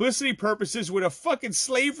publicity purposes with a fucking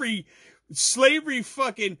slavery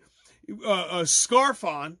fucking scarf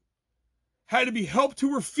on. Had to be helped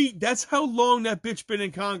to her feet. That's how long that bitch been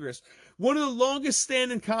in Congress. One of the longest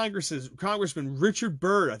standing Congressman Richard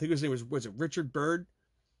Byrd, I think his name was it Richard Byrd?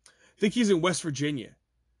 I think he's in West Virginia.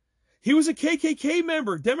 He was a KKK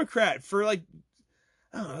member, Democrat, for like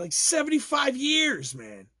 75 years,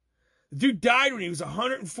 man. The dude died when he was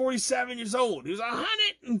 147 years old. He was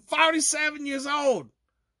 147 years old.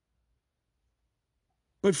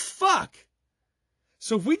 But fuck.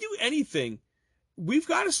 So if we do anything, we've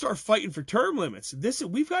got to start fighting for term limits.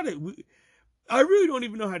 I really don't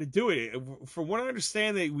even know how to do it. From what I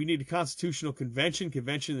understand, that we need a constitutional convention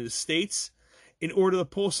of the states in order to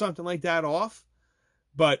pull something like that off.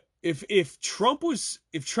 But if Trump was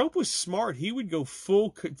smart, he would go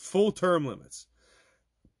full term limits.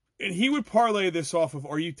 And he would parlay this off of,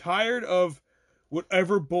 are you tired of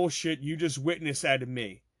whatever bullshit you just witnessed out of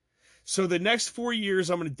me? So the next 4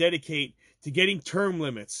 years I'm going to dedicate to getting term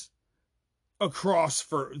limits across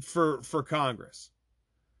for Congress.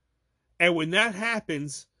 And when that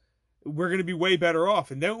happens, we're going to be way better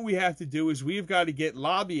off. And then what we have to do is we've got to get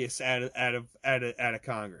lobbyists out of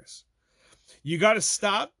Congress. You got to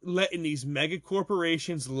stop letting these mega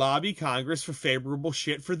corporations lobby Congress for favorable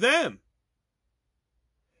shit for them.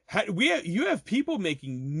 You have people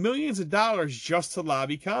making millions of dollars just to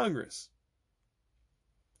lobby Congress.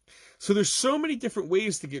 So there's so many different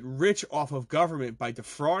ways to get rich off of government by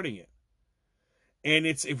defrauding it. And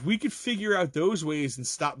it's, if we could figure out those ways and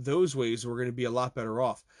stop those ways, we're going to be a lot better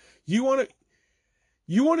off. You want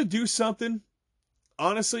to do something,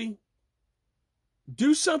 honestly,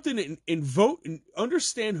 do something and vote and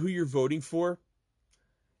understand who you're voting for,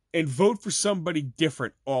 and vote for somebody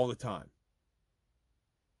different all the time.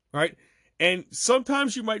 Right? And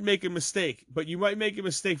sometimes you might make a mistake, but you might make a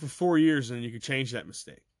mistake for 4 years and then you can change that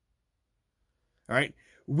mistake. All right?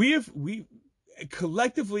 We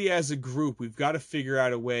collectively as a group, we've got to figure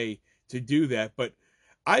out a way to do that. But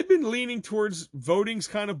I've been leaning towards voting's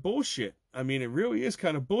kind of bullshit. I mean, it really is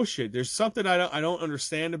kind of bullshit. There's something I don't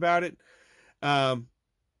understand about it.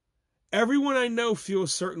 Everyone I know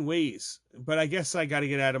feels certain ways, but I guess I got to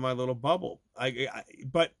get out of my little bubble.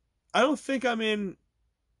 But I don't think I'm in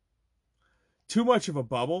too much of a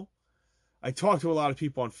bubble. I talk to a lot of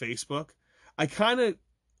people on Facebook.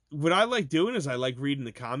 What I like doing is I like reading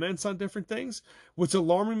the comments on different things. What's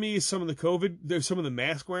alarming me is some of the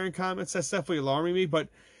mask wearing comments. That's definitely alarming me. But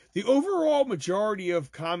the overall majority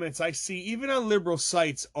of comments I see, even on liberal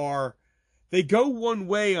sites, they go one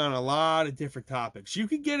way on a lot of different topics. You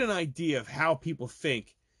can get an idea of how people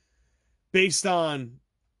think based on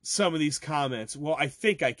some of these comments. Well, I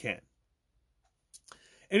think I can.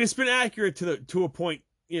 And it's been accurate to a point,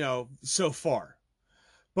 so far.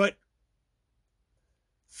 But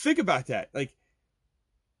think about that. Like,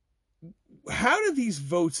 how do these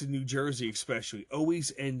votes in New Jersey especially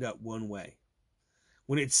always end up one way?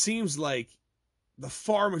 When it seems like the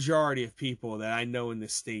far majority of people that I know in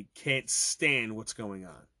this state can't stand what's going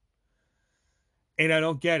on. And I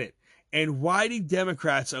don't get it. And why do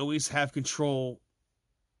Democrats always have control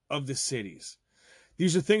of the cities?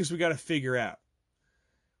 These are things we got to figure out.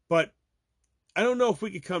 But I don't know if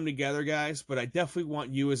we could come together, guys, but I definitely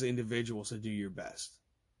want you as individuals to do your best.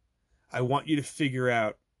 I want you to figure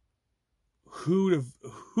out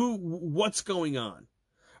what's going on.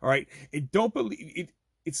 All right? And don't believe it.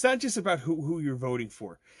 It's not just about who you're voting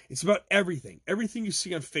for. It's about everything. Everything you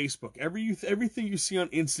see on Facebook, everything you see on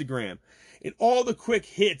Instagram, and all the quick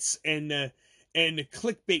hits and the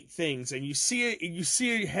clickbait things. And you see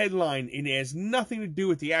a headline and it has nothing to do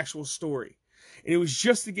with the actual story. And it was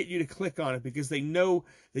just to get you to click on it because they know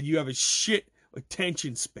that you have a shit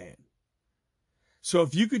attention span. So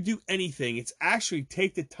if you could do anything, it's actually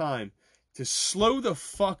take the time to slow the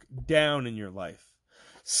fuck down in your life.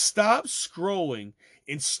 Stop scrolling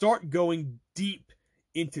and start going deep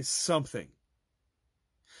into something.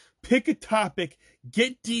 Pick a topic,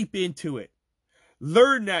 get deep into it.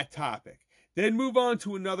 Learn that topic. Then move on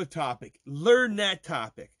to another topic. Learn that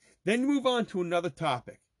topic. Then move on to another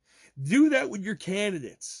topic. Do that with your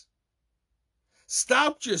candidates.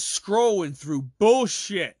 Stop just scrolling through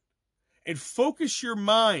bullshit and focus your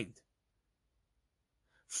mind.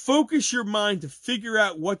 Focus your mind to figure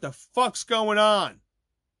out what the fuck's going on.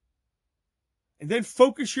 And then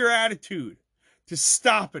focus your attitude to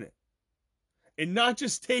stopping it and not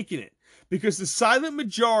just taking it, because the silent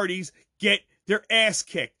majorities get their ass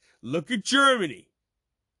kicked. Look at Germany.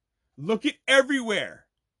 Look at everywhere.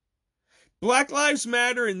 Black Lives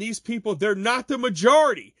Matter and these people, they're not the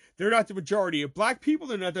majority. They're not the majority of black people.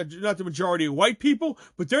 They're not the majority of white people,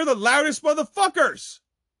 but they're the loudest motherfuckers.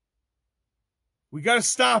 We got to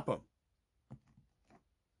stop them.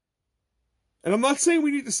 And I'm not saying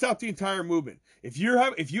we need to stop the entire movement. If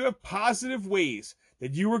you have positive ways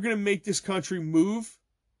that you are going to make this country move,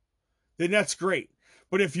 then that's great.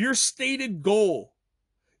 But if your stated goal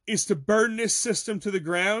is to burn this system to the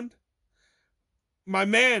ground, my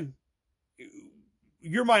man,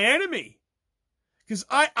 you're my enemy. Because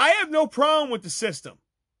I have no problem with the system.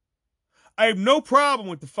 I have no problem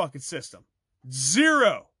with the fucking system.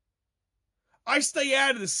 Zero. I stay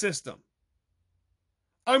out of the system.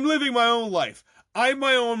 I'm living my own life. I'm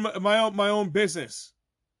my own business.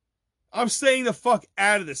 I'm staying the fuck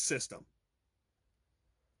out of the system.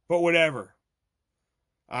 But whatever.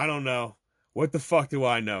 I don't know. What the fuck do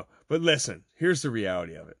I know? But listen, here's the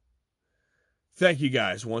reality of it. Thank you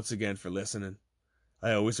guys once again for listening.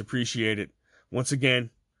 I always appreciate it. Once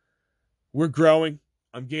again, we're growing.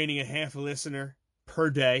 I'm gaining a half a listener per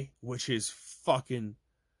day, which is fucking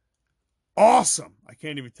awesome. I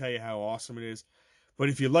can't even tell you how awesome it is. But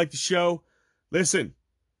if you like the show, listen,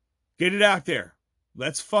 get it out there.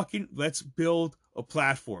 Let's build a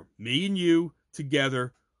platform. Me and you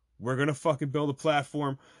together, we're going to fucking build a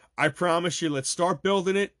platform. I promise you, let's start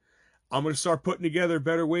building it. I'm going to start putting together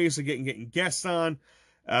better ways of getting guests on.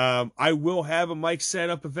 I will have a mic set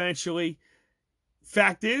up eventually.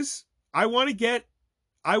 Fact is, I want to get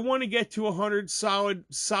I want to get to 100 solid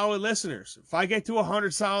listeners. If I get to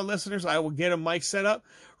 100 solid listeners, I will get a mic set up.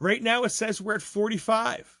 Right now, it says we're at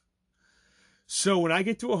 45. So when I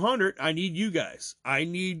get to 100, I need you guys. I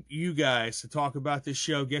need you guys to talk about this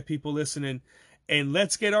show, get people listening, and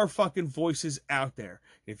let's get our fucking voices out there.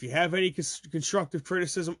 If you have any constructive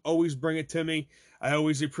criticism, always bring it to me. I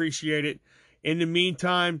always appreciate it. In the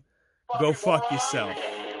meantime, go fuck yourself.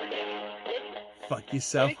 Fuck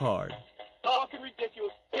yourself hard. Fucking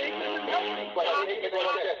ridiculous. It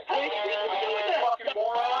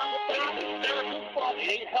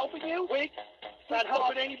ain't helping you. It's not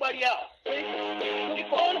helping anybody else. It's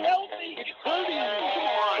unhealthy. It's hurting you. Come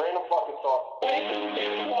on. Random fucking thought.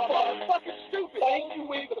 It's fucking stupid. Thank you,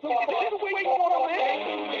 Wig. Is this the way you want to live?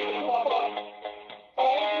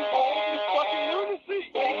 It's fucking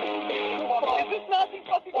lunacy. Is this not the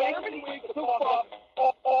fucking Germany?